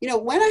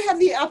when I have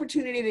the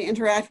opportunity to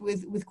interact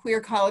with queer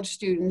college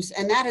students,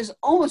 and that has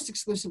almost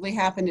exclusively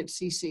happened at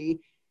CC.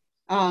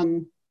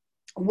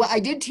 Well, I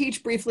did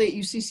teach briefly at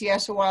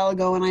UCCS a while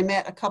ago, and I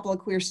met a couple of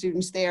queer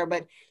students there,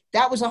 but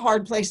that was a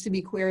hard place to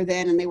be queer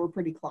then, and they were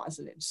pretty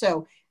closeted.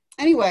 So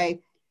anyway,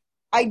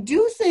 I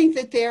do think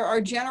that there are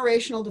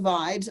generational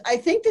divides. I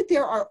think that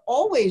there are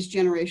always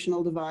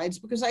generational divides,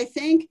 because I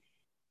think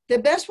the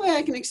best way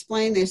I can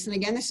explain this, and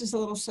again, this is a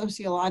little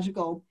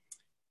sociological,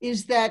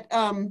 is that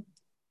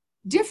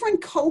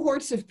different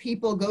cohorts of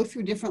people go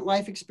through different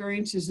life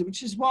experiences,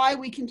 which is why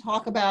we can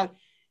talk about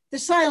the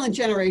silent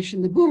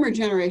generation, the boomer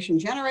generation,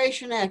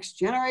 Generation X,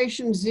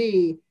 Generation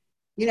Z.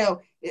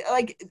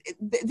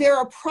 There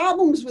are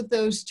problems with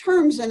those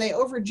terms and they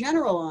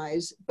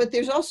overgeneralize, but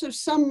there's also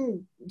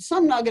some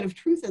nugget of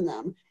truth in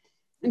them.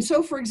 And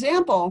so, for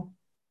example,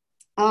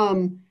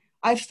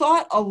 I've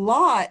thought a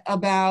lot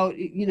about,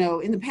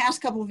 in the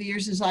past couple of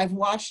years, as I've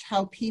watched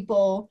how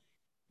people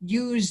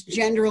use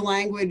gender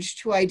language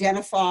to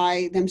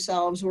identify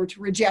themselves or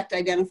to reject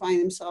identifying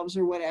themselves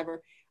or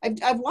whatever.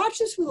 I've watched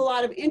this with a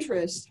lot of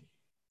interest.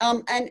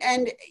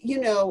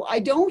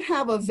 I don't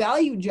have a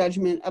value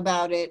judgment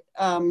about it.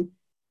 I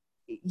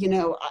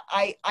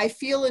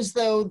feel as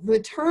though the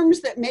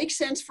terms that make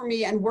sense for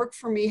me and work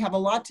for me have a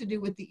lot to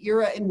do with the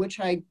era in which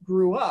I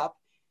grew up,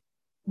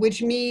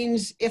 which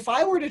means if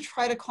I were to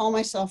try to call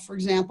myself, for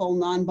example,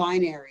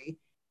 non-binary,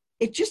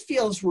 it just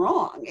feels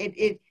wrong.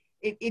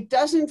 It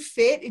doesn't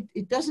fit.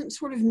 It doesn't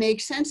sort of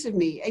make sense of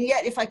me. And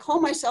yet if I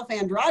call myself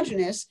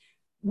androgynous,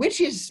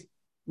 which is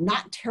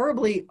not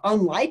terribly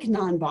unlike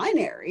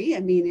non-binary,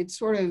 I mean,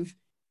 it's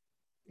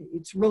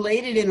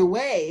related in a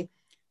way,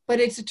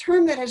 but it's a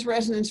term that has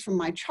resonance from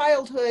my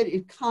childhood.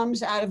 It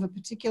comes out of a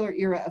particular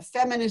era of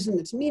feminism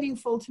that's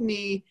meaningful to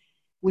me,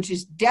 which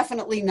is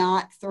definitely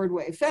not third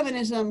wave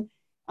feminism.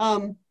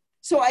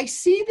 So I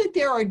see that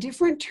there are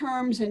different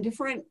terms and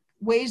different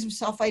ways of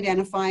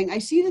self-identifying. I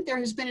see that there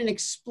has been an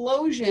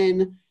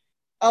explosion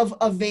of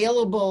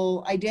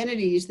available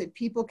identities that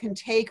people can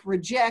take,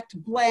 reject,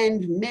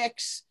 blend,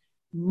 mix,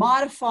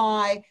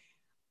 modify.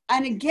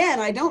 And again,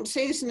 I don't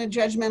say this in a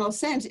judgmental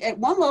sense. At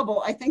one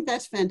level, I think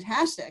that's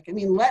fantastic. I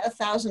mean, let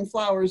 1,000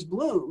 flowers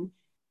bloom.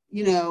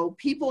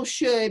 People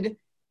should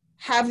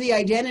have the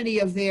identity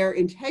of their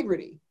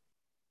integrity.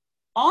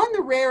 On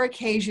the rare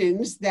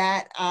occasions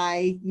that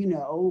I,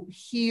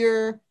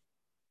 hear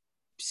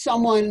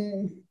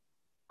someone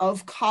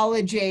of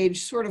college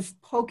age sort of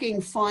poking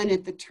fun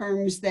at the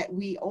terms that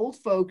we old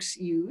folks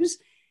use,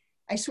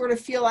 I sort of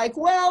feel like,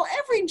 well,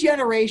 every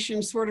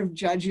generation sort of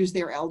judges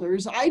their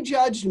elders. I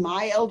judged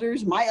my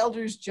elders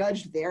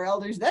judged their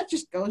elders. That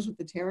just goes with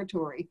the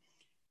territory.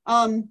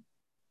 But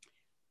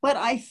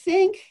I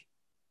think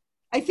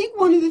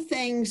one of the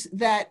things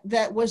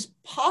that was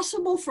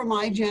possible for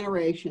my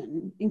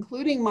generation,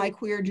 including my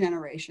queer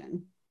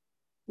generation,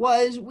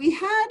 was we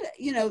had,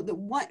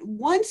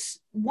 once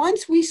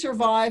we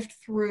survived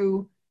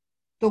through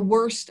the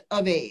worst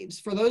of AIDS,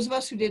 for those of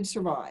us who did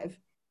survive,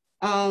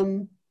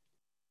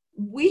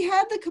 we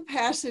had the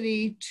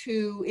capacity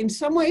to, in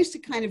some ways, to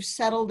kind of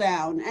settle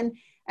down.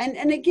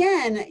 And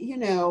again,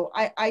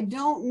 I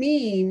don't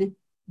mean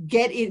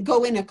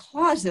go in a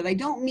closet. I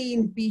don't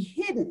mean be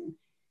hidden,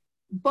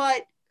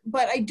 but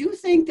I do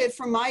think that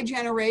for my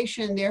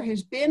generation, there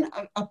has been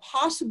a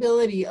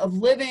possibility of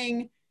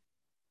living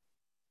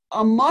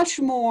a much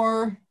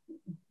more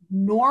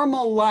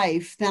normal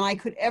life than I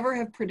could ever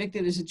have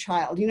predicted as a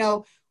child.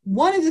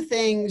 One of the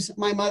things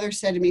my mother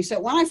said to me, so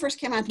when I first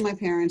came out to my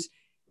parents,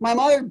 my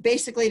mother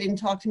basically didn't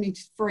talk to me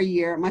for a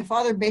year. My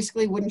father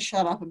basically wouldn't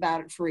shut up about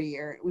it for a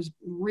year. It was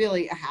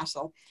really a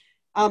hassle.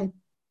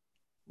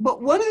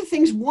 But one of the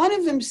things one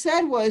of them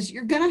said was,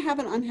 you're going to have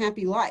an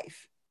unhappy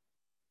life.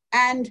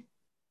 And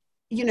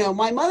you know,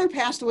 my mother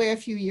passed away a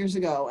few years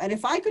ago. And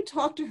if I could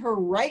talk to her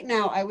right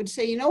now, I would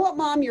say, you know what,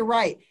 Mom, you're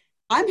right.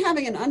 I'm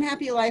having an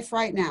unhappy life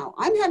right now.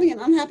 I'm having an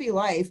unhappy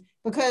life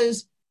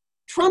because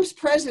Trump's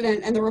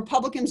president and the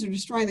Republicans are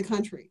destroying the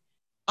country.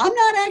 I'm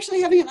not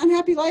actually having an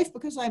unhappy life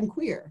because I'm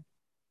queer.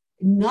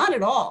 Not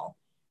at all.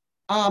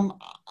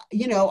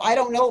 You know, I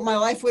don't know what my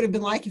life would have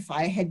been like if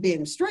I had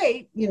been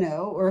straight, you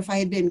know, or if I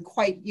had been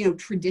quite, you know,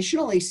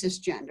 traditionally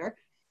cisgender.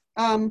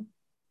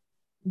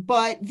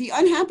 But the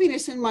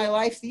unhappiness in my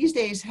life these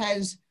days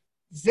has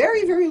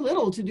very, very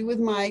little to do with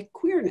my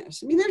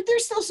queerness. I mean,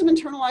 there's still some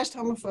internalized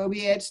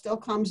homophobia. It still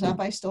comes up.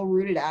 I still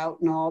root it out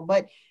and all,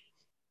 but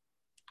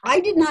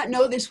I did not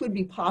know this would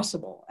be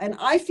possible. And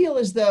I feel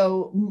as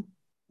though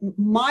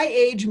my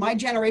age, my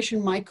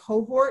generation, my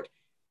cohort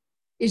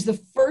is the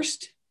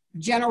first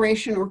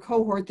generation or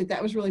cohort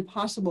that was really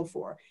possible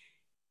for.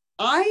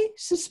 I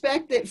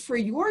suspect that for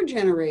your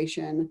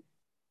generation,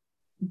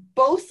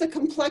 both the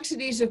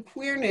complexities of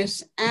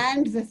queerness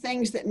and the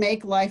things that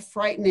make life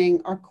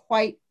frightening are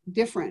quite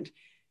different.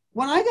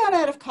 When I got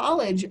out of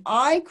college,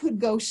 I could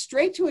go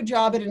straight to a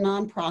job at a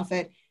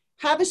nonprofit,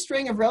 have a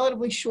string of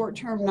relatively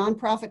short-term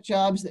nonprofit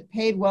jobs that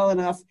paid well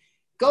enough,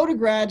 go to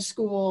grad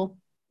school,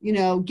 you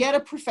know,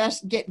 get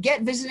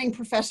visiting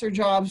professor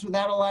jobs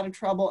without a lot of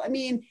trouble. I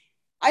mean,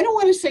 I don't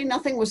want to say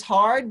nothing was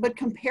hard, but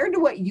compared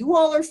to what you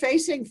all are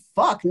facing,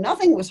 fuck,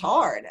 nothing was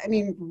hard. I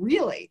mean,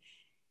 really,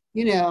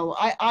 you know,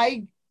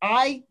 I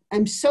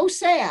am so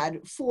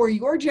sad for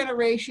your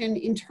generation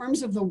in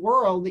terms of the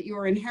world that you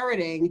are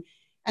inheriting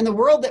and the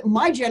world that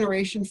my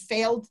generation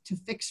failed to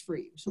fix for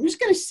you. So I'm just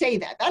going to say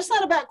that. That's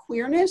not about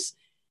queerness,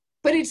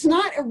 but it's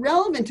not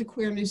irrelevant to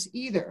queerness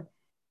either,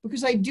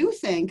 because I do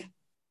think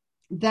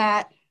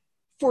that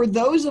for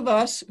those of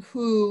us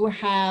who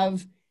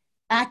have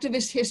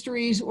activist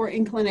histories or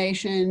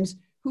inclinations,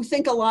 who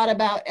think a lot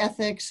about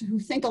ethics, who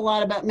think a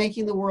lot about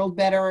making the world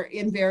better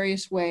in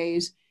various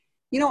ways,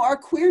 you know, our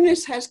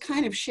queerness has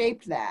kind of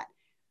shaped that.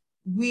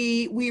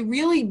 We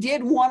really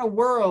did want a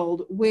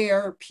world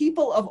where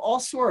people of all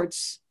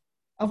sorts,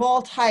 of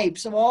all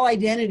types, of all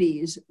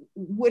identities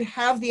would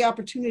have the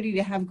opportunity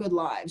to have good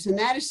lives. And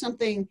that is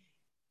something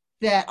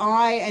that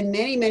I and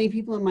many, many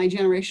people in my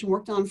generation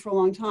worked on for a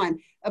long time.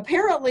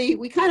 Apparently,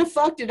 we kind of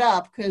fucked it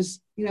up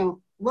because, you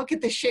know, look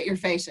at the shit you're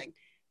facing.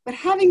 But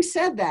having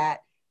said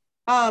that,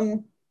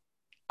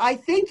 I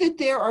think that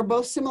there are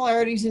both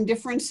similarities and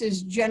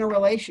differences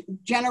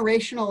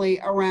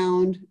generationally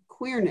around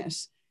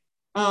queerness.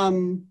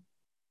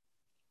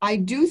 I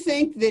do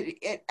think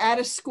that at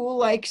a school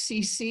like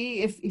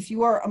CC, if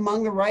you are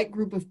among the right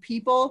group of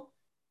people,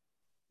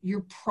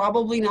 you're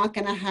probably not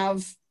going to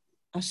have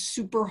a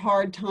super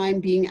hard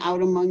time being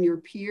out among your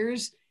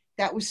peers.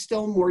 That was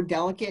still more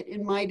delicate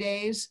in my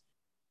days.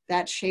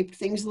 That shaped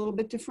things a little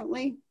bit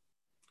differently.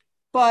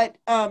 But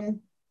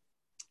having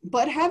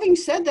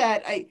said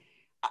that,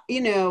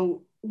 you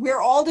know,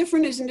 we're all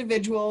different as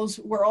individuals.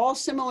 We're all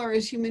similar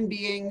as human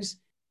beings,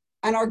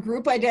 and our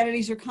group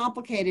identities are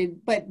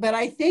complicated. But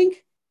I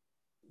think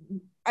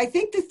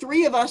the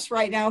three of us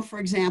right now, for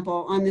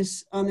example, on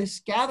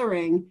this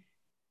gathering,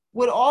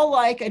 would all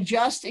like a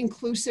just,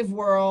 inclusive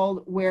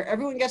world where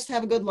everyone gets to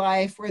have a good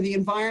life, where the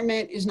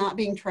environment is not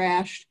being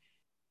trashed,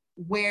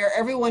 where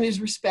everyone is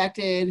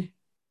respected,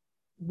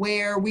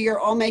 where we are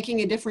all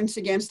making a difference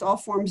against all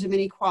forms of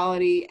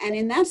inequality. And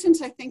in that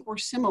sense, I think we're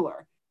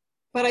similar.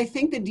 But I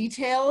think the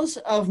details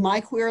of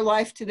my queer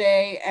life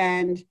today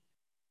and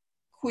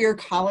queer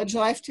college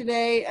life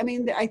today, I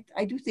mean,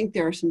 I do think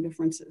there are some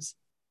differences.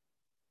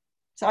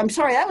 So I'm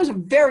sorry, that was a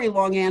very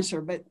long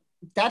answer, but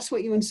that's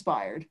what you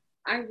inspired.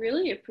 I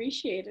really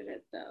appreciated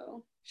it,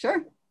 though.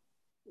 Sure.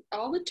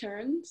 All the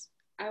turns,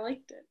 I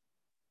liked it.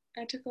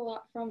 I took a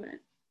lot from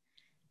it.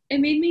 It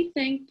made me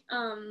think,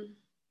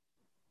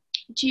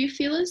 do you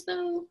feel as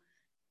though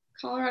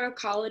Colorado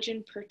College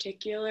in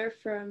particular,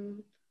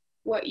 from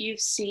what you've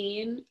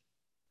seen,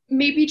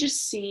 maybe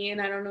just seen,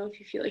 I don't know if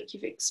you feel like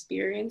you've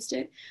experienced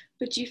it,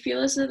 but do you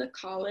feel as though the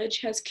college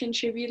has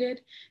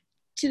contributed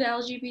to the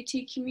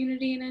LGBT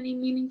community in any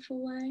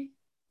meaningful way?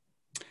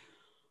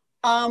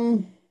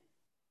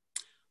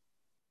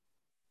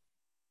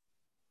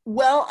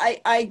 Well,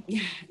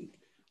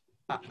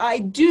 I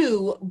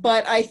do,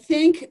 but I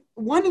think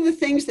one of the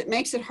things that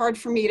makes it hard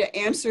for me to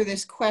answer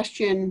this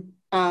question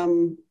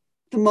the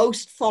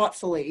most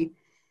thoughtfully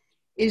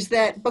is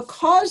that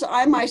because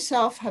I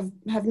myself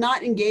have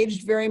not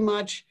engaged very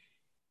much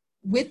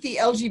with the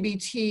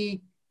LGBTQ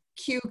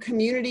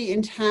community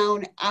in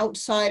town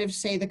outside of,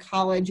 say, the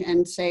college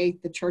and, say,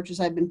 the churches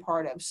I've been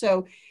part of.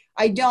 So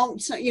I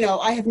don't, you know,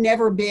 I have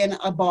never been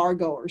a bar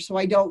goer, so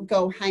I don't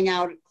go hang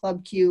out at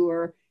Club Q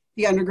or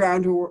the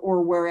Underground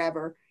or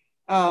wherever.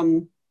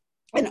 And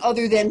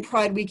other than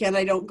Pride Weekend,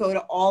 I don't go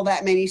to all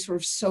that many sort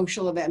of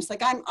social events.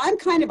 Like I'm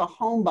kind of a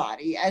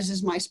homebody, as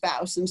is my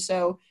spouse. And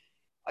so,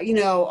 you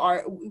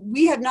know,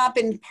 we have not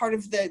been part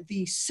of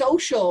the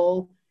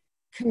social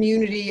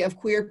community of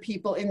queer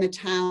people in the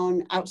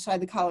town outside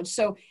the college.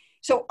 So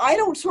I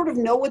don't sort of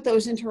know what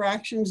those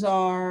interactions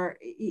are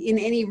in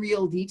any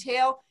real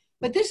detail,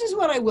 but this is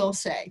what I will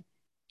say.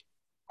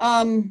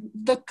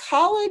 The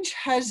college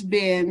has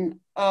been,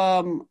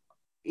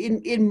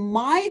 in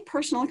my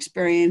personal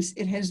experience,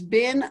 it has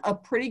been a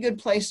pretty good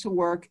place to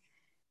work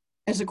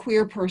as a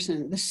queer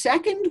person. The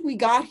second we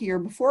got here,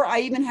 before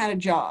I even had a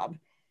job,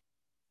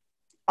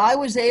 I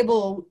was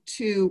able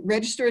to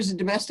register as a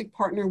domestic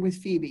partner with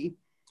Phoebe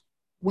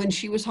when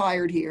she was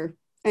hired here,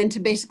 and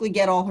to basically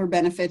get all her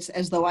benefits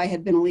as though I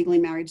had been a legally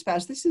married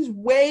spouse. This is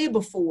way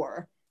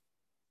before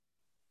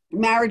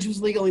marriage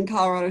was legal in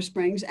Colorado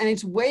Springs, and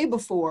it's way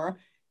before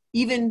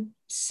even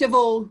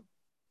civil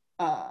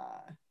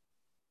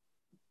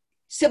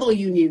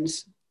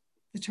unions,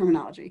 the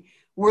terminology,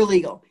 were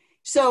legal.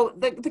 So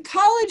the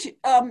college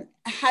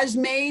has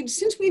made,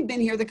 since we've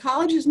been here, the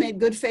college has made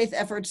good faith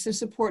efforts to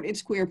support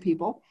its queer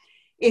people.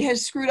 It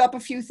has screwed up a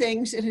few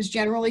things. It has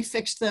generally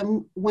fixed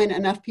them when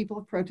enough people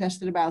have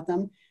protested about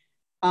them.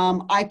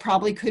 I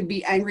probably could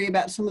be angry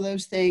about some of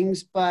those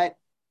things, but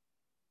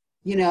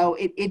you know,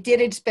 it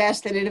did its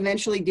best, and it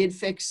eventually did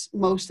fix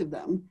most of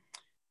them.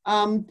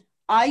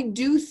 I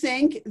do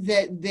think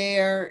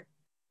that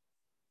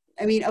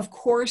of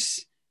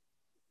course,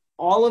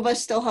 all of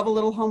us still have a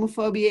little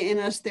homophobia in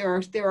us.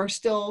 There are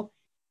still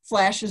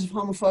flashes of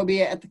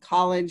homophobia at the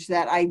college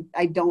that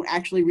I don't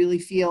actually really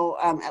feel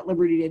at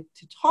liberty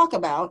to talk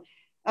about.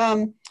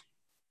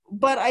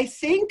 But I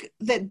think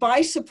that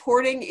by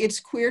supporting its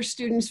queer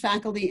students,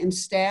 faculty, and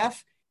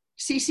staff,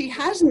 CC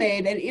has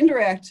made an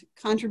indirect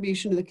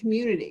contribution to the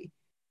community.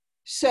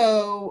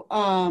 So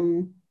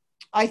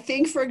I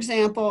think, for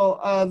example,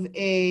 of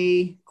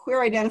a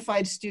queer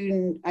identified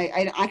student,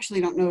 I actually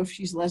don't know if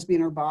she's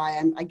lesbian or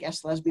bi, I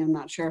guess lesbian, I'm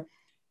not sure,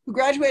 who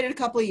graduated a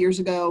couple of years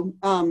ago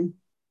and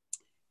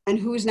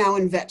who is now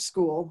in vet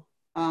school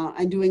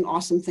and doing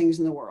awesome things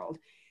in the world.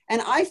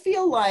 And I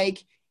feel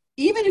like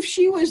even if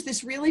she was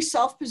this really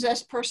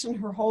self-possessed person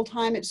her whole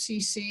time at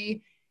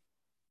CC,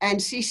 and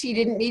CC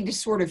didn't need to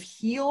sort of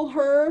heal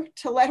her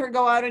to let her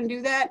go out and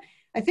do that,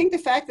 I think the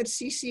fact that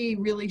CC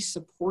really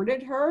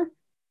supported her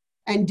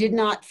and did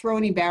not throw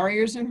any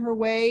barriers in her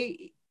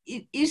way,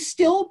 it is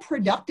still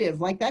productive.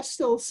 Like, that's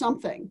still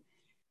something.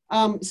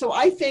 So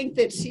I think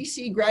that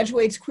CC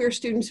graduates queer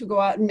students who go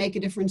out and make a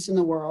difference in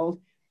the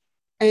world.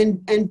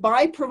 And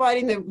by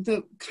providing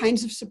the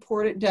kinds of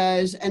support it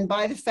does, and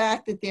by the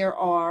fact that there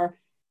are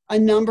a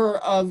number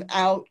of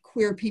out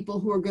queer people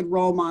who are good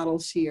role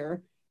models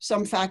here,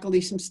 some faculty,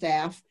 some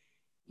staff,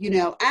 you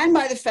know, and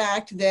by the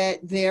fact that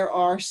there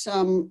are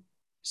some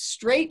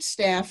straight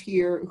staff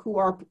here who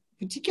are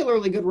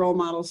particularly good role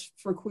models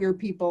for queer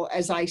people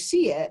as I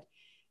see it,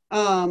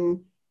 and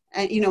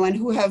you know, and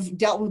who have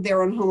dealt with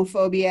their own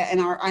homophobia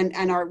and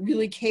are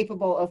really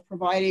capable of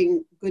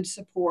providing good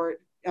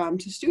support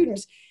to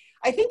students.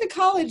 I think the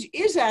college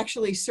is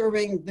actually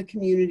serving the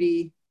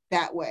community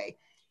that way.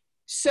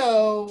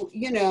 So,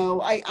 you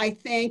know, I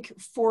think,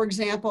 for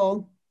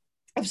example,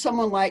 of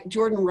someone like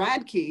Jordan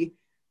Radke,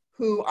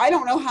 who I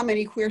don't know how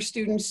many queer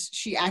students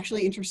she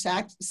actually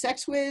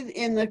intersects with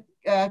in the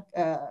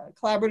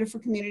Collaborative for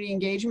Community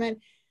Engagement,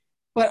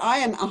 but I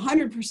am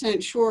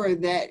 100% sure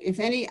that if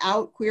any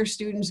out queer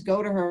students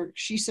go to her,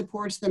 she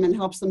supports them and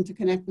helps them to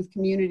connect with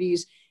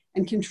communities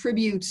and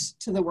contributes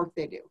to the work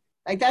they do.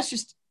 Like, that's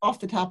just off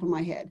the top of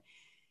my head.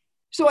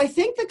 So I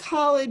think the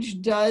college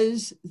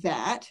does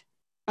that.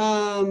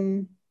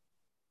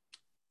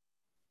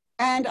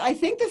 And I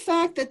think the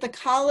fact that the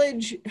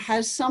college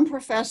has some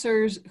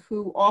professors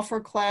who offer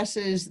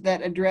classes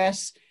that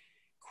address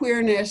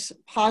queerness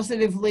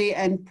positively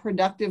and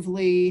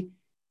productively,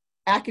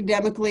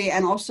 academically,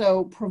 and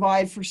also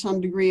provide for some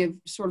degree of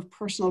sort of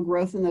personal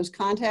growth in those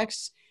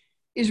contexts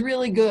is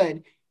really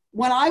good.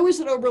 When I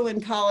was at Oberlin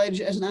College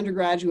as an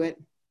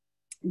undergraduate,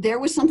 there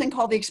was something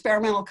called the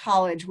Experimental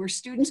College where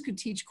students could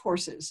teach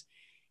courses.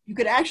 You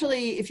could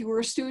actually, if you were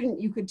a student,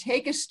 you could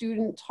take a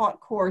student taught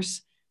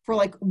course for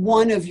like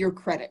one of your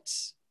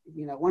credits,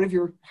 you know, one of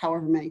your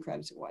however many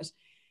credits it was.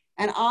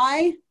 And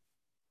I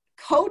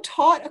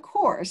co-taught a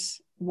course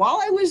while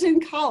I was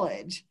in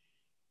college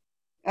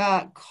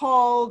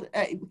called,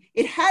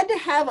 it had to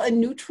have a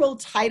neutral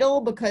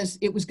title because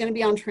it was going to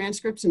be on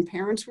transcripts and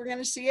parents were going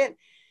to see it.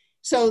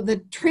 So the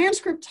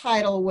transcript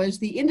title was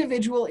The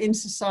Individual in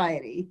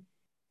Society.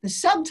 The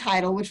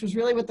subtitle, which was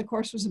really what the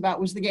course was about,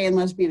 was The Gay and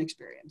Lesbian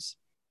Experience.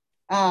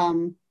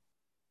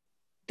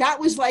 That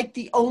was like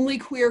the only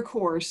queer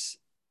course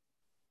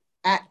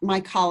at my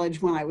college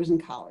when I was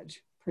in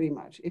college, pretty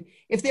much.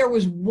 If there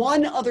was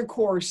one other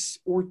course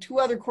or two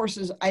other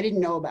courses, I didn't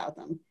know about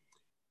them.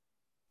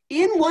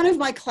 In one of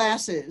my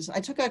classes, I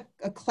took a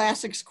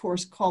classics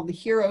course called The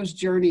Hero's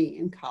Journey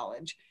in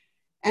college.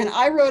 And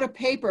I wrote a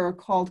paper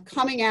called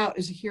Coming Out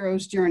as a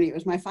Hero's Journey. It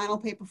was my final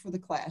paper for the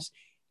class.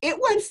 It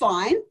went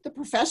fine. The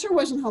professor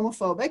wasn't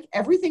homophobic.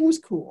 Everything was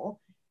cool.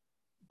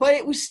 But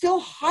it was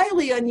still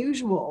highly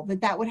unusual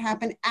that that would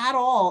happen at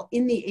all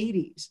in the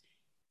 80s.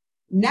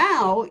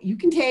 Now you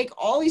can take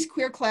all these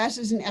queer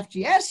classes in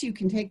FGS. You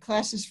can take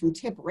classes from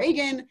Tip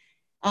Reagan.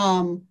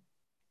 I'm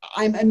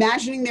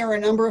imagining there are a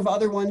number of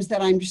other ones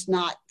that I'm just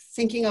not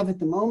thinking of at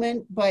the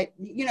moment. But,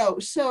 you know,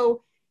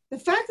 so the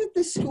fact that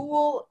the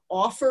school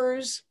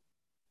offers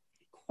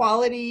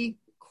quality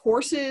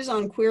courses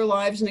on queer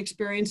lives and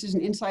experiences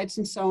and insights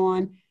and so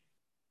on,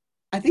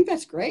 I think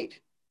that's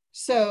great.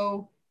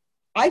 So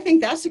I think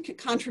that's a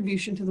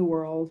contribution to the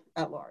world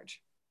at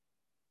large.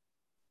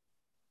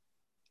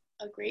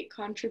 A great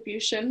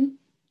contribution.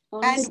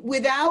 And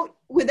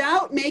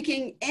without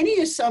making any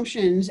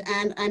assumptions,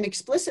 and I'm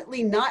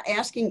explicitly not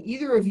asking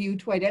either of you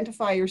to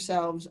identify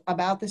yourselves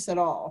about this at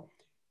all,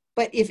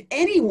 but if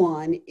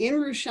anyone in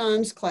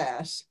Rushan's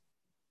class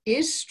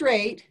is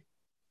straight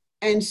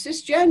and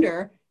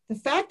cisgender, the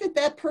fact that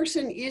that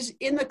person is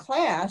in the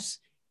class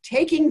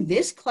taking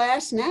this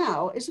class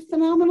now is a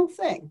phenomenal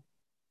thing.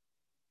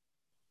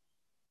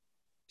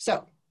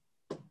 So,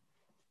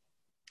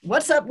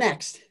 what's up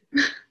next?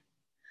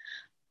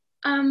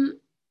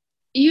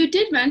 You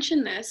did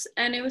mention this,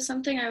 and it was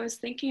something I was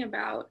thinking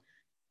about.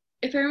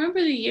 If I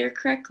remember the year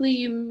correctly,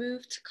 you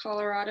moved to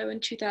Colorado in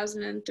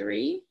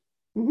 2003.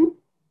 Mm-hmm.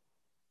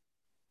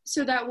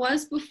 So that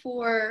was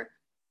before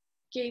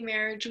gay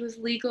marriage was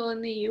legal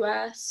in the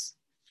US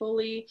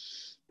fully.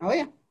 Oh,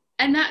 yeah.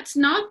 And that's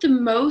not the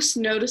most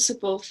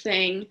noticeable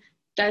thing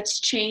that's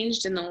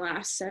changed in the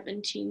last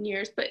 17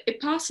 years, but it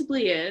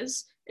possibly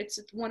is. It's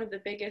one of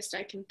the biggest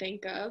I can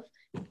think of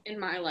in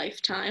my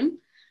lifetime.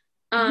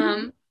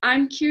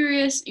 I'm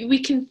curious,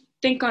 we can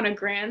think on a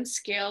grand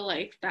scale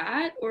like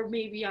that, or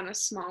maybe on a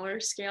smaller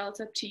scale, it's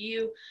up to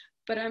you.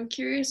 But I'm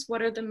curious,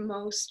 what are the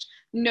most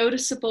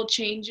noticeable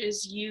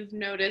changes you've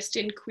noticed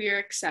in queer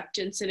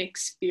acceptance and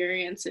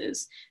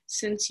experiences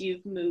since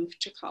you've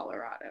moved to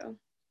Colorado?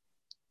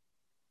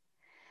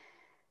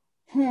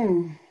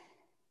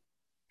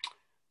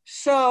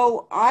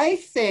 So I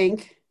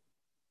think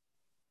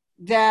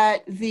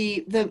that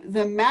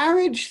the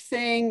marriage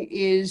thing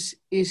is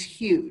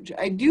huge.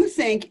 I do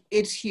think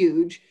it's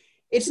huge.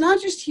 It's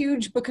not just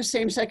huge because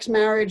same-sex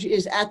marriage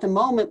is at the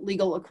moment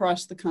legal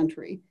across the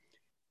country.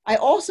 I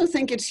also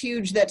think it's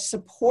huge that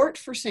support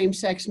for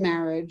same-sex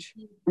marriage,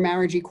 or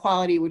marriage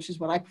equality, which is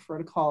what I prefer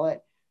to call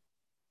it,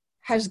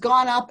 has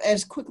gone up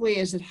as quickly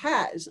as it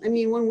has. I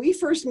mean, when we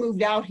first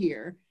moved out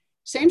here,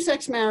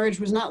 same-sex marriage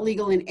was not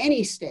legal in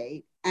any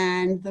state,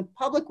 and the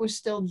public was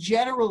still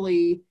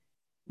generally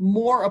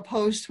more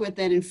opposed to it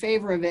than in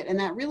favor of it, and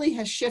that really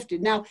has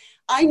shifted. Now,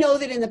 I know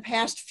that in the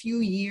past few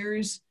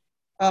years,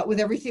 with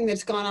everything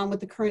that's gone on with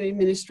the current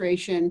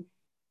administration,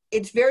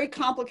 it's very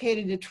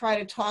complicated to try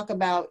to talk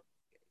about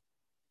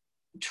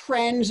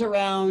trends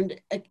around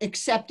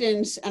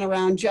acceptance and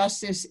around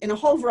justice in a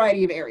whole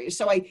variety of areas.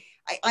 So I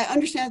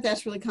understand that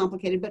that's really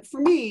complicated, but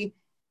for me,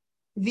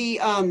 the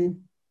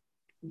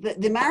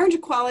marriage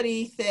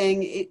equality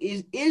thing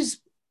is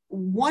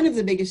one of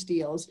the biggest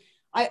deals.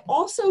 I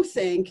also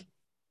think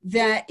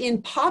that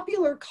in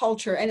popular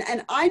culture,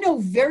 and I know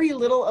very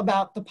little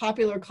about the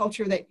popular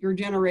culture that your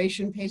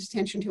generation pays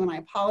attention to, and I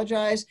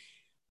apologize,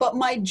 but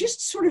my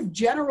just sort of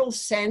general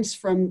sense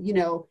from,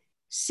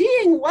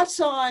 seeing what's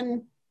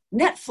on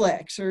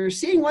Netflix or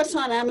seeing what's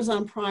on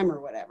Amazon Prime or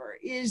whatever,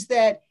 is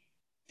that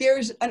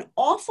there's an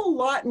awful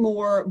lot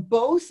more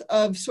both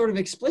of sort of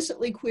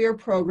explicitly queer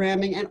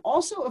programming and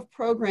also of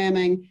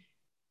programming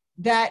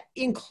that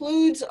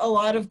includes a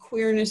lot of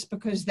queerness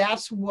because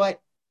that's what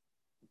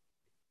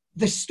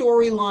the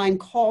storyline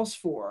calls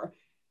for,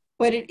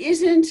 but it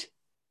isn't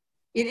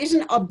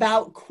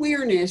about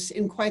queerness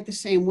in quite the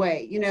same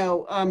way.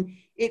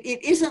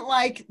 It isn't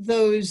like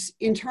those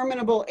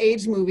interminable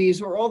AIDS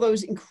movies or all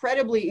those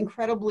incredibly,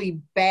 incredibly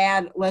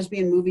bad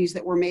lesbian movies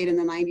that were made in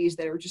the 90s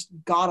that are just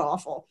god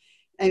awful.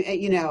 And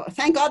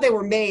thank God they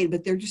were made,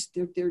 but they're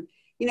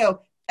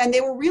and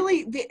they were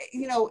really, in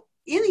the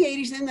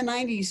 80s and in the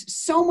 90s,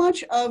 so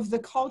much of the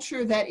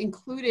culture that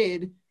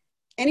included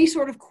any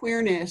sort of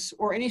queerness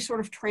or any sort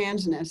of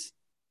transness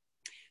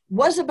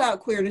was about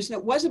queerness, and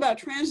it was about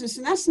transness,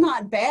 and that's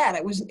not bad.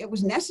 It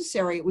was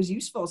necessary, it was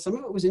useful, some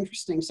of it was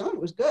interesting, some of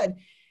it was good.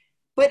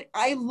 But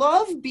I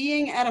love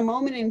being at a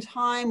moment in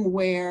time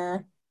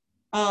where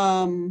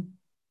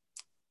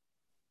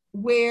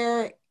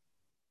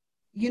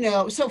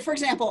so for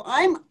example,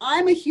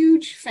 I'm a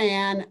huge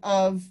fan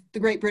of the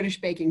Great British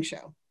Baking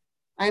Show.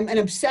 I'm an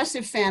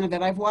obsessive fan of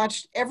it. I've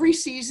watched every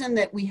season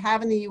that we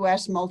have in the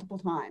US multiple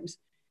times.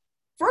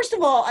 First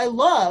of all, I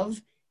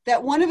love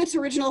that one of its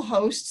original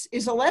hosts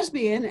is a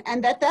lesbian,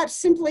 and that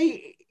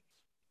simply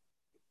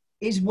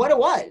is what it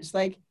was.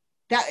 Like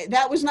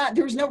that was not,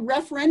 there was no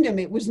referendum.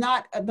 It was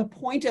not the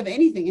point of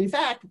anything. In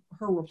fact,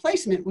 her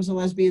replacement was a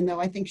lesbian,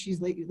 though I think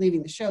she's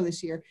leaving the show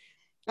this year.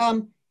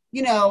 And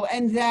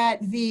that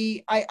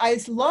I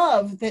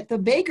love that the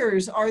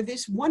bakers are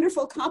this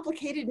wonderful,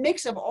 complicated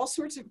mix of all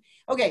sorts of,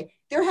 okay,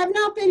 there have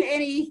not been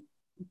any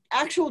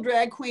actual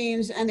drag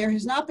queens, and there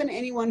has not been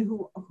anyone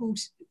who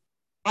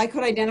I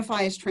could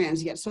identify as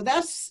trans yet. So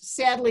that's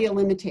sadly a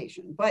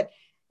limitation. But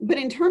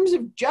in terms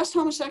of just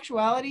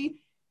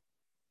homosexuality,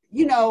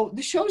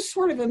 the show's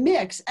sort of a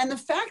mix. And the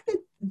fact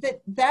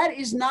that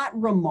is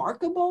not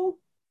remarkable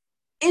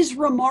is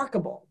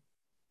remarkable.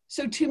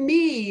 So to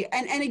me,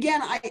 and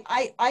again,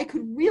 I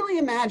could really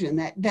imagine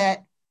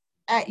that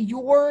at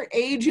your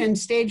age and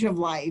stage of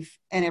life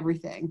and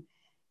everything,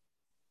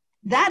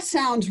 that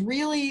sounds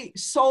really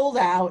sold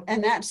out,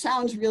 and that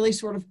sounds really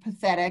sort of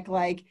pathetic.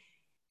 Like,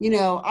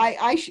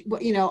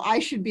 I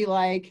should be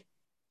like,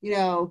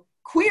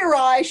 Queer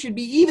Eye should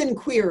be even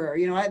queerer.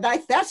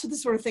 That's the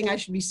sort of thing I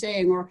should be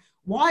saying. Or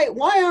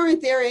why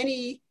aren't there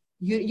any,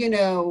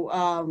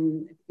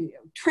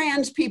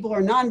 trans people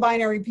or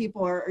non-binary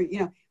people, or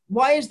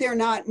why is there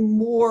not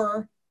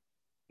more,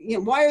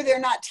 why are there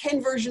not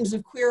 10 versions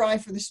of Queer Eye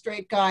for the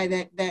straight guy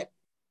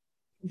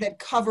that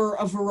cover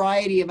a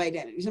variety of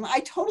identities? I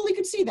totally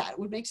could see that. It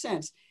would make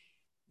sense.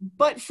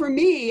 But for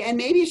me, and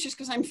maybe it's just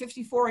because I'm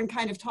 54 and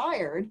kind of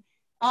tired,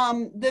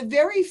 the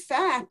very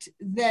fact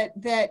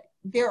that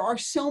there are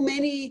so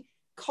many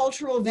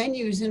cultural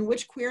venues in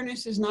which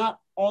queerness is not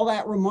all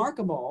that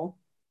remarkable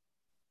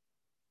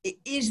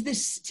is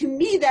this, to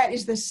me, that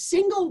is the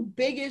single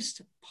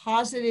biggest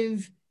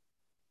positive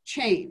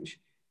change.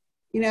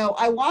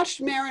 I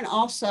watched Marin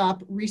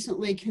Alsop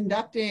recently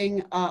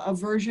conducting a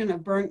version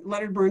of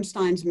Leonard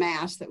Bernstein's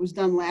Mass that was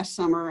done last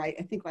summer. I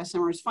think last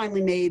summer. It was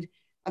finally made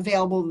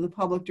available to the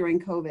public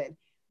during COVID.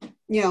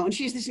 And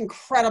she's this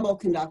incredible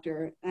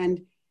conductor.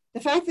 And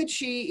the fact that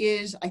she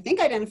is, I think,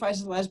 identifies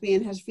as a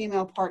lesbian, has a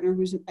female partner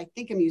who's, I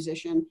think, a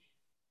musician,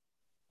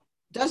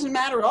 doesn't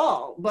matter at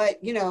all.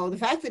 But, the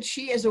fact that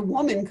she as a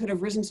woman could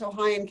have risen so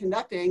high in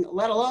conducting,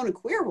 let alone a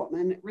queer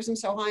woman, risen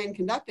so high in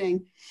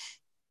conducting,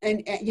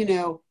 and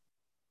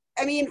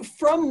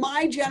from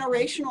my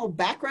generational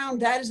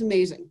background, that is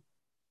amazing.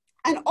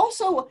 And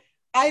also,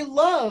 I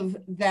love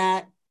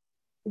that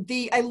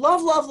I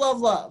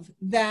love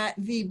that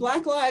the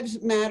Black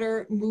Lives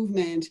Matter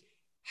movement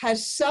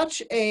has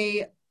such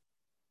a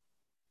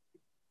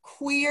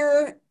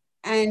queer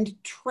and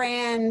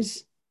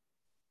trans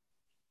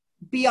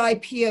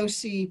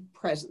BIPOC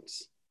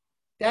presence.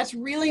 That's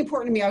really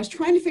important to me. I was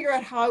trying to figure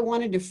out how I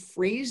wanted to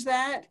phrase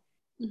that.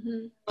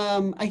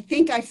 Mm-hmm. I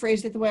think I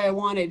phrased it the way I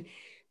wanted,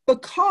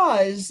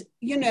 because,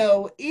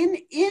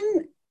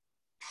 in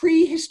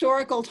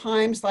prehistorical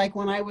times, like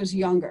when I was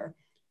younger,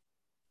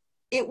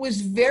 it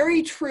was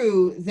very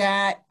true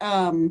that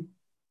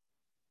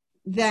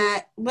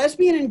that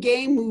lesbian and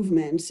gay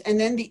movements, and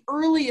then the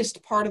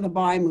earliest part of the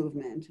bi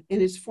movement in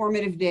its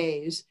formative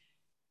days,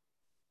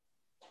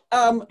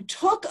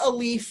 took a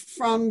leaf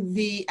from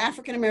the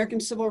African-American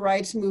civil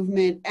rights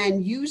movement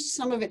and used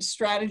some of its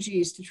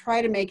strategies to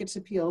try to make its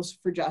appeals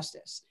for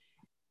justice.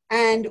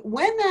 And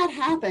when that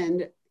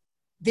happened,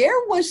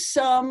 there was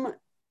some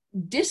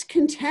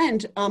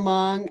discontent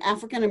among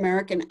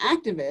African-American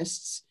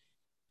activists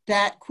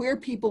that queer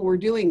people were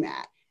doing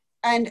that.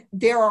 And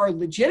there are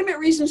legitimate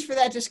reasons for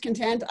that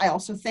discontent. I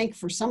also think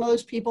for some of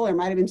those people, there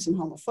might've been some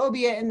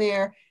homophobia in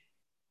there.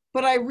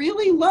 But I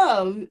really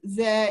love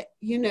that,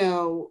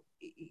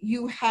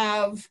 you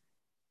have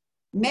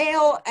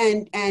male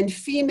and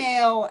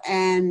female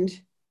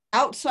and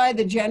outside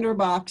the gender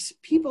box,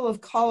 people of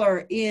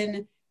color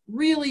in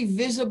really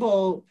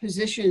visible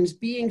positions,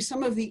 being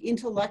some of the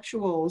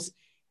intellectuals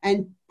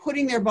and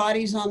putting their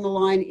bodies on the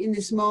line in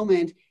this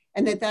moment,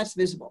 and that's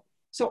visible.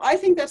 So I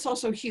think that's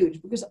also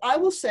huge, because I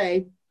will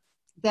say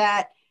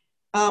that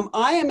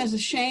I am as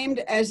ashamed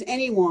as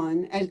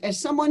anyone, as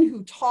someone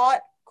who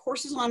taught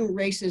courses on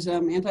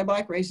racism,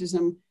 anti-Black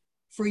racism,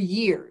 for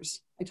years.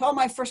 I taught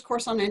my first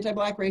course on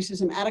anti-Black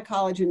racism at a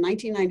college in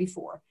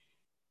 1994.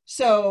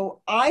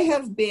 So I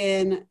have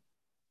been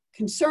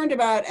concerned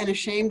about and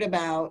ashamed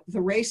about the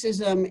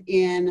racism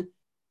in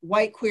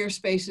white queer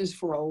spaces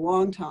for a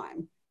long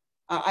time.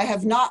 I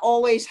have not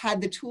always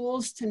had the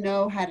tools to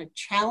know how to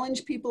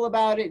challenge people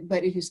about it,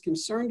 but it has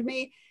concerned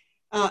me.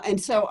 And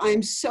so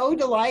I'm so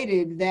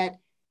delighted that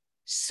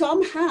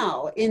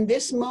somehow in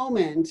this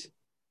moment,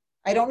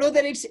 I don't know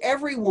that it's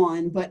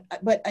everyone, but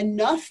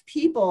enough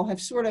people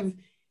have sort of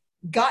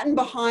gotten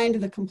behind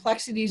the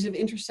complexities of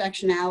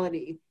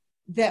intersectionality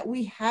that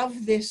we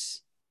have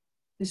this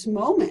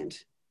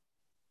moment.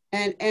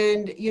 And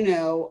again,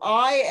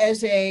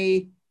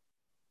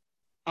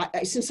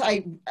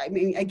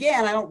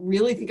 I don't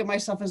really think of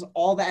myself as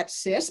all that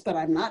cis, but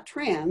I'm not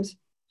trans.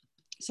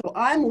 So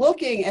I'm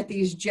looking at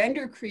these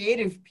gender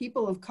creative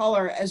people of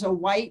color as a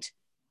white,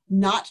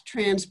 not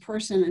trans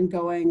person and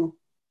going,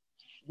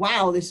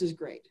 wow, this is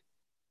great.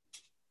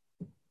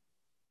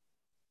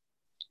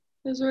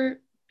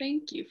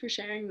 Thank you for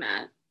sharing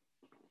that.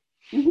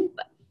 Mm-hmm.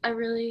 I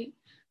really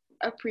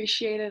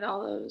appreciated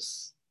all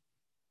those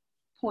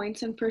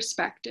points and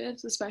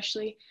perspectives,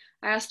 especially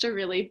I asked a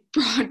really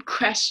broad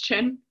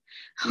question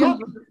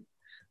over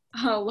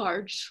a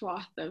large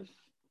swath of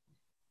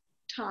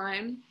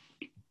time.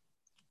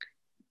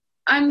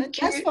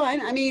 That's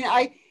fine. I mean,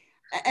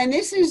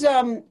 this is,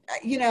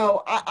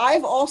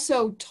 I've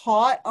also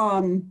taught,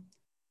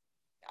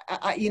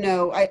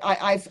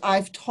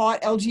 I've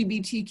taught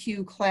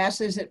LGBTQ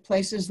classes at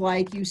places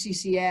like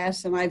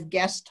UCCS, and I've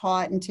guest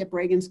taught in Tip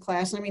Reagan's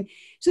class. I mean,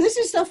 so this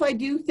is stuff I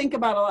do think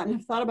about a lot and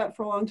have thought about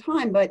for a long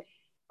time, but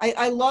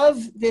I love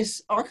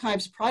this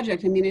archives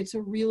project. I mean, it's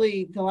a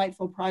really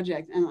delightful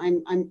project,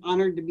 and I'm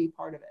honored to be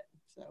part of it.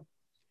 So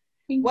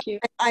thank you.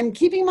 I'm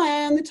keeping my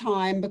eye on the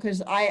time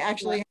because I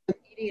actually have a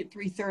at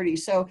 3:30.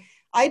 So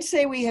I'd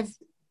say we have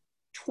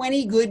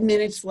 20 good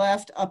minutes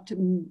left up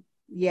to,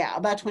 yeah,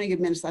 about 20 good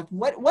minutes left.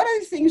 What other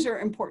things are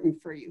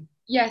important for you?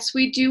 Yes,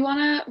 we do want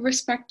to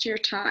respect your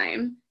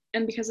time.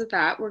 And because of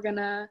that, we're going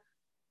to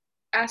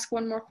ask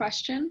one more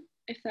question,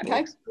 if that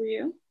Okay. works for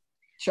you.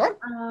 Sure.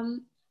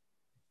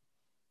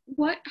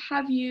 What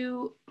have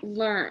you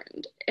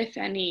learned, if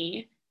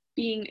any,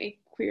 being a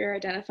queer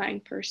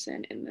identifying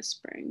person in the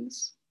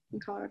Springs, in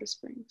Colorado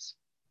Springs?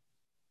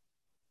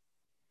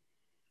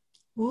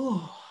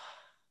 Ooh,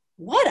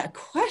 what a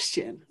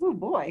question. Oh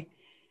boy.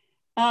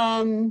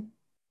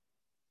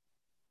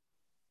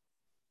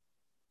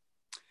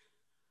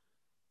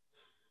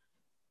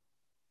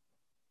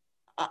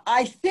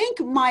 I think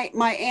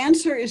my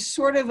answer is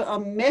sort of a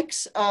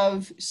mix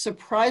of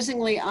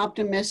surprisingly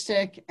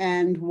optimistic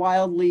and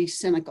wildly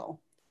cynical.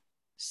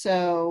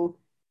 So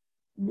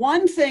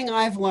one thing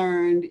I've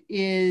learned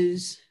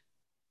is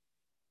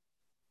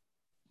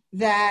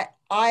that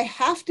I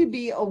have to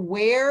be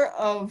aware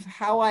of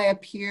how I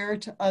appear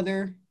to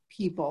other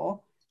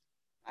people.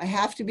 I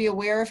have to be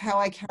aware of how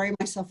I carry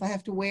myself. I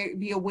have to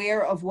be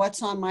aware of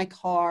what's on my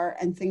car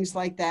and things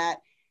like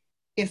that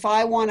if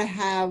I want to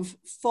have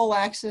full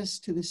access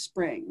to the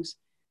Springs.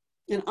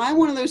 And I'm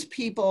one of those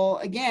people,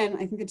 again,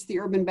 I think it's the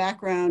urban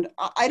background.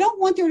 I don't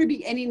want there to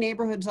be any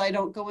neighborhoods I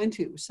don't go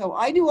into. So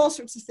I do all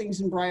sorts of things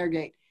in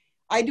Briargate.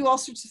 I do all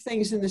sorts of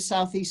things in the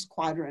Southeast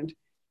quadrant.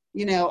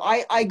 You know,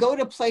 I go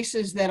to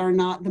places that are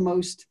not the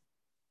most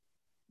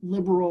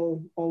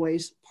liberal,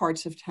 always,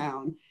 parts of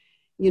town,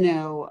 you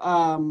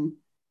know.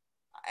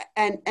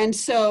 And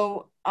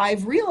so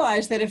I've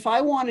realized that if I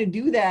want to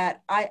do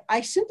that,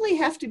 I simply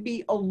have to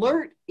be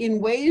alert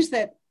in ways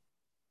that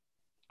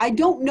I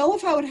don't know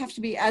if I would have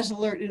to be as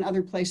alert in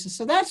other places.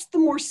 So that's the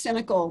more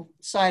cynical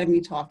side of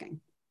me talking.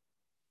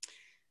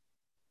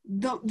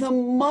 The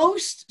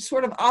most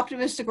sort of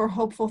optimistic or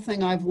hopeful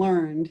thing I've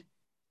learned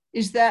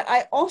is that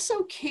I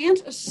also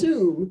can't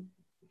assume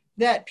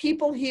that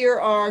people here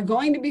are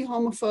going to be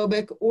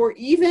homophobic, or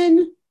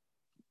even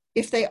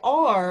if they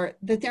are,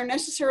 that they're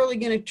necessarily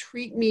going to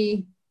treat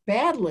me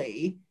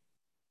badly,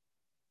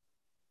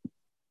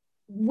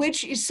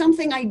 which is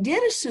something I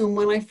did assume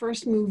when I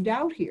first moved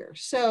out here.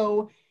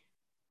 So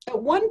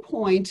at one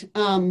point,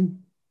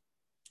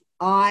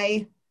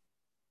 I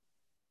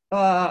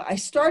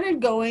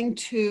started going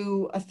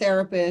to a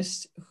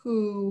therapist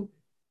who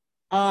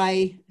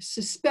I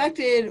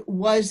suspected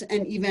was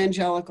an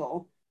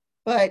evangelical,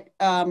 but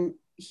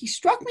he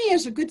struck me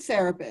as a good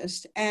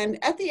therapist. And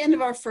at the end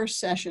of our first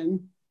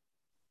session,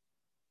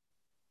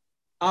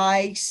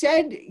 I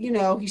said, you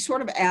know, he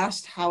sort of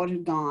asked how it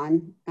had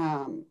gone.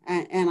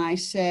 And I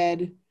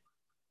said,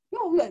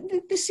 no,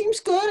 this seems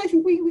good. I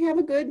think we have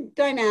a good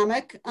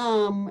dynamic.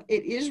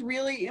 It is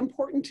really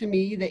important to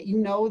me that you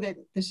know that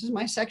this is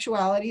my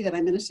sexuality, that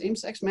I'm in a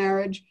same-sex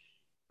marriage,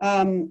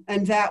 and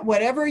that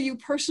whatever you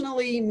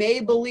personally may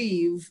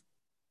believe,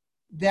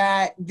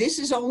 that this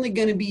is only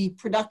going to be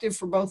productive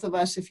for both of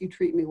us if you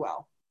treat me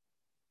well.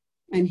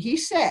 And he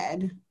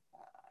said,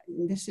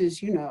 this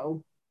is, you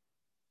know,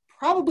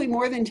 probably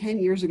more than 10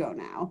 years ago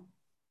now.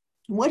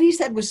 What he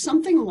said was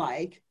something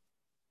like,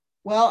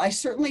 well, I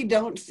certainly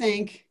don't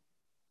think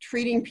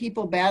treating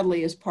people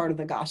badly is part of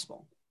the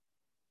gospel.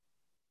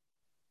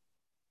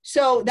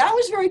 So that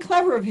was very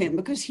clever of him,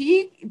 because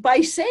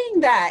by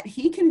saying that,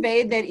 he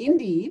conveyed that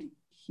indeed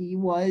he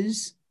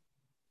was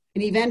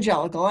an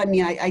evangelical. I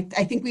mean, I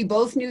think we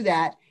both knew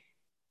that,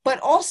 but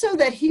also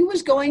that he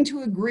was going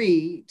to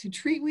agree to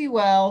treat me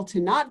well, to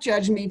not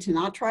judge me, to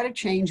not try to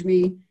change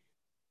me,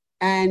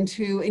 and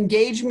to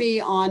engage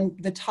me on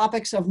the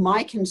topics of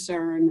my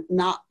concern,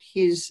 not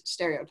his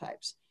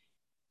stereotypes.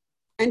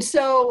 And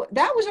so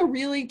that was a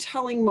really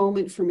telling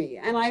moment for me.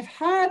 And I've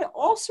had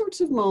all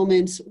sorts of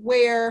moments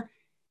where,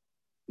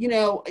 you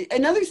know,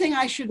 another thing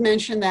I should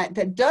mention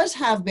that does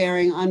have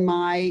bearing on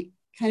my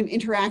kind of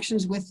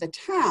interactions with the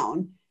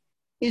town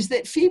is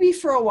that Phoebe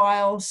for a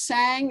while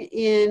sang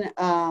in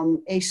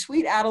a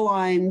Sweet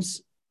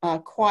Adeline's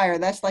choir.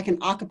 That's like an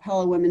a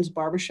cappella women's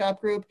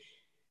barbershop group.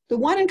 The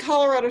one in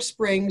Colorado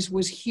Springs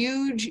was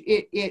huge.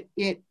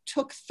 It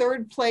took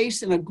third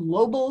place in a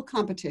global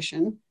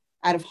competition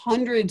out of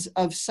hundreds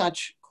of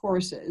such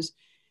choruses.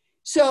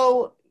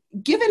 So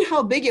given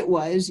how big it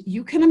was,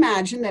 you can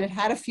imagine that it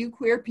had a few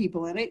queer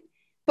people in it.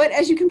 But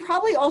as you can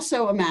probably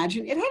also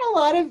imagine, it had a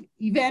lot of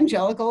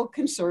evangelical,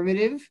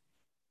 conservative,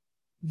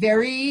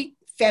 very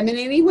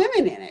feminine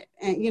women in it.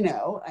 And, you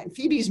know,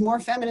 Phoebe's more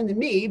feminine than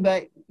me,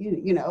 but,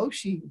 you know,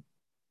 she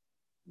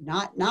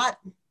not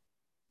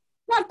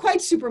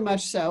quite super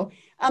much so.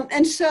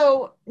 And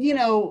so, you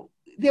know,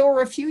 there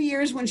were a few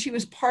years when she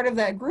was part of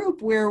that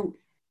group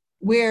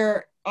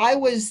where I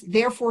was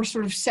therefore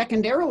sort of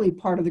secondarily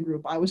part of the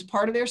group. I was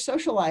part of their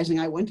socializing.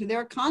 I went to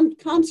their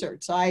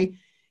concerts. I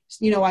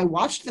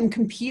watched them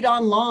compete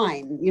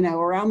online, you know,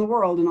 around the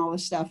world and all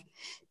this stuff.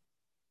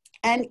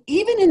 And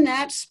even in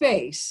that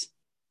space,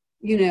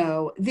 you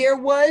know, there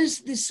was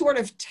this sort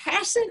of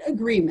tacit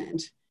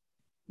agreement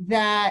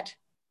that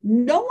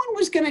no one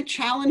was going to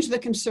challenge the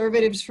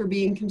conservatives for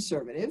being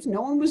conservative.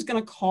 No one was going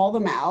to call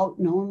them out.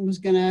 No one was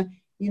going to,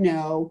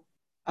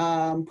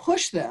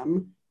 push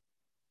them.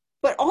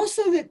 But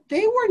also that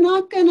they were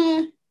not going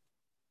to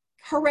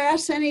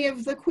harass any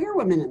of the queer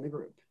women in the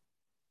group.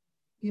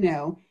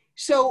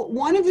 So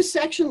one of the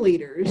section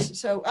leaders,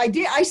 so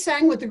I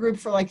sang with the group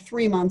for like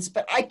 3 months,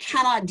 but I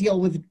cannot deal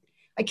with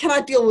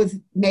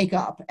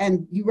makeup,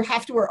 and you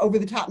have to wear over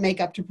the top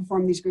makeup to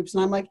perform these groups.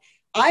 And I'm like,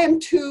 I am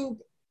too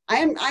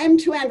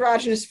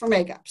androgynous for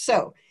makeup.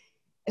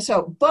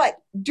 But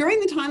during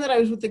the time that I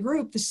was with the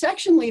group, the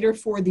section leader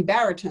for the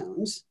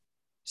baritones,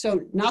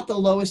 so not the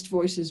lowest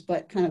voices,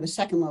 but kind of the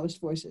second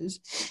lowest voices,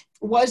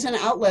 was an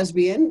out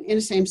lesbian in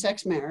a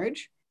same-sex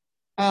marriage.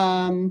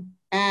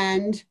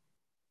 And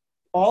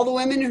all the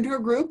women in her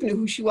group knew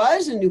who she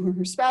was and knew who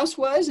her spouse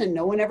was, and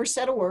no one ever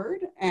said a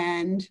word.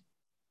 And,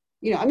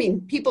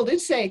 people did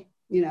say,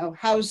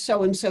 how's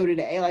so-and-so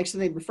today? Like, so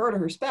they'd refer to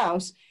her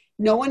spouse.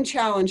 No one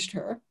challenged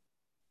her.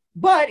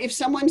 But if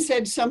someone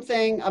said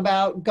something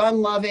about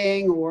gun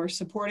loving or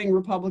supporting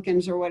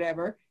Republicans or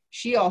whatever,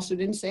 she also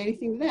didn't say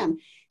anything to them.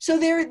 So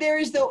there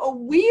is a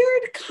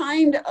weird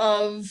kind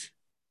of,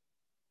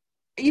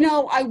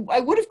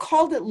 I would have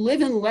called it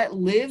live and let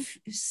live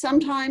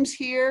sometimes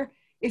here.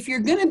 If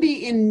you're going to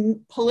be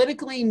in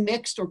politically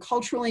mixed or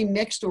culturally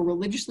mixed or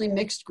religiously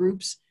mixed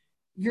groups,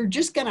 you're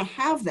just going to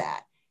have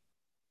that.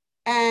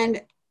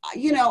 And,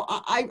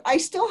 I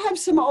still have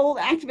some old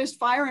activist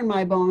fire in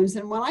my bones.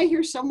 And when I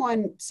hear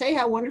someone say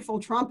how wonderful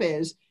Trump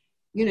is,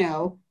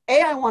 A,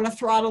 I want to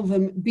throttle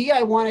them. B,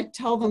 I want to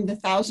tell them the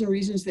 1,000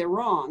 reasons they're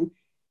wrong.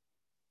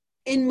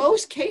 In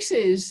most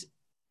cases,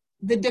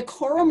 the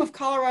decorum of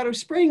Colorado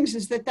Springs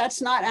is that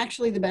that's not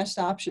actually the best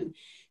option.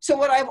 So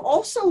what I've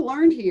also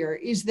learned here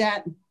is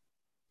that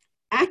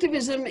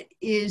activism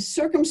is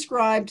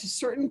circumscribed to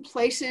certain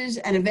places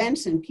and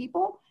events and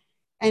people,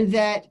 and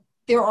that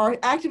there are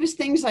activist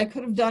things I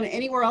could have done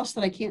anywhere else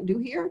that I can't do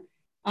here.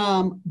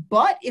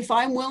 But if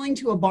I'm willing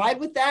to abide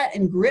with that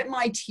and grit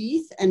my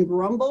teeth and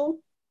grumble,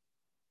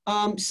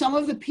 some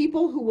of the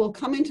people who will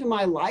come into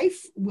my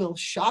life will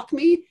shock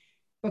me,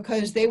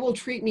 because they will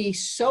treat me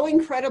so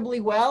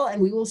incredibly well,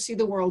 and we will see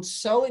the world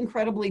so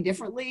incredibly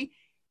differently,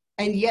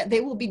 and yet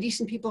they will be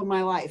decent people in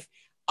my life.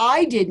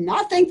 I did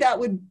not think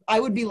I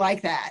would be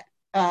like that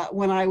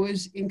when I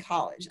was in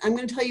college. I'm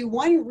going to tell you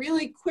one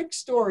really quick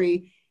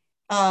story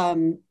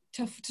to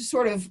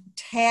sort of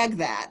tag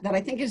that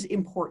I think is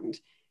important.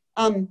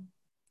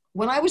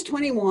 When I was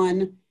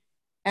 21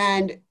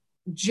 and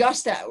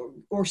just out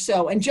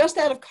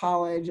of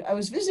college, I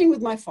was visiting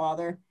with my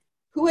father,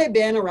 who had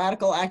been a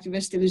radical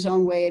activist in his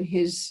own way in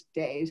his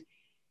days,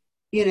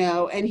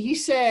 and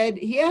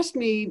he asked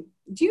me,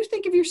 do you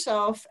think of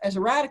yourself as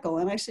a radical?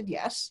 And I said,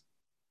 yes.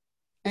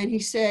 And he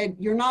said,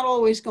 you're not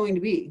always going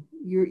to be.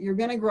 You're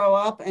going to grow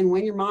up, and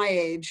when you're my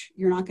age,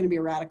 you're not going to be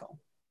a radical.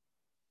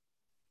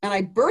 And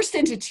I burst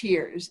into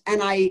tears,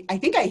 and I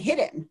think I hit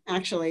him,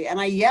 actually, and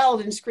I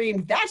yelled and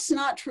screamed, that's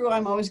not true,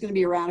 I'm always going to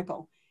be a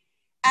radical.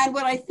 And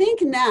what I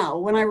think now,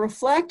 when I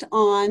reflect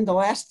on the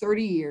last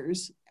 30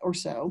 years or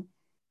so,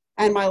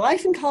 and my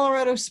life in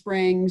Colorado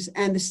Springs,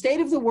 and the state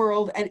of the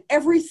world, and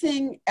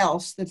everything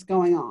else that's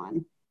going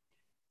on,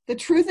 the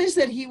truth is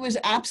that he was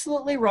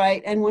absolutely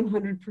right and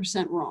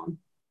 100% wrong.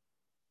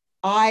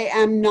 I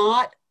am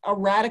not a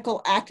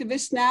radical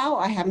activist now.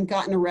 I haven't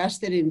gotten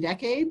arrested in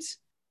decades.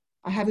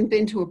 I haven't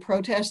been to a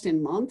protest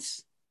in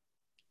months.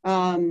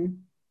 I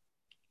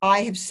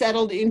have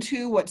settled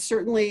into what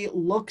certainly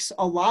looks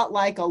a lot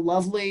like a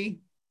lovely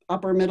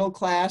upper middle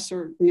class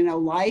or,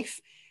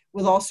 life,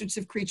 with all sorts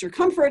of creature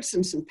comforts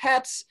and some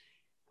pets.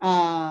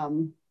 I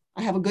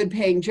have a good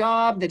paying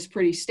job that's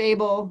pretty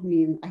stable. I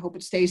mean, I hope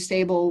it stays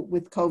stable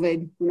with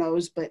COVID, who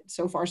knows, but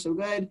so far so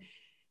good.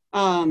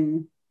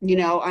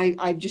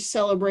 I've just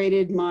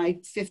celebrated my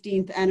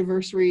 15th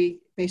anniversary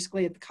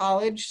basically at the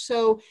college.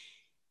 So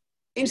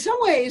in some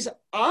ways,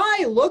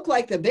 I look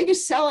like the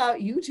biggest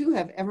sellout you two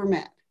have ever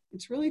met.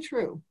 It's really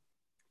true.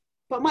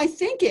 But my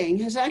thinking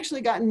has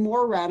actually gotten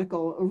more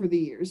radical over the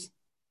years.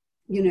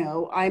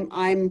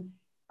 I'm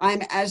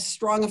as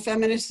strong a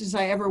feminist as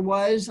I ever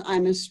was.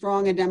 I'm as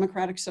strong a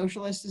democratic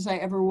socialist as I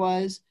ever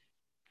was.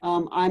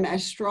 I'm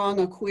as strong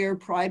a queer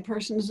pride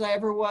person as I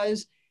ever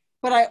was.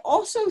 But I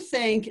also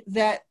think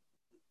that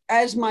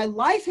as my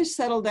life has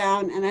settled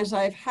down, and as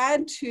I've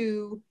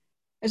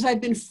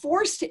been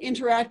forced to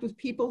interact with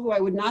people who I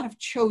would not have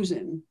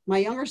chosen, my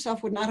younger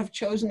self would not have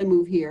chosen to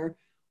move here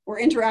or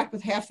interact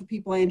with half the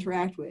people I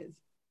interact with.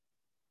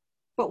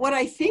 But what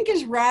I think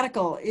is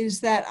radical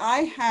is that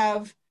I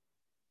have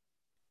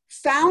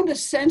found a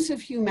sense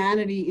of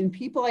humanity in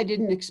people I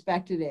didn't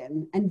expect it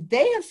in. And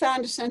they have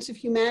found a sense of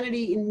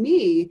humanity in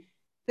me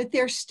that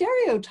their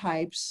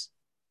stereotypes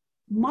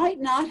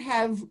might not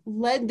have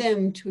led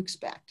them to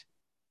expect.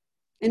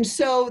 And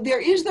so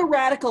there is the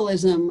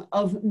radicalism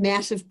of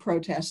massive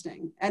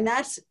protesting, and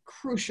that's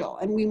crucial,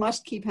 and we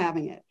must keep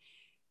having it.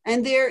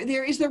 And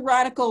there is the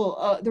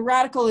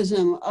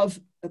radicalism of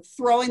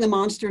throwing the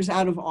monsters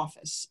out of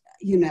office,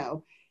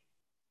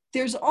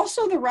 there's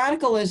also the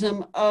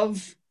radicalism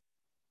of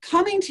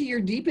coming to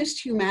your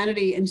deepest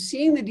humanity and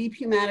seeing the deep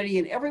humanity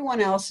in everyone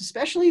else,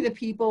 especially the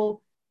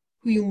people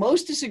who you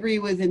most disagree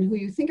with and who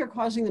you think are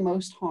causing the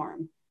most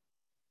harm.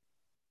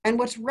 And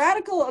what's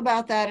radical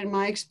about that in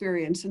my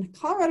experience, and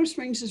Colorado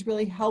Springs has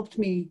really helped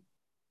me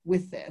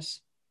with this,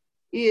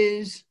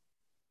 is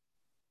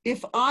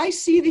if I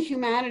see the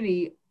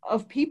humanity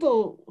of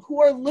people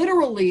who are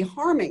literally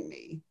harming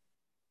me,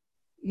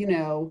 you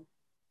know,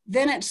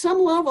 then at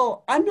some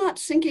level, I'm not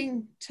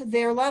sinking to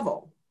their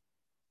level.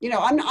 You know,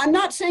 I'm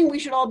not saying we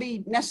should all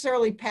be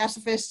necessarily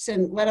pacifists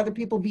and let other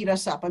people beat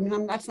us up. I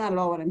mean, that's not at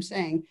all what I'm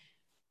saying.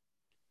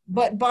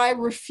 But by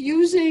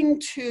refusing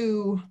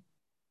to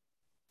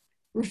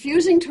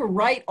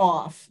write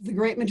off the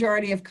great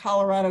majority of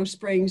Colorado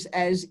Springs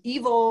as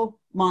evil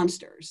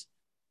monsters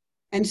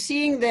and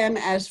seeing them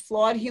as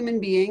flawed human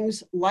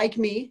beings, like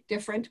me,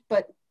 different,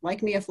 but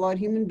like me, a flawed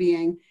human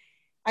being,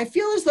 I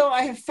feel as though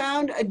I have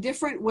found a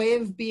different way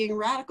of being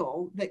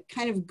radical that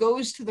kind of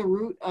goes to the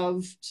root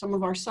of some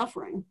of our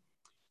suffering.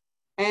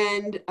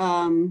 And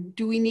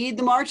do we need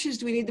the marches?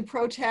 Do we need the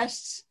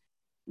protests?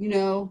 You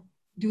know,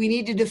 do we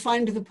need to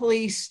defund the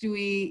police? Do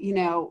we, you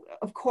know,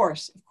 of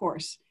course.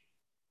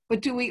 But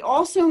do we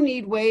also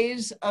need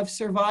ways of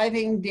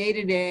surviving day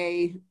to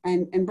day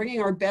and bringing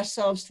our best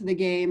selves to the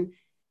game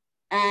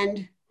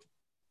and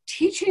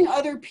teaching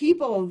other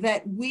people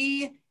that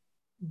we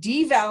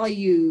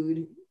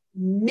devalued,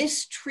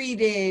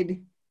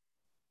 mistreated,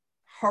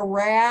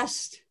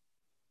 harassed,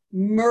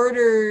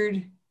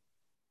 murdered,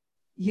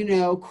 you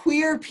know,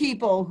 queer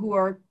people who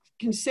are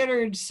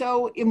considered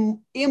so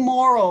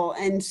immoral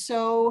and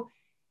so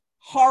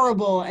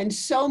horrible and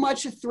so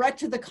much a threat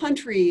to the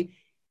country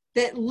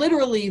that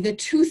literally the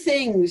two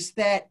things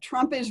that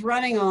Trump is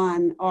running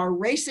on are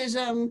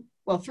racism,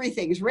 well, three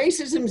things: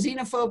 racism,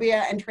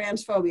 xenophobia, and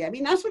transphobia. I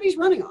mean, that's what he's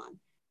running on.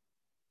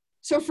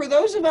 So for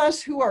those of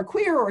us who are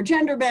queer or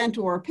gender bent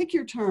or pick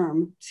your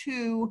term,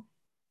 to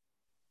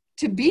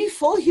be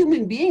full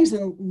human beings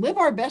and live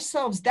our best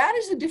selves, that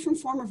is a different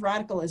form of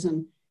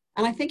radicalism.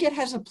 And I think it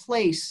has a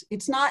place.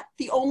 It's not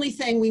the only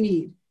thing we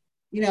need.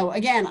 You know,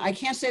 again, I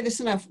can't say this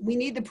enough. We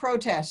need the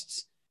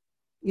protests.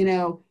 You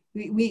know,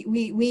 we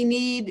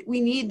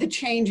need the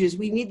changes.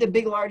 We need the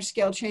big, large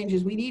scale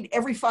changes. We need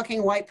every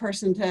fucking white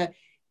person to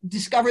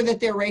discover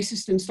that they're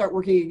racist and start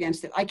working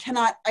against it. I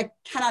cannot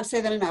say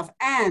that enough.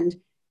 And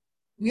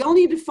we all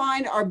need to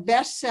find our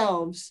best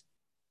selves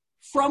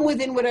from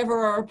within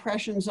whatever our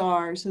oppressions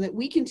are so that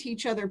we can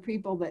teach other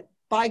people that,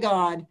 by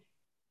God,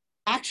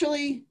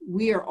 actually,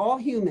 we are all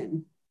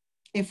human.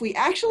 If we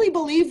actually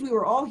believed we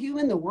were all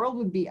human, the world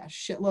would be a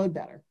shitload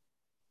better.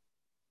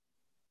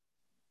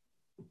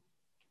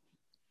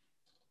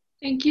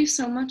 Thank you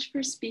so much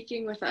for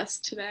speaking with us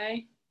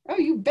today. Oh,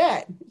 you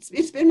bet.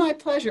 It's been my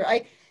pleasure.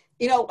 I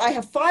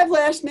have 5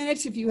 last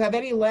minutes if you have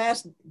any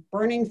last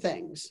burning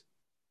things.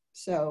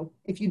 So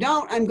if you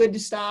don't, I'm good to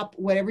stop.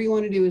 Whatever you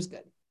want to do is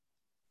good.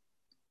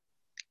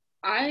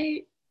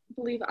 I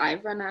believe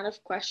I've run out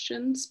of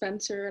questions.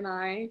 Spencer and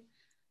I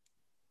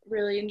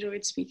really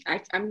enjoyed speaking.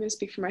 I'm going to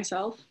speak for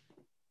myself,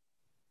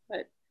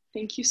 but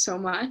thank you so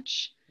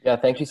much. Yeah,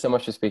 thank you so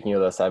much for speaking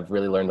with us. I've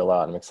really learned a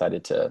lot. I'm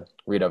excited to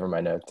read over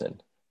my notes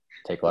and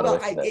take a lot away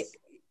from this.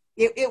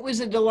 It was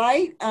a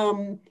delight.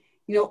 You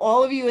know,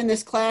 all of you in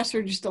this class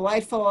are just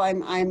delightful.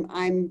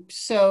 I'm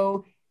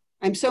so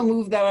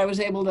moved that I was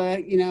able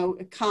to, you know,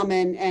 come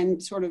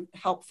and sort of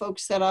help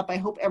folks set up. I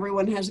hope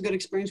everyone has a good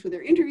experience with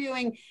their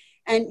interviewing.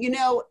 And, you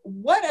know,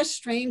 what a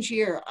strange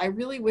year. I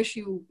really wish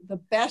you the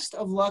best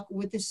of luck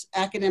with this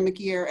academic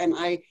year. And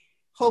I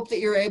hope that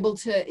you're able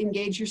to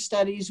engage your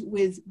studies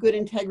with good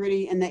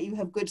integrity and that you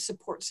have good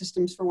support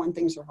systems for when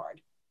things are hard.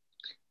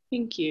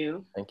 Thank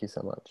you. Thank you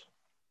so much.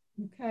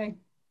 Okay.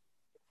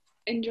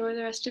 Enjoy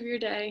the rest of your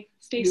day.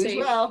 Stay You safe.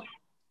 as well.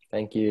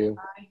 Thank you.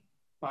 Bye.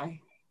 Bye.